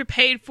changes are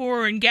paid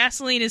for and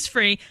gasoline is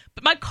free,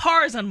 but my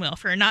car is on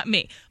welfare, not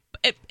me.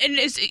 And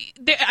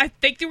I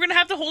think we're going to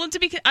have to hold them to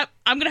be.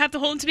 I'm going to have to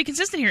hold them to be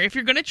consistent here. If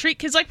you're going to treat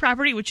kids like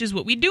property, which is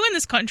what we do in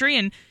this country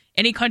and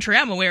any country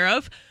I'm aware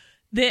of,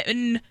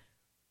 then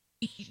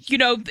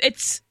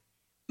it's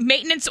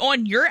maintenance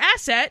on your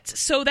assets,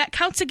 so that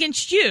counts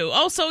against you.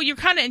 Also, you're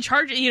kind of in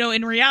charge.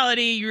 In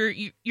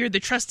reality, you're the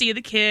trustee of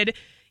the kid.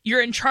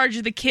 You're in charge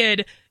of the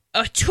kid.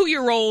 A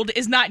 2-year-old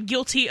is not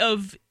guilty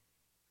of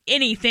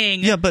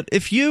anything. Yeah, but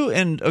if you've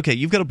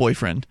got a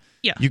boyfriend.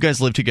 Yeah. You guys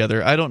live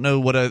together. I don't know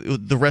what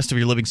the rest of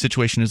your living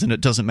situation is, and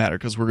it doesn't matter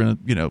because we're going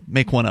to,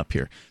 make one up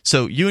here.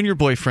 So you and your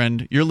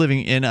boyfriend, you're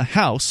living in a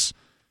house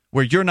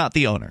where you're not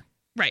the owner.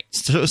 Right.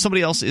 So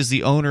somebody else is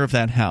the owner of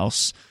that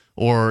house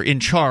or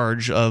in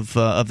charge of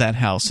that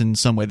house in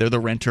some way. They're the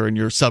renter and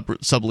you're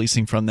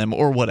subleasing from them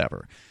or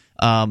whatever.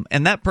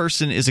 And that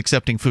person is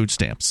accepting food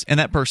stamps, and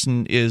that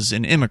person is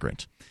an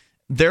immigrant.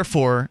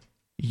 Therefore,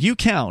 you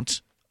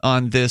count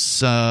on this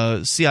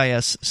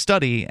CIS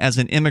study as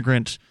an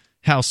immigrant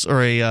house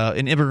or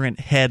an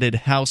immigrant-headed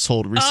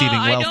household receiving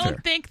welfare. I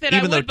don't think that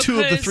even I would, though 2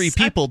 of the 3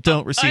 people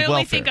don't receive welfare. I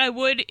only think I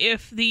would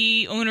if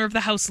the owner of the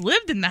house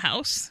lived in the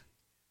house.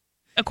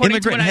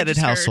 Immigrant-headed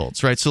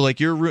households, right? So, like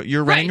you're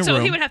renting a room. So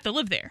he would have to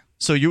live there.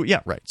 So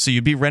So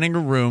you'd be renting a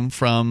room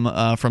from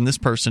this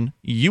person.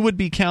 You would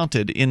be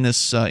counted in this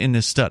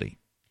study.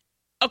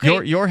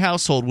 Okay. Your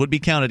household would be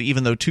counted,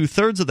 even though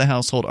 2/3 of the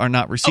household are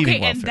not receiving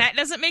welfare. And that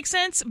doesn't make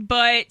sense.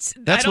 But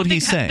that's what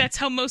he's saying. That's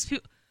how most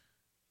people.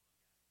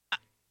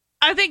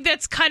 I think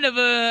that's kind of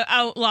a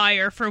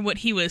outlier for what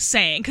he was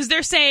saying, because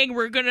they're saying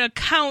we're going to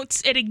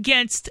count it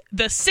against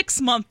the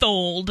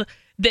 6-month-old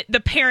that the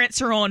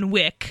parents are on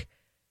WIC,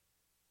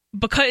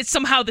 because it's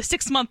somehow the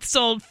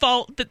 6-month-old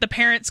fault that the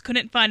parents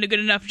couldn't find a good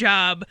enough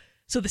job.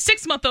 So the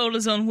 6-month-old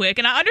is on WIC,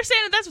 and I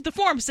understand that that's what the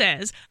form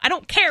says. I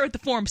don't care what the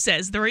form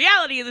says. The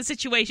reality of the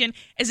situation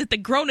is that the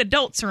grown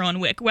adults are on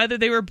WIC, whether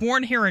they were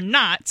born here or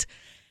not.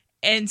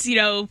 And,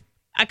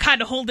 I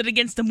kind of hold it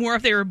against them more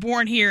if they were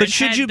born here. But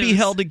should you be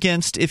held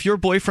against, if your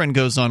boyfriend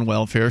goes on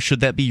welfare,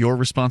 should that be your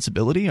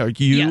responsibility? Are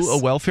you a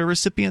welfare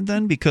recipient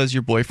then because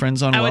your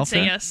boyfriend's on welfare? I would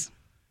say yes.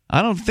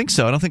 I don't think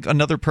so. I don't think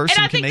another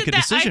person can make a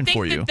decision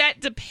for you.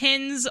 That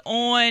depends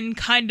on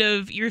kind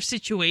of your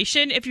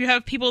situation. If you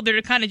have people that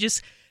are kind of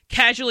just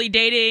casually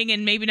dating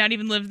and maybe not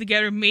even live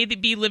together, maybe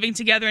be living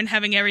together and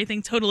having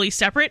everything totally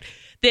separate,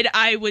 then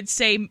I would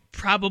say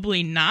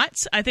probably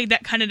not. I think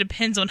that kind of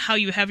depends on how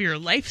you have your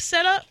life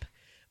set up.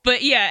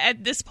 But yeah,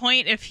 at this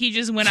point, if he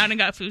just went out and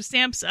got food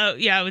stamps,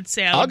 I would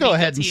say I'll go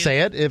ahead and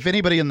say it. If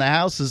anybody in the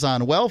house is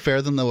on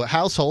welfare, then the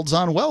household's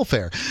on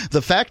welfare.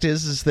 The fact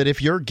is that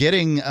if you're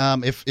getting,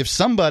 if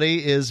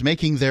somebody is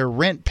making their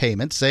rent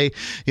payment, say,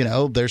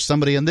 there's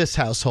somebody in this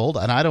household,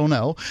 and I don't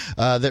know,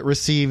 that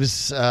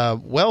receives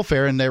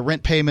welfare, and their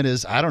rent payment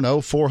is, I don't know,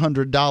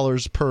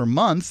 $400 per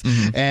month,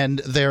 and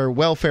their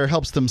welfare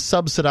helps them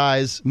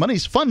subsidize.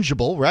 Money's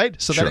fungible, right?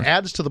 So that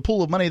adds to the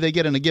pool of money they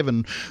get in a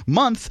given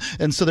month,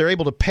 and so they're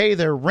able to pay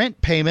their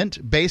rent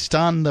payment based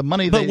on the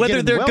money they get in welfare.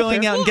 But whether they're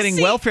going out and getting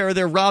welfare or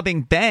they're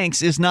robbing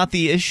banks is not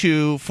the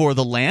issue for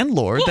the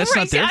landlord. That's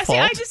not their fault.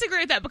 I disagree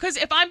with that, because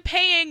if I'm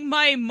paying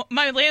my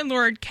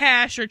landlord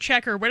cash or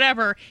check or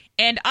whatever,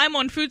 and I'm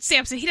on food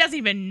stamps and he doesn't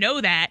even know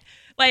that,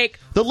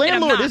 the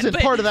landlord isn't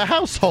part of the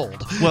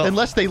household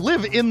unless they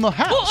live in the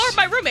house. Well, or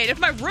my roommate. If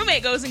my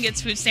roommate goes and gets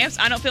food stamps,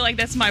 I don't feel like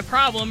that's my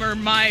problem or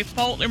my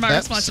fault or my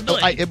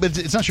responsibility.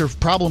 It's not your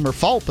problem or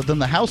fault, but then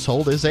the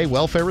household is a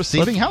welfare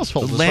receiving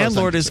household. The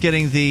landlord is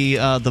getting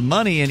the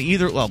money, and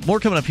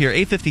more coming up here.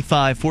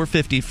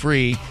 855-450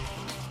 free.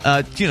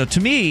 To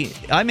me,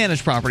 I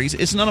manage properties.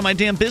 It's none of my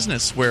damn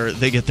business where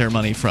they get their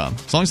money from,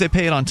 as long as they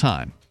pay it on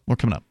time. More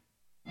coming up.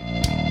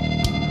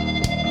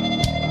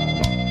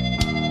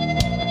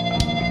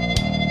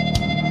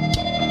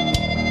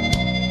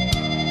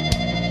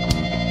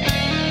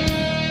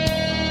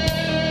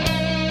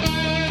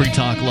 Free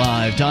Talk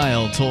Live,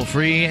 dial toll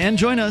free, and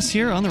join us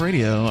here on the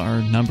radio.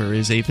 Our number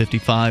is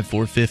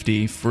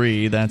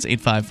 855-450-FREE. That's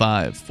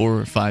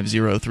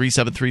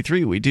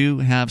 855-450-3733. We do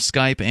have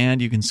Skype,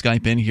 and you can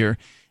Skype in here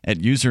at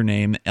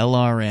username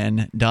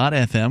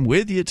LRN.FM.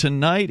 With you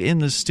tonight in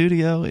the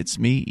studio, it's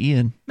me,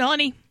 Ian.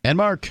 Melanie. And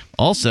Mark.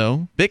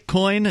 Also,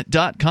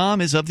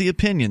 Bitcoin.com is of the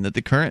opinion that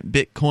the current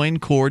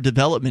Bitcoin Core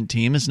development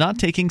team is not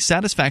taking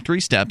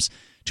satisfactory steps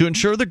to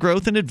ensure the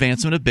growth and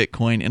advancement of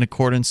Bitcoin in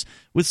accordance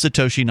with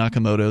Satoshi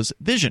Nakamoto's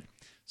vision.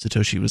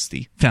 Satoshi was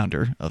the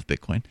founder of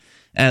Bitcoin.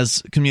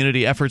 As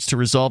community efforts to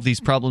resolve these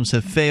problems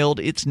have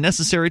failed, it's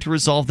necessary to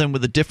resolve them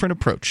with a different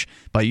approach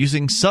by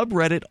using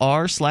subreddit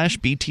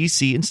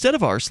r/BTC instead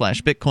of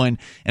r/Bitcoin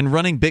and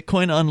running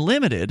Bitcoin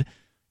Unlimited.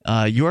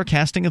 You are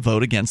casting a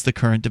vote against the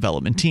current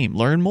development team.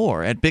 Learn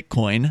more at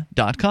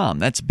Bitcoin.com.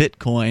 That's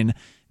Bitcoin.com.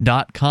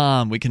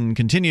 We can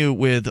continue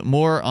with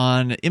more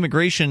on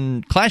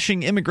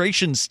clashing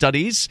immigration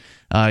studies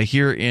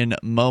here in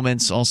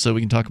moments. Also, we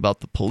can talk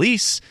about the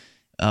police.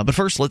 But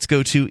first, let's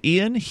go to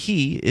Ian.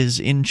 He is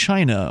in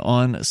China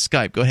on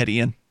Skype. Go ahead,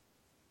 Ian.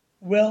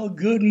 Well,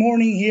 good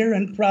morning here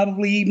and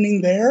probably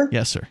evening there.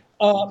 Yes, sir.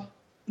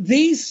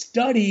 These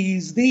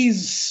studies,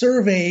 these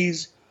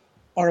surveys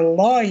are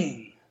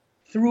lying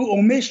through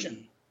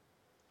omission.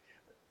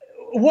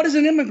 What is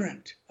an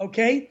immigrant?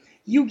 Okay?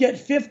 You get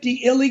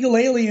 50 illegal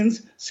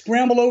aliens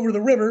scramble over the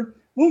river.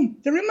 Boom,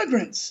 they're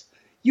immigrants.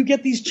 You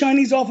get these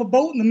Chinese off a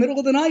boat in the middle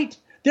of the night.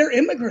 They're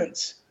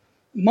immigrants.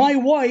 My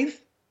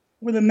wife,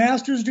 with a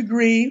master's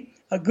degree,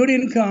 a good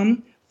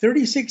income,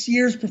 36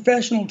 years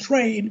professional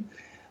trade,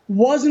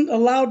 wasn't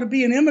allowed to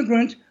be an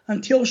immigrant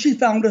until she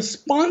found a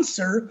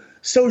sponsor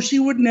so she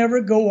would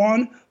never go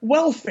on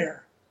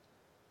welfare.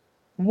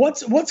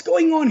 What's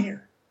going on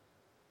here?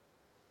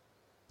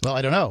 Well,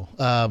 I don't know.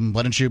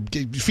 Why don't you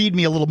feed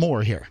me a little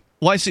more here?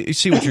 Well, I see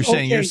what you're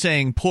saying. Okay. You're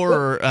saying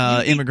poorer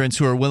immigrants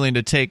who are willing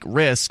to take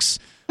risks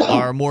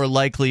are more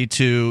likely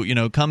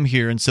to, come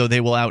here, and so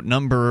they will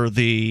outnumber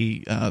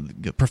the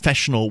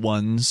professional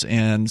ones,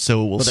 and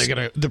so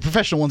the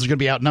professional ones are going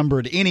to be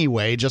outnumbered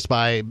anyway, just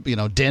by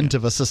dint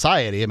of a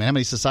society. I mean, how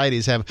many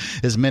societies have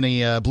as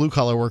many blue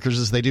collar workers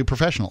as they do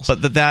professionals?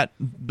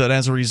 But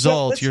as a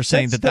result, you're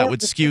saying that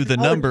would skew the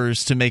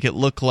numbers to make it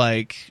look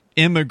like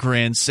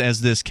immigrants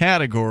as this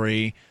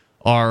category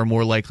are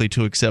more likely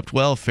to accept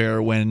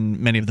welfare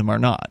when many of them are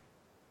not.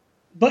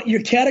 But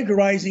you're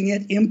categorizing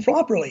it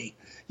improperly.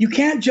 You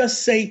can't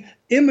just say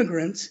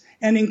immigrants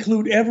and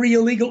include every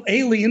illegal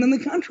alien in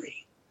the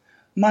country.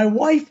 My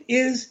wife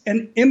is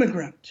an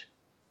immigrant.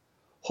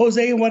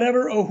 Jose,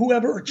 whatever, or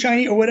whoever, or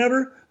Chinese, or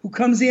whatever, who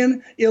comes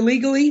in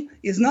illegally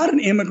is not an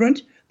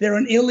immigrant. They're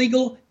an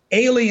illegal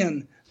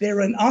alien.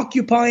 They're an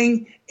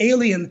occupying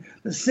alien,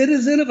 the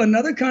citizen of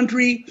another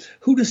country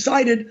who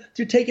decided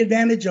to take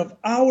advantage of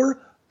our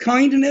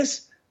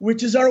kindness,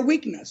 which is our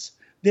weakness.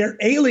 They're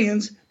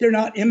aliens. They're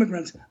not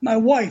immigrants. My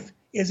wife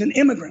is an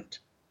immigrant.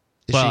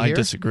 Well, I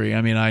disagree.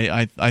 I mean,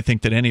 I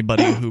think that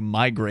anybody who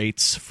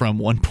migrates from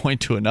one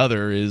point to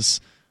another is,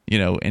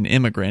 an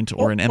immigrant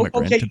or an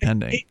immigrant,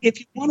 depending. If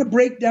you want to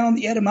break down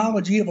the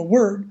etymology of a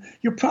word,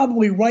 you're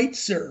probably right,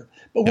 sir.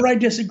 But where I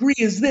disagree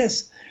is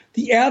this.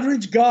 The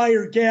average guy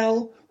or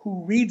gal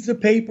who reads the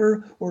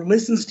paper or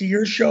listens to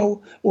your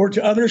show or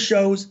to other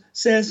shows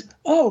says,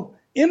 oh,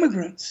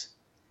 immigrants.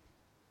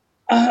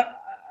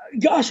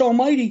 gosh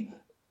almighty,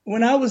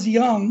 when I was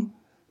young,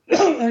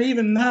 and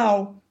even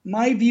now,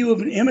 my view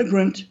of an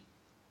immigrant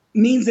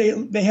means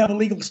they have a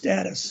legal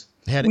status.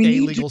 They had a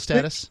legal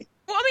status?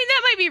 Well, I mean,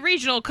 that might be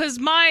regional, because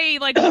my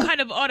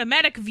kind of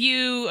automatic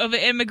view of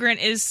an immigrant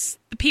is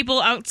the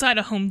people outside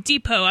of Home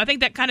Depot. I think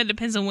that kind of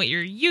depends on what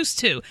you're used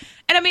to.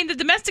 And I mean, the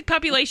domestic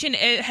population,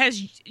 it has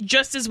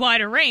just as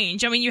wide a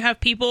range. I mean, you have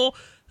people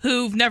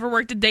who've never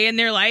worked a day in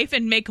their life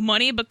and make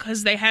money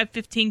because they have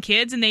 15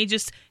 kids and they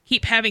just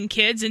keep having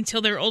kids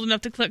until they're old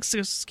enough to collect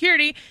Social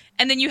Security.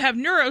 And then you have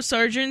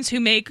neurosurgeons who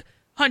make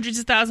hundreds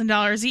of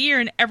 $1,000s a year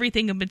and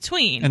everything in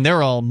between. And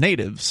they're all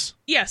natives.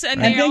 Yes,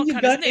 and then all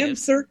you've got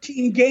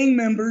M13 gang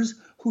members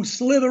who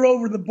slither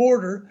over the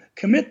border,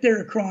 commit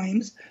their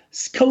crimes,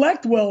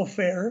 collect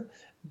welfare.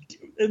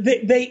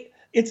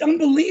 It's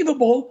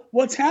unbelievable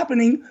what's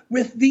happening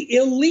with the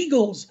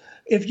illegals.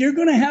 If you're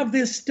going to have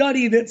this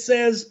study that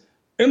says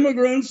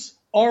immigrants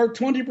are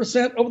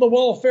 20% of the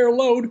welfare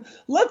load,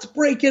 let's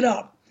break it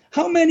up.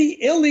 How many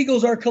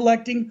illegals are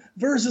collecting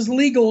versus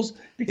legals?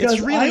 Because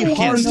it's really I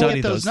want to know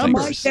get those where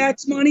my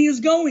tax money is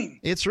going.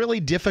 It's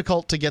really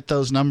difficult to get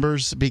those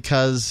numbers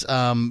because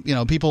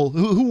people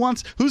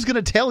who's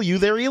going to tell you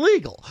they're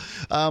illegal?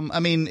 I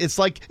mean, it's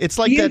like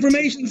the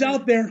information's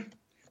out there.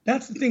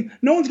 That's the thing.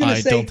 No one's going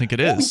to say, I don't think it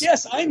is. Oh,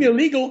 yes, I'm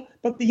illegal,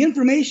 but the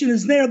information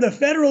is there. The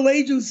federal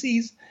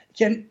agencies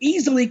can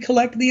easily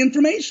collect the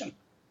information.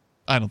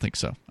 I don't think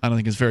so. I don't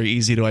think it's very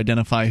easy to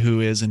identify who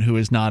is and who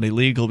is not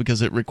illegal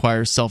because it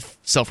requires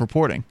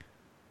self-reporting.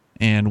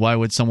 And why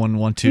would someone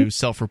want to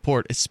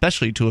self-report,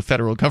 especially to a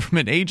federal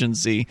government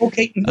agency?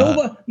 Okay,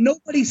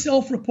 nobody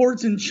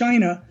self-reports in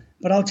China,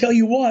 but I'll tell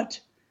you what,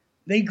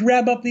 they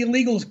grab up the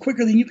illegals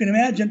quicker than you can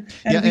imagine,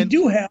 and we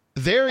do have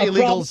their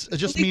illegals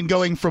just mean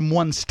going from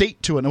one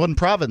state to one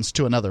province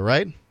to another,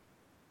 right?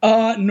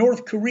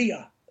 North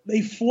Korea,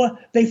 they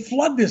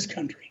flood this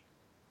country.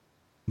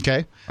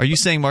 Okay. Are you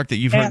saying, Mark, that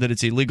you've heard that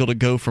it's illegal to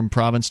go from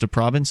province to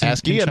province in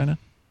China?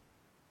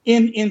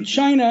 In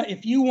China,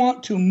 if you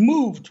want to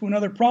move to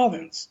another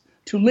province,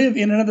 to live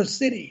in another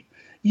city,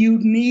 you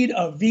need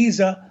a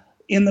visa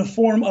in the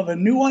form of a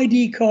new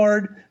ID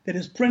card that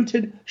is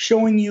printed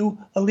showing you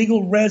a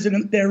legal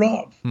resident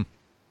thereof.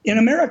 In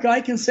America,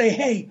 I can say,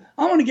 hey,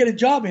 I want to get a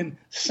job in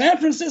San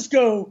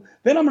Francisco.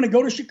 Then I'm going to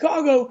go to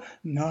Chicago.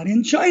 Not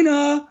in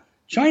China.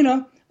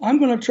 I'm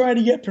going to try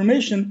to get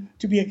permission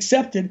to be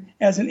accepted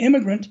as an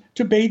immigrant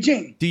to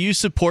Beijing. Do you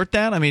support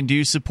that? I mean, do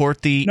you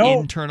support the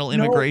internal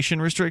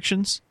immigration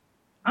restrictions?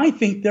 I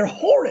think they're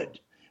horrid.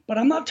 But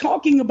I'm not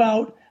talking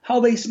about how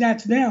they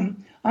snatch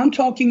them. I'm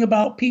talking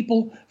about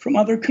people from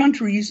other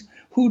countries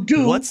who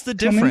do. What's the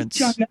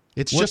difference?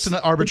 It's just an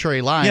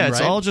arbitrary line, right? Yeah, it's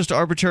all just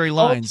arbitrary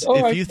lines.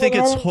 If you think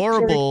it's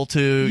horrible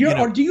to...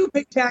 do you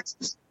pay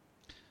taxes?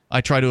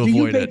 I try to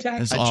avoid it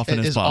as often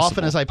as possible.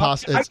 Often as I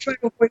possibly. I try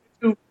to avoid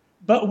it too.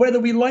 But whether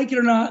we like it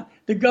or not,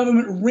 the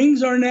government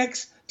wrings our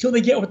necks till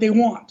they get what they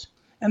want.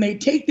 And they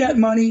take that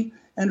money,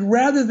 and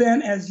rather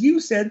than, as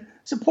you said,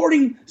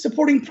 supporting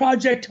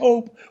Project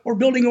Hope or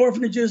building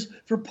orphanages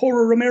for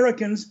poorer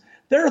Americans,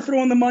 they're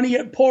throwing the money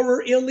at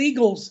poorer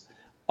illegals.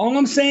 All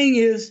I'm saying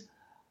is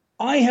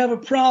I have a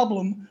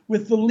problem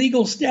with the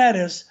legal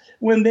status.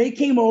 When they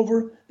came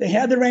over, they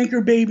had their anchor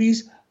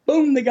babies,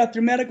 boom, they got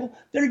their medical.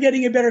 They're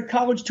getting a better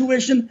college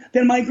tuition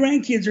than my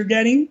grandkids are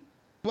getting.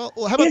 Well,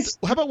 how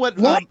about what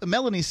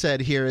Melanie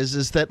said here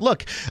is that,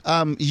 look,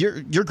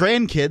 your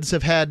grandkids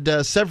have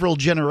had several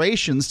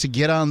generations to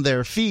get on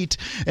their feet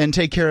and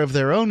take care of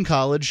their own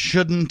college.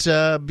 Shouldn't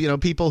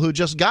people who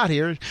just got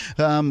here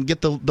get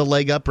the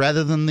leg up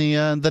rather than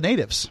the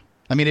natives?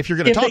 I mean, if you're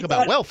going to talk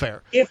about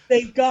welfare. If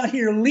they got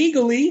here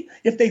legally,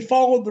 if they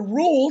followed the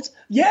rules,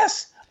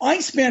 yes. I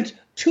spent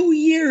 2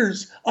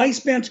 years. I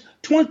spent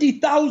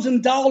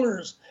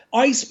 $20,000.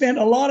 I spent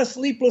a lot of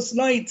sleepless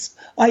nights.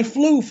 I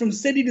flew from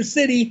city to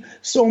city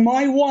so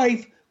my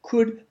wife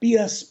could be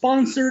a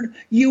sponsored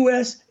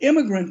U.S.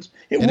 immigrant.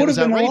 It would have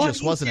been a lot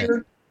easier, wasn't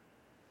it?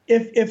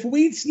 If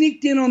we'd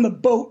sneaked in on the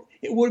boat,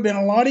 it would have been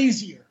a lot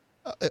easier.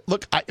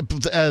 Look,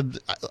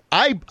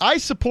 I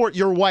support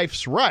your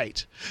wife's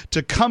right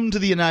to come to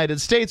the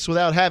United States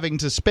without having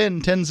to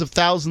spend tens of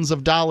thousands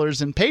of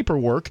dollars in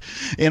paperwork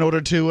in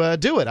order to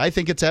do it. I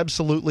think it's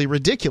absolutely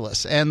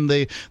ridiculous. And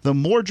the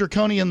more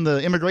draconian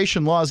the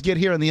immigration laws get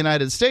here in the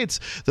United States,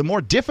 the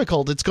more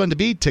difficult it's going to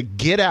be to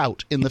get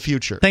out in the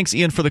future. Thanks,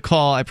 Ian, for the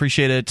call. I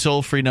appreciate it.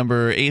 Toll-free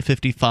number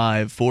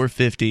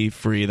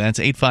 855-450-FREE. That's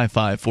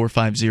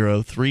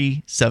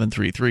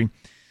 855-450-3733.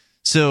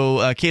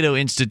 So Cato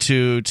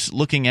Institute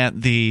looking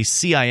at the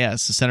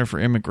CIS, the Center for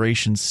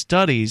Immigration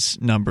Studies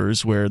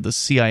numbers, where the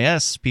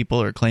CIS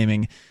people are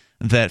claiming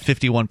that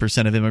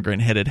 51% of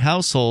immigrant-headed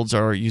households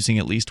are using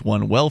at least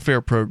one welfare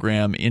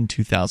program in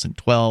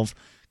 2012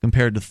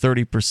 compared to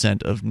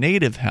 30% of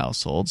native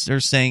households.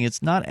 They're saying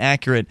it's not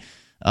accurate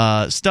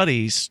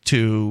studies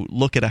to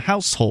look at a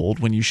household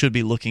when you should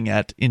be looking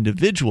at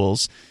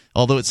individuals.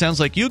 Although it sounds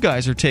like you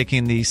guys are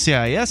taking the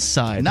CIS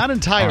side. Not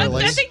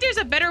entirely. I think there's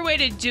a better way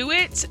to do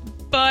it,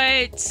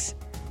 but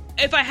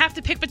if I have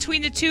to pick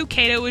between the two,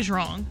 Cato is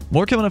wrong.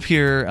 More coming up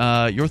here.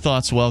 Your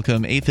thoughts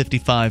welcome.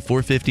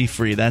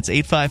 855-450-FREE. That's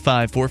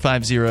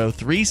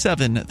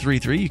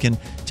 855-450-3733. You can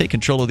take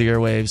control of the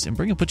airwaves and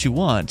bring up what you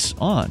want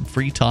on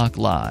Free Talk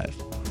Live.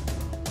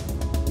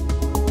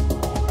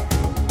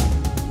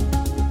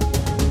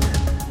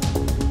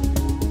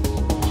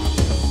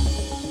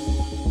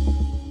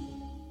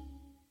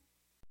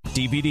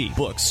 DVD,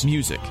 books,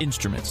 music,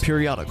 instruments,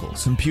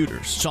 periodicals,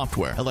 computers,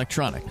 software,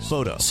 electronics,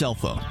 photo, cell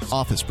phones,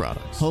 office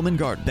products, home and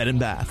garden, bed and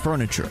bath,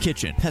 furniture,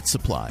 kitchen, pet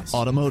supplies,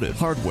 automotive,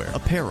 hardware,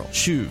 apparel,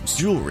 shoes,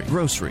 jewelry,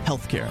 grocery,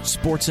 healthcare,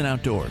 sports and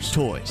outdoors,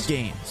 toys,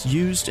 games,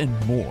 used, and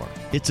more.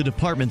 It's a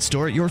department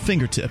store at your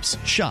fingertips.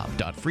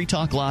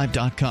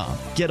 Shop.freetalklive.com.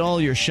 Get all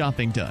your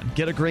shopping done,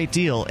 get a great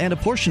deal, and a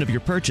portion of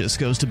your purchase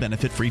goes to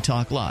benefit Free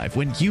Talk Live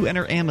when you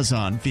enter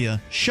Amazon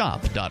via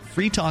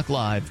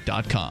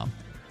shop.freetalklive.com.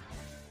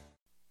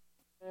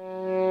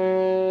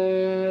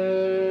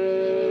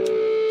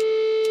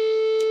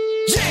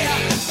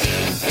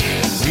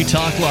 Free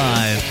Talk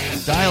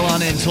Live. Dial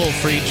on in toll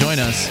free. Join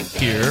us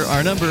here.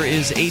 Our number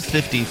is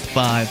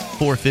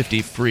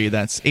 855-450-FREE.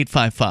 That's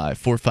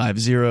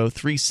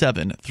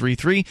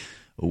 855-450-3733.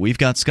 We've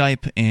got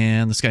Skype,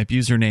 and the Skype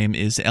username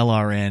is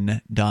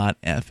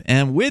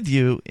LRN.FM. With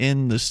you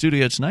in the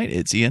studio tonight,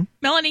 it's Ian,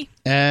 Melanie,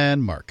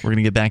 and Mark. We're going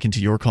to get back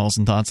into your calls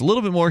and thoughts. A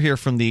little bit more here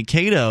from the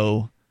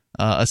Cato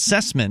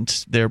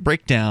assessment, their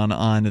breakdown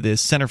on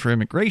this Center for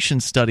Immigration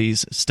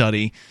Studies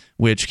study,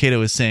 which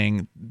Cato is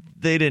saying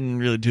they didn't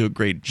really do a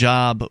great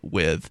job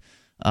with.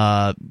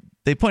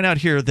 They point out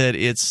here that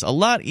it's a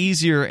lot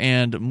easier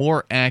and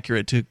more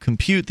accurate to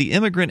compute the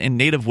immigrant and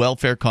native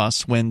welfare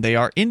costs when they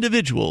are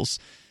individuals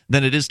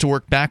than it is to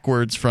work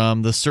backwards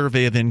from the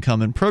survey of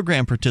income and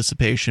program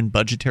participation,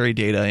 budgetary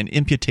data, and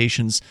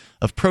imputations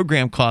of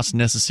program costs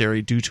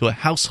necessary due to a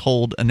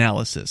household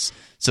analysis.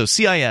 So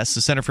CIS,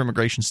 the Center for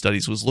Immigration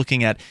Studies, was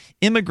looking at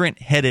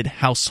immigrant-headed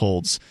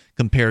households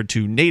compared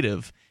to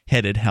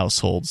native-headed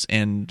households,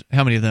 and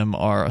how many of them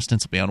are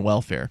ostensibly on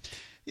welfare.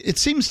 It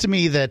seems to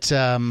me that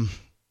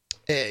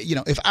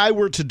if I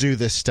were to do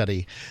this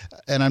study,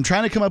 and I'm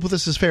trying to come up with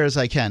this as fair as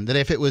I can, that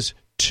if it was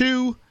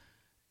two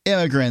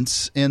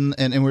immigrants and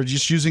we're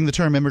just using the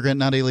term immigrant,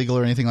 not illegal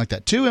or anything like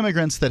that, two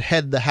immigrants that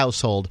head the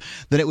household,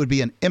 then it would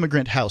be an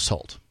immigrant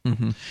household.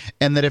 Mm-hmm.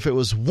 And that if it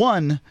was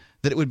one,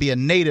 that it would be a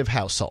native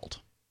household.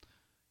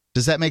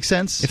 Does that make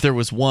sense? If there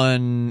was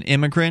one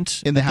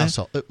immigrant in the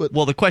household.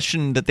 Well, the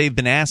question that they've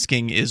been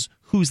asking is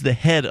who's the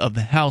head of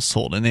the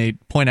household, and they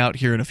point out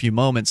here in a few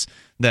moments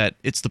that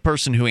it's the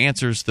person who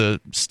answers the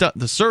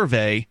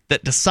survey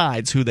that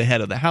decides who the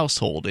head of the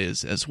household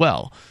is as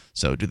well.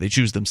 So do they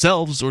choose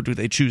themselves, or do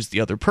they choose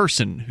the other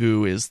person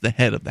who is the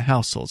head of the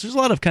household? So there's a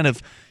lot of kind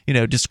of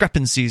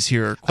discrepancies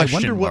here. I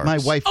wonder what my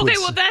wife would say.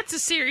 Okay, well, that's a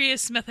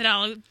serious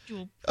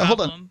methodological problem.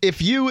 Hold on.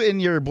 If you and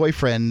your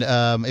boyfriend,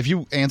 if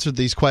you answered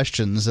these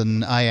questions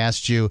and I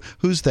asked you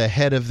who's the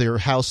head of their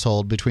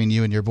household between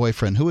you and your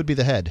boyfriend, who would be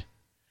the head?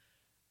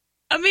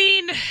 I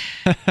mean,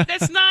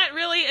 that's not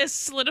really as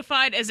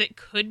solidified as it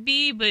could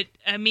be, but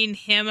I mean,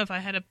 him, if I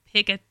had to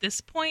pick at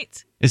this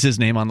point. Is his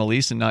name on the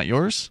lease and not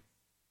yours?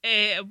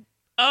 I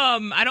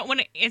don't want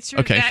to answer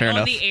that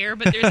on the air,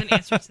 but there's an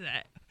answer to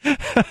that.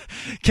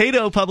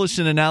 Cato published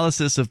an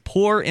analysis of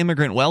poor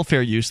immigrant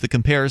welfare use that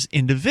compares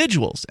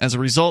individuals. As a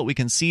result, we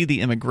can see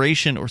the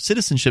immigration or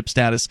citizenship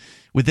status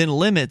within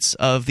limits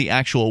of the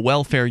actual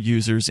welfare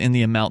users in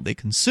the amount they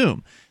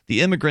consume. The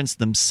immigrants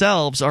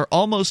themselves are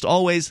almost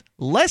always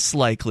less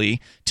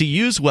likely to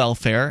use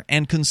welfare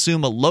and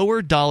consume a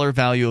lower dollar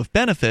value of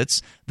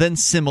benefits than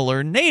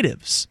similar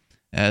natives,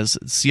 as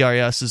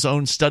CIS's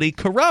own study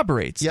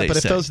corroborates. Yeah, but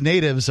if those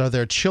natives are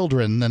their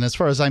children, then as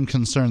far as I'm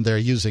concerned, they're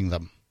using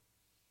them.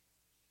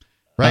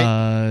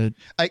 Right?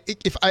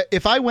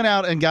 If I went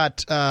out and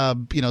got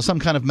some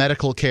kind of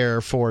medical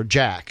care for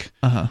Jack,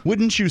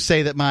 wouldn't you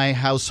say that my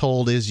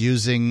household is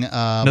using?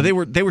 No, they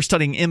were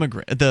studying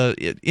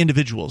the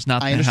individuals,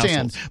 not the households. I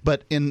understand,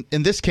 but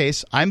in this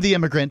case, I'm the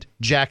immigrant,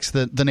 Jack's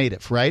the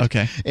native, right?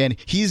 Okay, and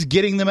he's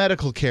getting the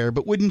medical care,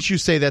 but wouldn't you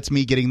say that's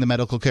me getting the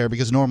medical care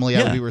because normally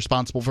I would be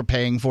responsible for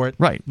paying for it?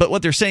 Right, but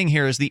what they're saying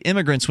here is the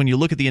immigrants, when you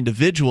look at the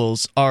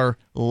individuals, are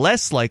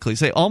less likely,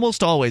 say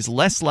almost always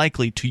less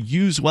likely to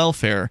use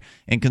welfare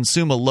and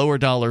consume a lower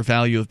dollar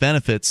value of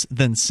benefits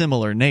than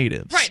similar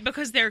natives. Right,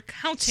 because they're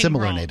counting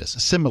similar wrong.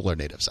 Similar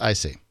natives, I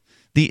see.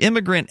 The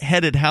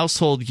immigrant-headed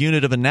household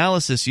unit of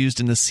analysis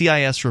used in the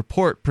CIS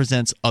report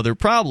presents other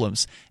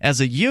problems. As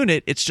a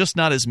unit, it's just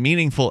not as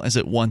meaningful as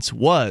it once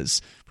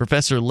was.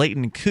 Professor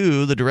Leighton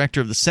Koo, the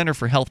director of the Center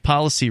for Health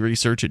Policy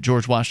Research at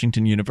George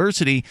Washington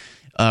University,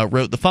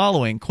 wrote the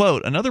following,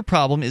 quote, "Another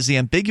problem is the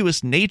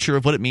ambiguous nature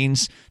of what it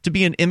means to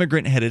be an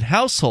immigrant-headed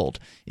household.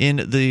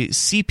 In the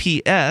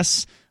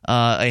CPS,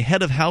 a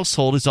head of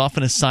household is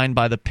often assigned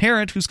by the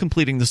parent who's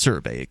completing the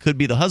survey. It could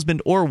be the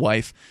husband or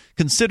wife.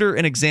 Consider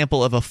an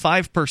example of a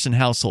 5-person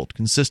household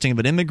consisting of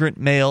an immigrant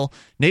male,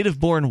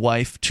 native-born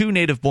wife, 2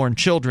 native-born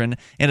children,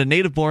 and a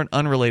native-born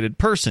unrelated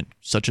person.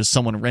 such as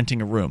someone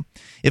renting a room.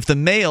 If the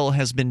male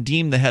has been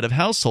deemed the head of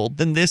household,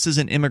 then this is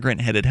an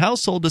immigrant-headed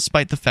household,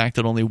 despite the fact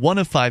that only 1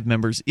 of 5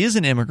 members is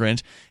an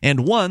immigrant,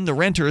 and 1, the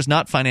renter, is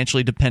not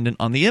financially dependent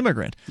on the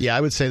immigrant. Yeah,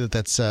 I would say that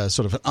that's sort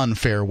of an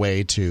unfair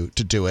way to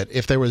do it.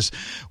 If there was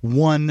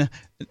one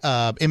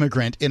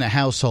immigrant in a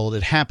household,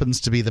 it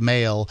happens to be the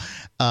male,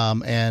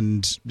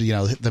 and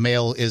the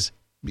male is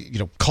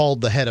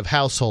called the head of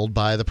household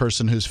by the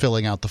person who's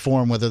filling out the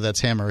form, whether that's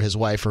him or his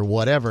wife or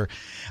whatever.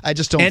 I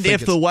just don't. And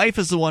think if the wife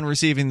is the one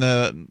receiving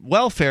the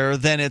welfare,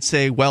 then it's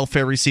a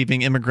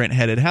welfare-receiving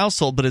immigrant-headed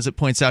household. But as it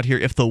points out here,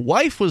 if the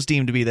wife was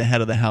deemed to be the head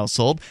of the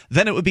household,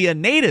 then it would be a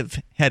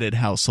native-headed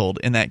household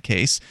in that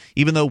case,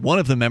 even though one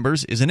of the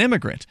members is an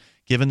immigrant.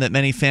 Given that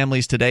many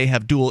families today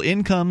have dual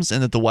incomes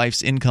and that the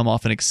wife's income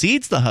often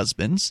exceeds the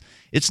husband's,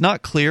 it's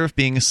not clear if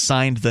being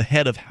assigned the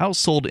head of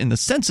household in the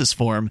census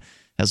form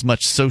has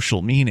much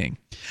social meaning.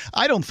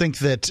 I don't think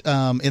that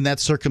in that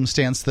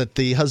circumstance that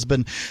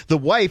the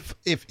wife,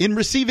 if in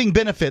receiving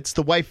benefits,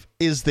 the wife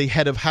is the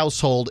head of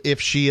household if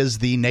she is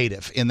the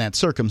native in that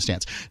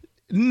circumstance.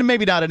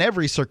 Maybe not in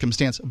every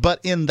circumstance,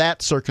 but in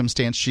that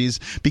circumstance,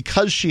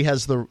 because she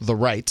has the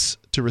rights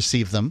to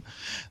receive them,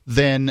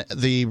 then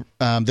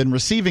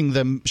receiving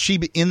them,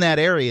 in that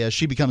area,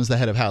 she becomes the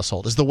head of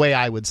household, is the way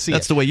I would see it.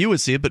 That's the way you would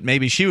see it, but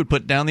maybe she would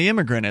put down the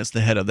immigrant as the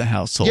head of the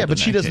household. Yeah, but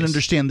she doesn't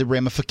understand the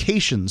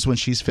ramifications when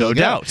she's filling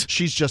it out.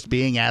 She's just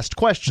being asked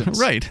questions.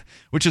 Right,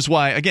 which is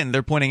why, again,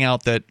 they're pointing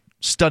out that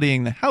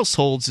studying the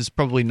households is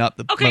probably not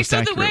the most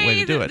accurate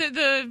way to do it.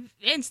 The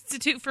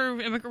Institute for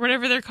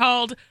whatever they're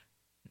called,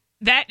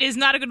 that is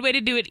not a good way to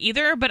do it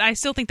either, but I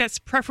still think that's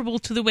preferable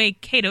to the way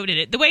Cato did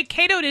it. The way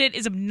Cato did it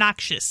is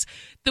obnoxious.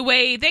 The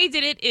way they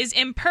did it is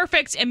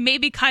imperfect and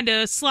maybe kind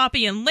of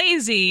sloppy and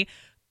lazy,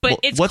 but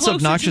it's what's closer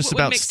obnoxious to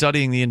what about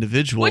studying the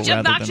individual? What's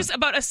obnoxious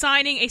about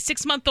assigning a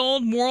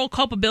 6-month-old moral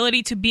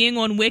culpability to being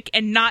on WIC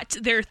and not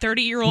their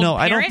 30-year-old No,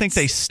 parents? I don't think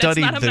they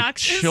studied the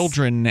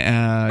children.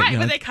 Right,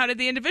 but they counted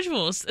the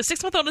individuals. A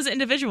 6-month-old is an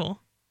individual.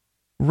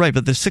 Right,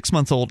 but the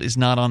 6-month-old is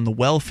not on the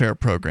welfare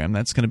program.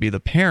 That's going to be the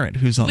parent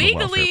who's on the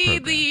welfare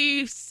program.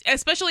 Legally,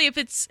 especially if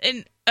it's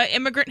an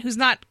immigrant who's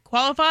not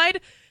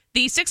qualified,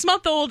 the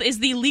 6-month-old is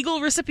the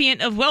legal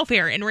recipient of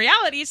welfare. In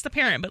reality, it's the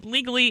parent, but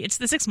legally, it's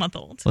the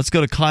 6-month-old. Let's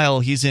go to Kyle.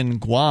 He's in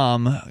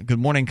Guam. Good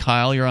morning,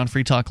 Kyle. You're on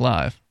Free Talk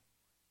Live.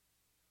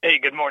 Hey,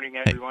 good morning,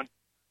 everyone. Hey.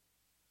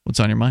 What's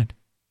on your mind?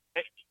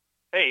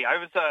 Hey, I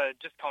was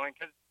just calling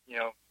because,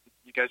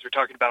 you guys were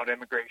talking about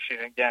immigration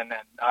again,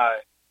 and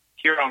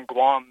here on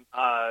Guam,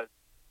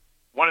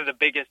 one of the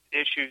biggest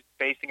issues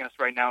facing us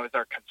right now is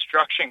our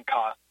construction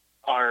costs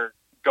are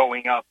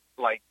going up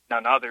like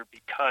none other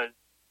because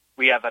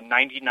we have a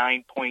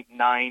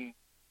 99.9%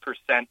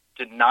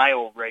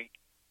 denial rate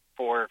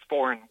for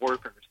foreign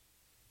workers,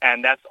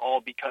 and that's all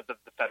because of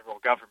the federal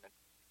government.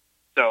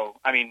 So,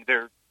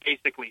 they're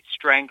basically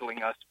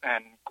strangling us,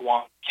 and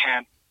Guam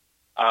can't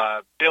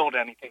build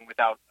anything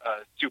without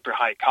super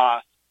high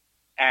costs,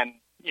 and,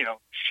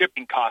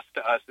 shipping costs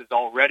to us is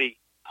already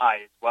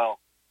high as well.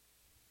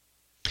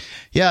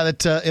 Yeah,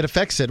 that it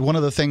affects it. One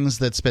of the things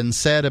that's been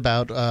said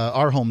about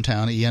our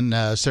hometown, Ian,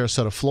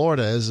 Sarasota,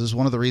 Florida, is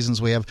one of the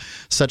reasons we have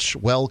such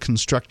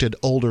well-constructed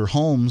older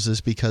homes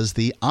is because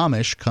the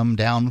Amish come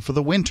down for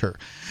the winter.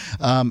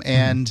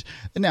 And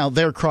now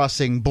they're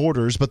crossing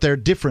borders, but they're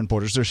different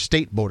borders. They're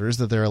state borders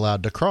that they're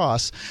allowed to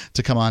cross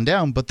to come on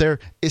down, but they're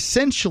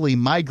essentially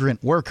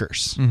migrant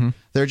workers. Mm-hmm.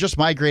 They're just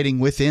migrating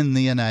within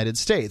the United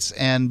States,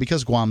 and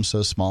because Guam's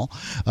so small,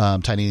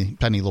 tiny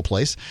little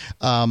place,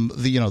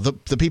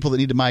 the people that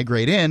need to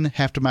migrate in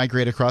have to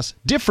migrate across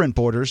different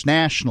borders,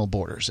 national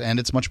borders, and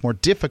it's much more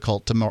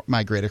difficult to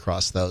migrate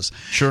across those.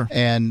 Sure.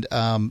 And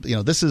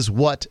this is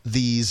what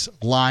these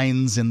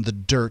lines in the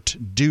dirt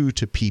do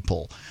to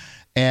people.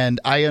 And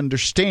I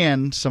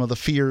understand some of the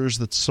fears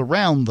that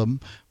surround them,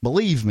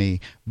 believe me,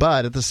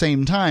 but at the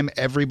same time,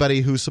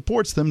 everybody who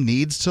supports them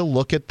needs to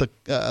look at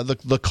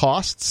the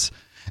costs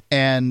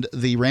and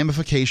the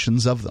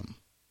ramifications of them.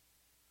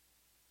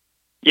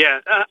 Yeah,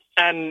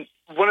 and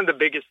one of the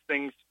biggest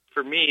things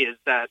for me is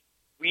that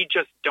we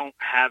just don't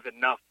have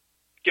enough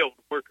skilled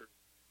workers.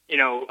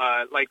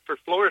 Like for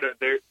Florida,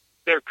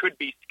 there could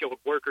be skilled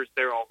workers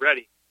there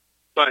already,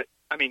 but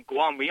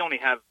Guam, we only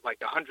have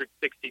like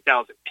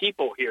 160,000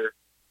 people here,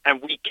 and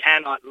we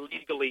cannot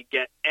legally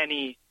get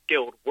any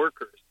skilled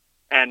workers.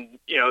 And,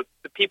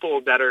 the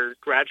people that are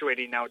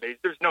graduating nowadays,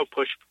 there's no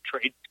push for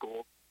trade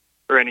school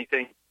or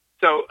anything.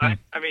 So,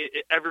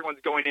 everyone's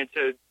going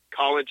into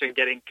college and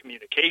getting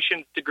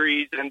communications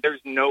degrees, and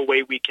there's no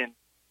way we can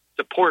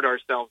support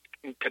ourselves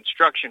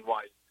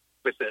construction-wise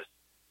with this.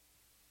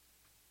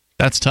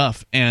 That's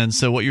tough. And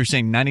so what you're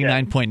saying,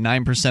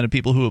 99.9% of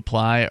people who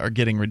apply are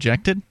getting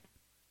rejected?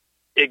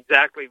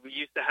 Exactly. We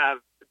used to have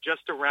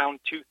just around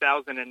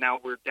 2,000, and now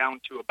we're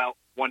down to about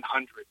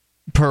 100.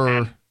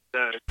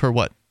 Per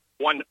what?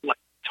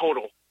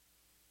 Total.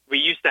 We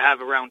used to have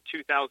around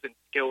 2,000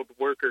 skilled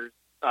workers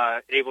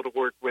able to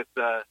work with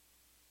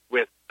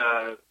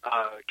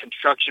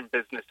construction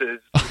businesses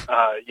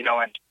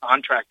and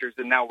contractors,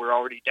 and now we're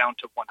already down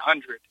to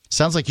 100.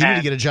 Sounds like you need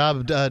to get a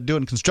job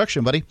doing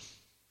construction, buddy.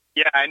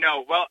 Yeah, I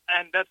know. Well,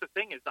 and that's the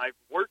thing is I've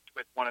worked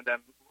with one of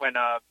them when,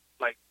 I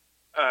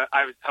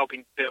was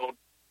helping build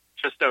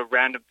just a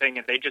random thing,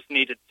 and they just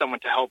needed someone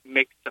to help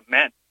mix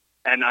cement.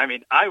 And, I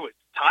mean, I was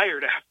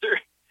tired after,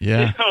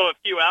 a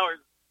few hours.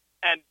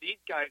 And these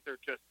guys are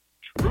just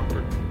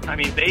troopers. I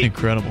mean,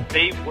 incredible.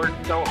 They work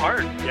so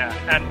hard,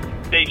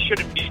 and they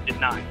shouldn't be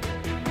denied.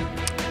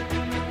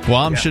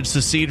 Guam should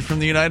secede from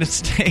the United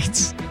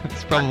States.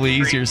 It's probably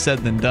easier said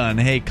than done.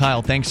 Hey,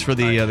 Kyle, thanks for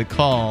the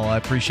call. I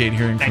appreciate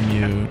hearing from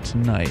you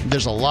tonight.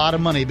 There's a lot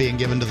of money being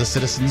given to the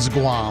citizens of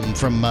Guam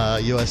from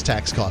U.S.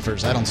 tax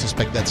coffers. I don't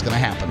suspect that's going to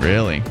happen.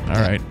 Really? All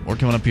right. We're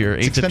coming up here. 8:55.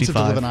 It's expensive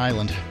to live in an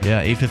island.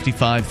 Yeah,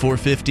 8:55,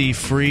 450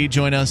 free.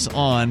 Join us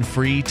on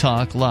Free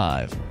Talk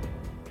Live.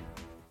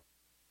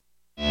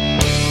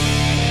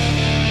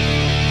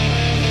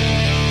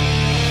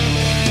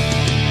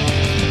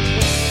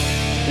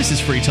 This is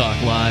Free Talk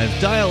Live.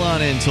 Dial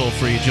on in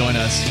toll-free. Join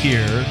us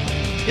here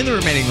in the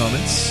remaining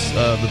moments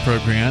of the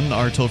program.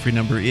 Our toll-free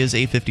number is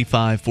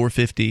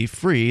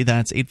 855-450-FREE.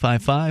 That's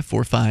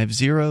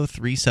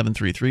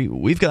 855-450-3733.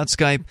 We've got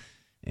Skype,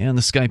 and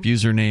the Skype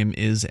username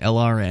is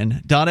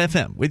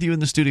LRN.FM. With you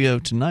in the studio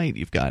tonight,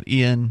 you've got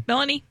Ian,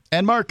 Melanie,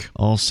 and Mark.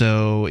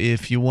 Also,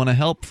 if you want to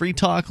help Free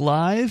Talk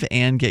Live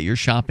and get your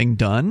shopping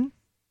done,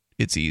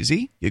 it's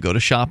easy. You go to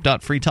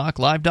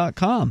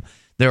shop.freetalklive.com.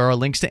 There are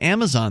links to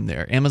Amazon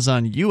there.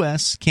 Amazon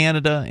US,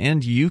 Canada,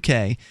 and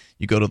UK.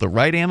 You go to the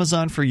right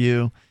Amazon for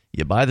you.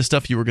 You buy the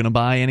stuff you were going to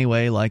buy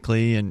anyway,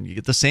 likely, and you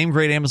get the same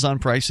great Amazon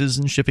prices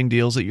and shipping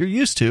deals that you're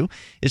used to.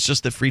 It's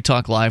just that Free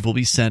Talk Live will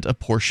be sent a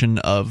portion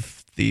of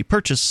the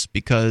purchase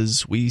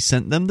because we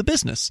sent them the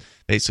business.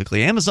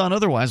 Basically, Amazon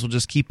otherwise will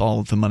just keep all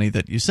of the money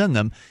that you send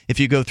them. If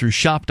you go through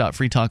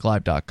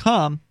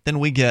shop.freetalklive.com, then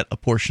we get a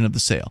portion of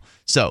the sale.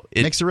 So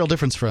it makes a real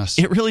difference for us.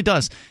 It really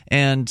does.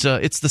 And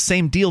it's the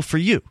same deal for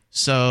you.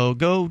 So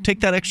go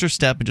take that extra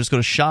step and just go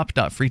to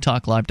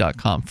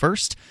shop.freetalklive.com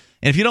first.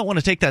 And if you don't want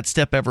to take that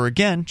step ever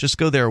again, just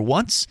go there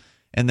once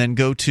and then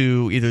go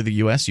to either the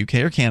US, UK,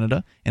 or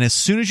Canada. And as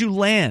soon as you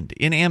land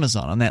in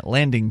Amazon on that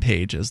landing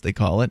page, as they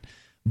call it,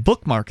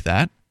 bookmark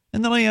that,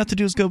 and then all you have to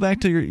do is go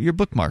back to your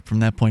bookmark from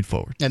that point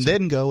forward. And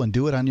then go and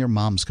do it on your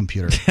mom's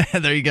computer.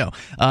 There you go.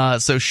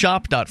 So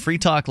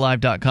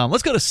shop.freetalklive.com.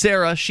 Let's go to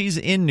Sarah. She's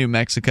in New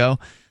Mexico.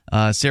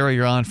 Sarah,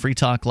 you're on Free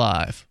Talk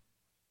Live.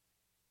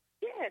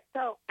 Yeah,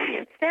 so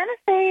Santa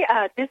Fe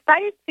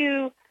decided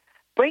to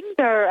bring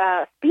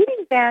their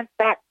speeding bans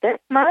back this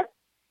month.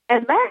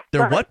 And last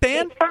Their month, what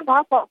ban? They turned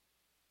off a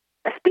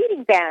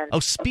speeding ban. Oh,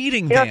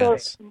 speeding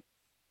bans.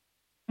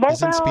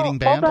 Isn't speeding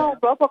banned? Mobile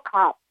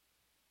RoboCop.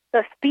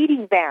 The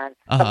speeding vans,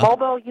 the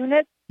mobile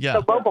units,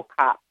 the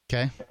RoboCop.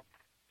 Okay.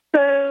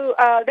 So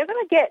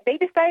they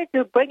decided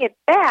to bring it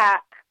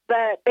back,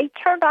 but they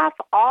turned off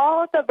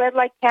all the red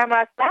light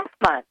cameras last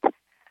month.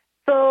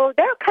 So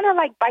they're kind of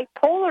like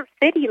bipolar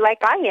city like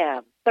I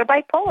am. They're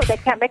bipolar. They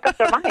can't make up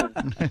their mind.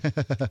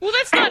 Well,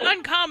 that's not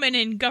uncommon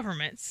in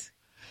governments.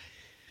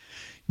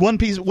 One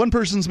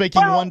person's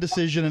making one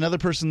decision, another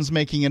person's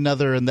making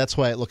another, and that's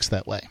why it looks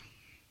that way.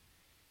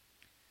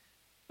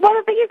 Well,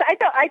 the thing is,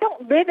 I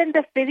don't live in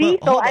the city,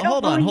 so I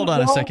don't Hold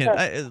on a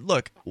second.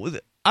 Look,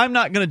 I'm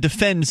not going to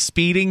defend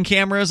speeding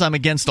cameras. I'm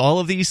against all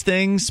of these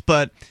things,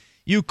 but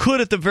you could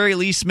at the very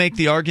least make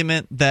the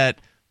argument that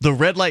the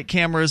red light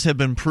cameras have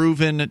been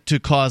proven to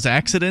cause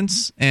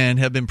accidents and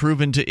have been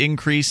proven to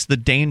increase the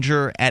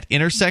danger at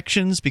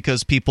intersections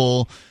because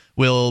people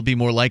will be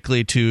more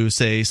likely to,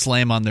 say,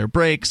 slam on their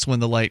brakes when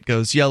the light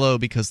goes yellow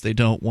because they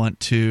don't want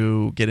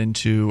to get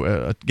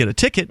a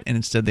ticket, and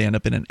instead they end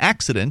up in an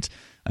accident.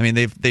 I mean,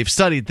 they've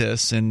studied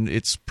this, and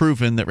it's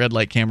proven that red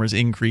light cameras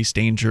increase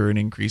danger and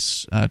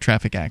increase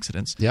traffic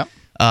accidents. Yeah.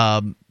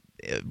 Of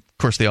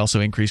course, they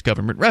also increase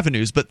government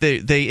revenues, but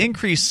they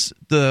increase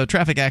the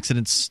traffic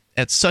accidents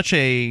at such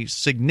a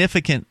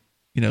significant,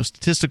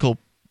 statistical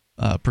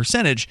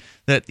percentage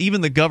that even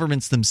the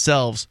governments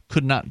themselves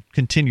could not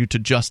continue to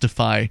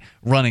justify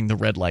running the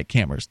red light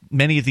cameras.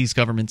 Many of these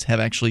governments have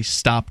actually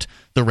stopped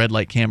the red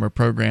light camera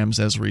programs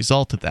as a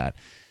result of that.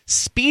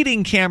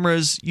 Speeding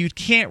cameras, you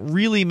can't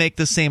really make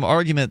the same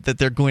argument that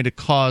they're going to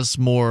cause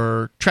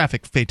more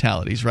traffic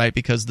fatalities, right?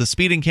 Because the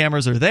speeding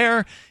cameras are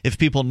there. If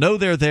people know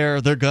they're there,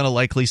 they're going to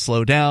likely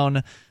slow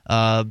down.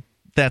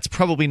 That's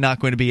probably not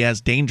going to be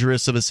as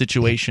dangerous of a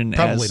situation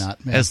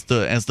as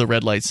the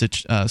red light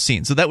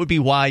scene. So that would be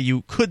why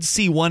you could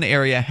see one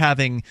area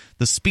having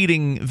the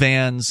speeding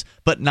vans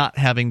but not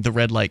having the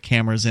red light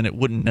cameras, and it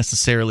wouldn't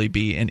necessarily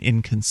be an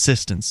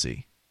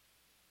inconsistency.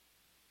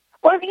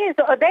 Well, the thing is,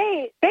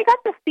 they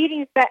got the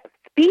speeding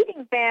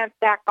vans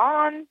back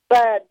on,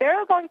 but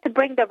they're going to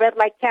bring the red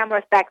light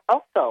cameras back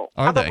also.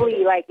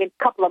 Probably like in a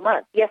couple of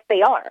months. Yes,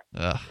 they are.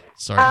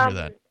 Sorry to hear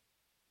that.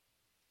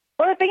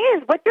 Well, the thing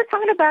is, what you're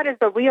talking about is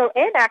the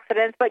rear-end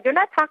accidents, but you're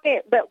not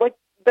talking. But what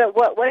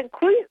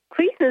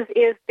increases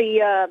is the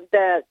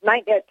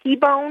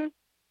T-bone,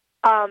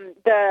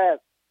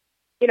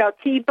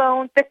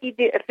 T-bone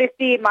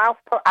 50 miles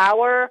per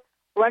hour,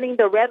 running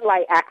the red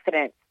light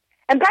accidents.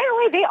 And by the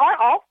way, they are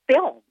all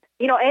filmed.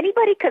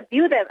 Anybody could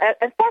view them.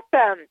 In fact,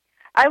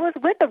 I was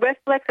with the West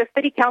Flexer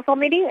City Council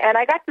meeting, and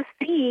I got to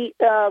see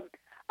a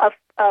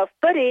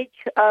footage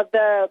of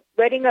the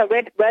running a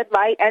red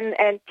light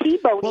and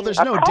T-boning. Well, there's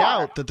no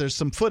doubt that there's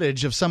some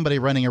footage of somebody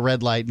running a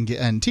red light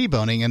and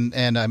T-boning,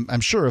 and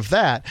I'm sure of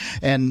that.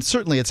 And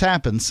certainly it's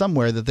happened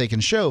somewhere that they can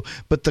show.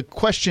 But the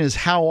question is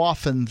how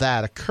often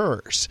that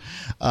occurs.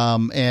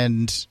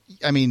 And,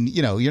 I mean,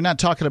 you're not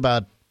talking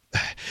about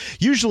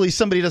usually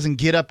somebody doesn't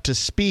get up to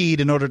speed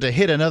in order to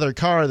hit another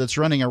car that's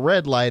running a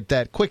red light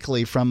that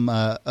quickly from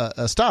a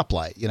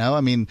stoplight.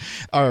 I mean,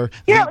 you're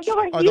right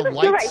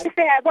to say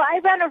that. Well, I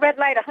ran a red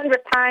light 100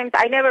 times.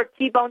 I never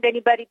T-boned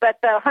anybody, but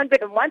the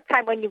 101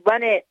 time when you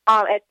run it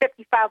at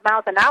 55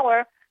 miles an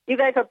hour, you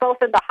guys are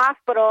both in the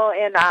hospital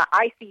in an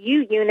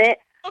ICU unit.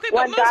 Okay,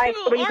 but most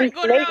people aren't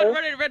going around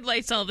running red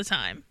lights all the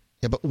time.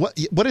 Yeah, but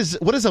what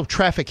is a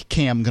traffic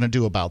cam going to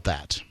do about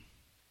that?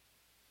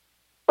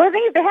 Well,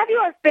 they have you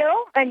on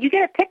film, and you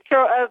get a picture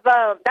of.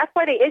 That's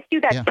why they issue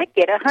that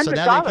ticket, $100. So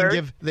now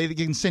they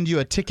can send you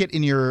a ticket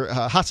in your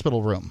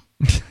hospital room.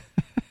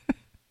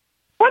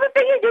 Well, the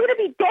thing is, you're going to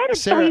be dead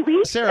in 3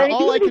 weeks. Sarah,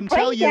 all I can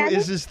tell you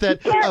is that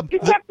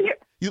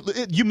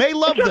you may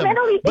love them,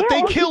 but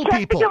they kill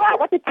people. Figure out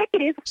what the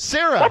ticket is.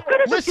 Sarah,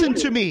 listen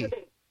to me.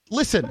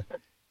 Listen,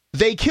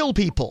 they kill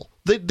people.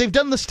 They've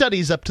done the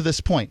studies up to this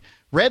point.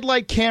 Red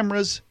light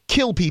cameras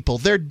kill people.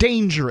 They're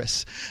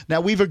dangerous.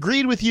 Now, we've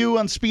agreed with you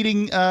on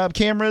speeding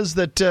cameras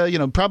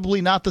that, probably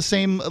not the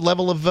same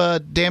level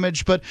of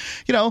damage. But,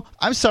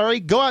 I'm sorry.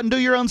 Go out and do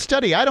your own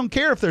study. I don't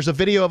care if there's a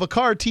video of a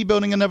car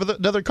T-boning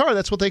another car.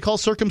 That's what they call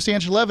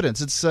circumstantial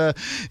evidence.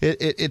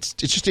 It's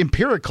just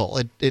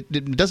empirical.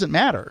 It doesn't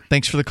matter.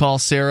 Thanks for the call,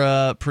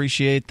 Sarah.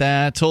 Appreciate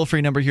that.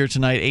 Toll-free number here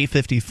tonight,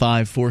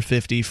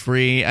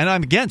 855-450-FREE. And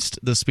I'm against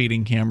the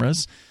speeding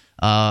cameras.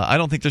 I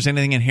don't think there's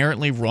anything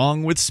inherently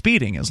wrong with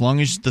speeding as long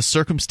as the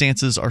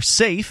circumstances are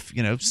safe.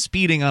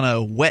 Speeding on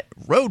a wet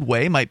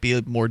roadway might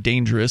be more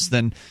dangerous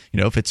than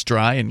if it's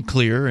dry and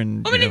clear.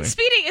 And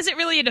speeding isn't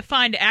really a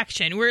defined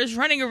action, whereas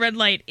running a red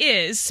light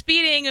is.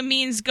 Speeding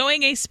means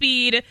going a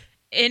speed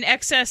in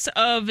excess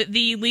of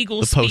the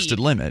legal speed. The posted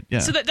limit, yeah.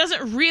 So that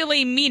doesn't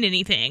really mean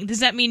anything. Does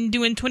that mean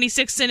doing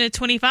 26 in a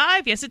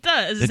 25? Yes, it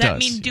does. Does that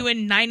mean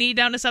doing 90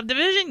 down a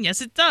subdivision?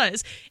 Yes, it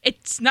does.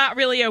 It's not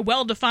really a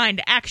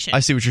well-defined action. I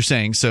see what you're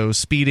saying. So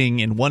speeding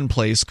in one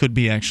place could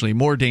be actually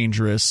more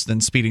dangerous than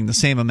speeding the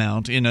same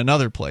amount in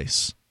another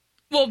place.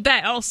 Well,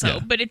 that also. Yeah.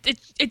 But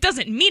it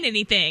doesn't mean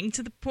anything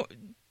to the point.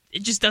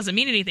 It just doesn't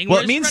mean anything. Well,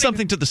 it means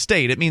something to the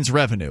state. It means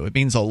revenue. It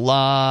means a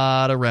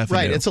lot of revenue.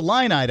 Right. It's a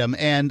line item,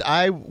 and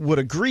I would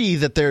agree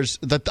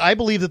that I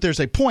believe that there's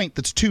a point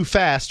that's too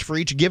fast for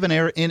each given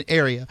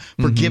area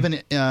for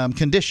given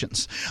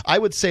conditions. I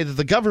would say that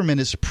the government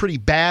is a pretty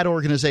bad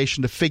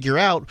organization to figure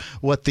out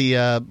what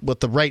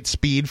the right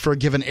speed for a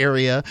given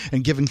area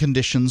and given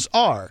conditions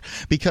are,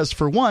 because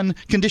for one,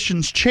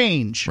 conditions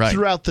change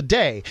throughout the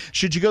day.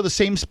 Should you go the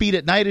same speed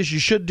at night as you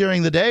should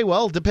during the day?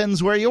 Well, it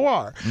depends where you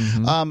are,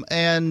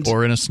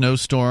 or in a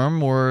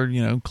snowstorm or,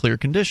 clear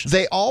conditions.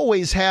 They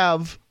always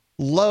have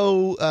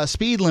low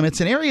speed limits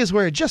in areas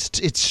where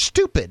it's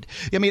stupid.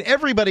 I mean,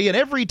 everybody in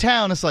every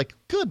town is like,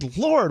 good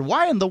Lord,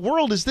 why in the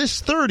world is this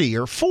 30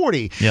 or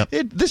 40? Yep.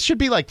 This should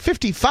be like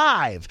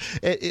 55.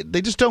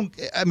 They just don't.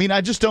 I mean,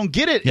 I just don't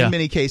get it in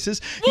many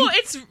cases. Well,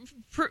 I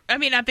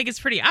think it's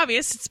pretty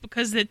obvious. It's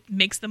because it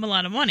makes them a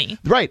lot of money.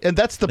 Right, and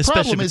that's the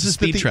Especially problem is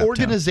that the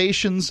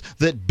organizations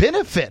that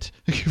benefit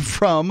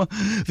from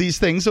these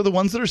things are the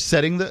ones that are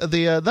setting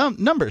the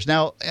numbers.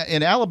 Now,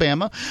 in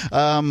Alabama,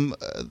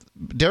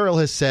 Daryl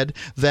has said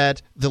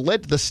that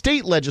the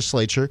state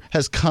legislature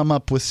has come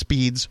up with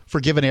speeds for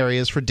given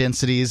areas, for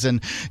densities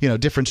and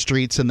different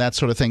streets and that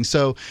sort of thing.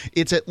 So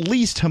it's at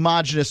least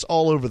homogenous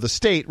all over the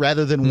state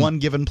rather than one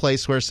given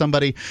place where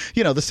somebody,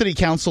 the city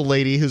council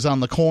lady who's on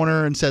the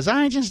corner and says,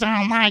 I just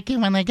don't like it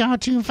when they go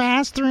too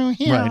fast through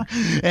here.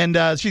 Right.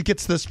 And she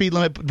gets the speed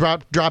limit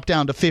dropped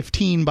down to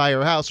 15 by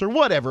her house or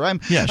whatever.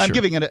 I'm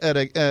giving it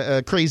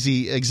a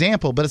crazy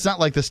example, but it's not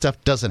like this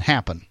stuff doesn't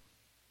happen.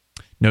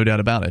 No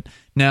doubt about it.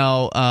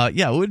 Now,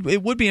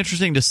 it would be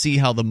interesting to see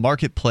how the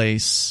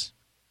marketplace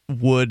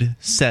would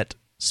set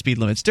speed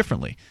limits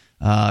differently.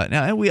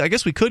 Now, I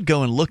guess we could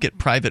go and look at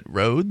private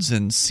roads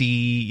and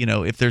see,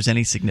 if there's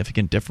any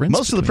significant difference.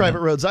 Most of the private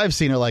roads I've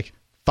seen are like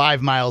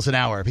 5 miles an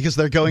hour because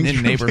they're going in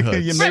through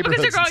neighborhoods. Right,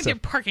 because they're going through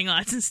parking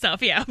lots and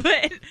stuff, yeah.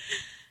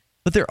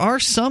 But there are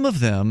some of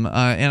them,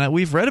 and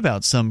we've read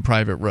about some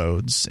private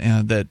roads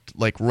that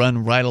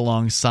run right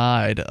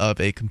alongside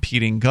of a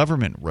competing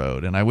government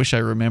road. And I wish I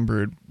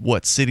remembered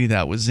what city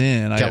that was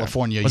in.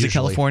 California, Was usually. it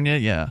California?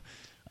 Yeah.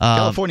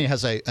 California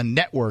has a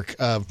network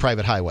of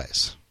private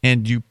highways.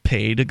 And you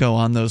pay to go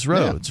on those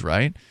roads,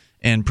 right?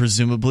 And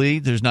presumably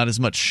there's not as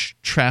much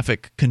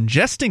traffic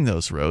congesting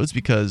those roads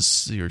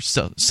because you're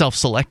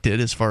self-selected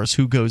as far as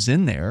who goes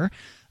in there.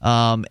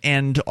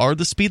 And are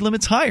the speed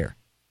limits higher?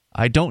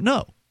 I don't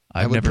know.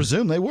 I would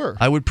presume they were.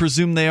 I would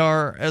presume they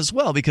are as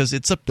well, because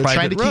it's a They're private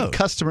trying to road. keep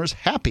customers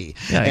happy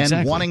Yeah, and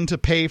exactly. wanting to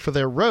pay for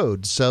their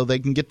roads so they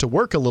can get to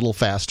work a little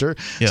faster.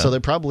 Yeah. So they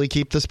probably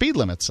keep the speed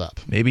limits up.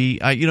 Maybe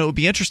it would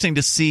be interesting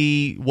to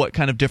see what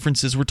kind of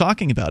differences we're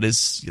talking about.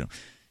 Is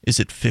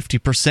it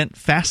 50%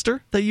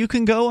 faster that you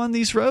can go on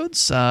these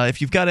roads?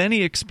 If you've got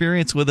any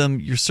experience with them,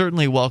 you're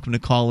certainly welcome to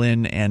call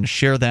in and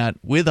share that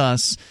with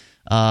us.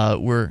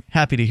 We're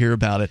happy to hear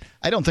about it.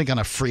 I don't think on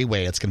a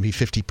freeway it's going to be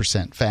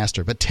 50%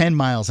 faster, but 10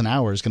 miles an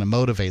hour is going to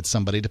motivate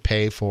somebody to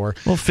pay for.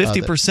 Well,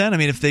 50%. I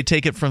mean, if they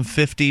take it from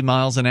 50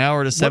 miles an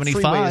hour to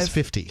 75, what freeway is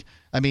 50?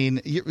 I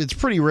mean, it's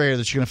pretty rare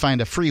that you're going to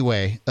find a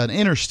freeway, an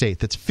interstate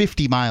that's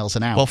 50 miles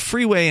an hour. Well,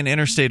 freeway and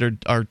interstate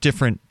are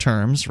different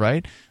terms,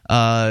 right?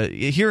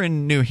 Here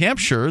in New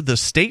Hampshire, the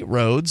state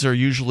roads are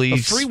usually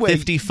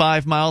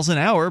 55 miles an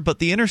hour, but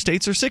the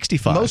interstates are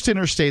 65. Most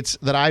interstates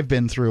that I've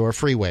been through are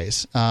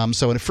freeways.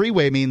 So a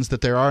freeway means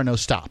that there are no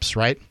stops,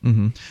 right?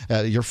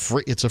 Mm-hmm. You're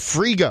free. It's a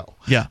free go.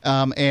 Yeah.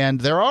 And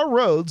there are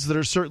roads that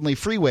are certainly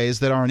freeways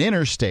that aren't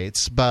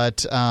interstates,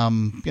 but I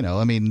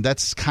mean,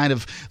 that's kind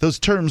of, those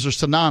terms are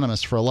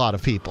synonymous for a lot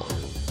of people.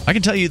 I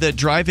can tell you that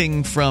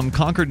driving from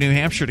Concord, New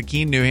Hampshire to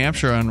Keene, New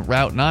Hampshire on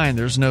Route 9,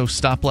 there's no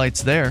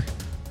stoplights there.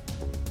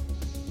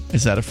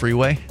 Is that a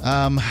freeway?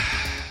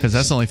 Because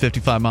that's only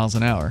 55 miles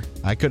an hour.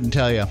 I couldn't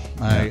tell you.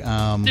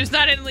 There's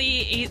not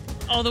only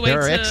all the way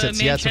there are to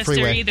exits. Yeah, it's a Manchester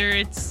freeway. either.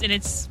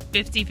 It's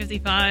 50,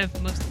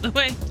 55 most of the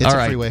way. It's All a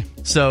right. freeway.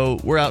 So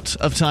we're out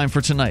of time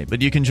for tonight,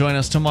 but you can join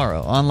us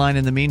tomorrow online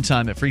in the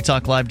meantime at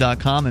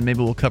freetalklive.com, and maybe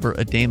we'll cover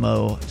a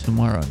demo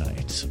tomorrow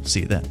night. See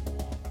you then.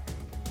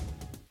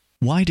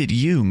 Why did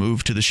you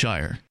move to the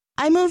Shire?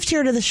 I moved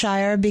here to the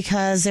Shire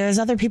because there's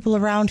other people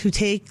around who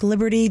take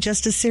liberty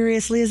just as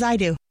seriously as I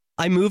do.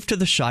 I moved to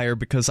the Shire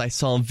because I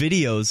saw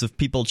videos of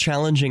people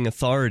challenging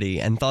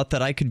authority and thought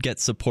that I could get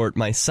support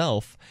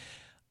myself.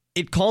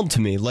 It called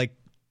to me, like,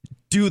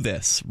 do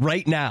this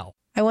right now.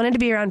 I wanted to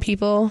be around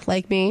people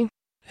like me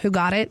who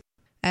got it,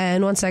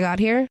 and once I got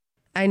here,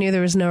 I knew there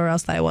was nowhere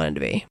else that I wanted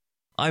to be.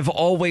 I've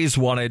always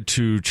wanted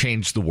to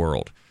change the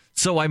world,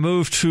 so I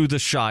moved to the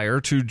Shire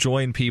to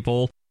join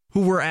people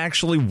who were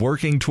actually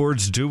working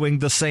towards doing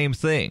the same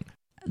thing.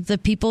 The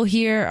people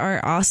here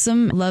are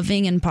awesome,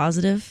 loving, and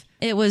positive.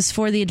 It was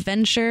for the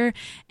adventure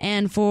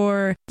and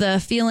for the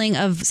feeling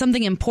of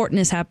something important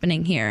is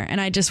happening here,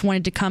 and I just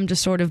wanted to come to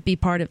sort of be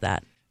part of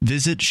that.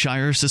 Visit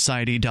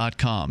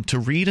ShireSociety.com to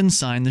read and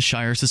sign the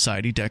Shire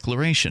Society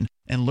Declaration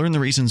and learn the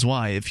reasons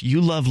why, if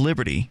you love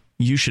liberty,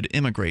 you should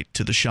immigrate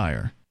to the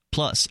Shire.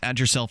 Plus, add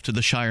yourself to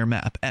the Shire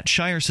map at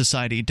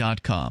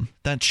ShireSociety.com.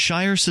 That's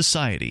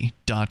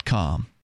ShireSociety.com.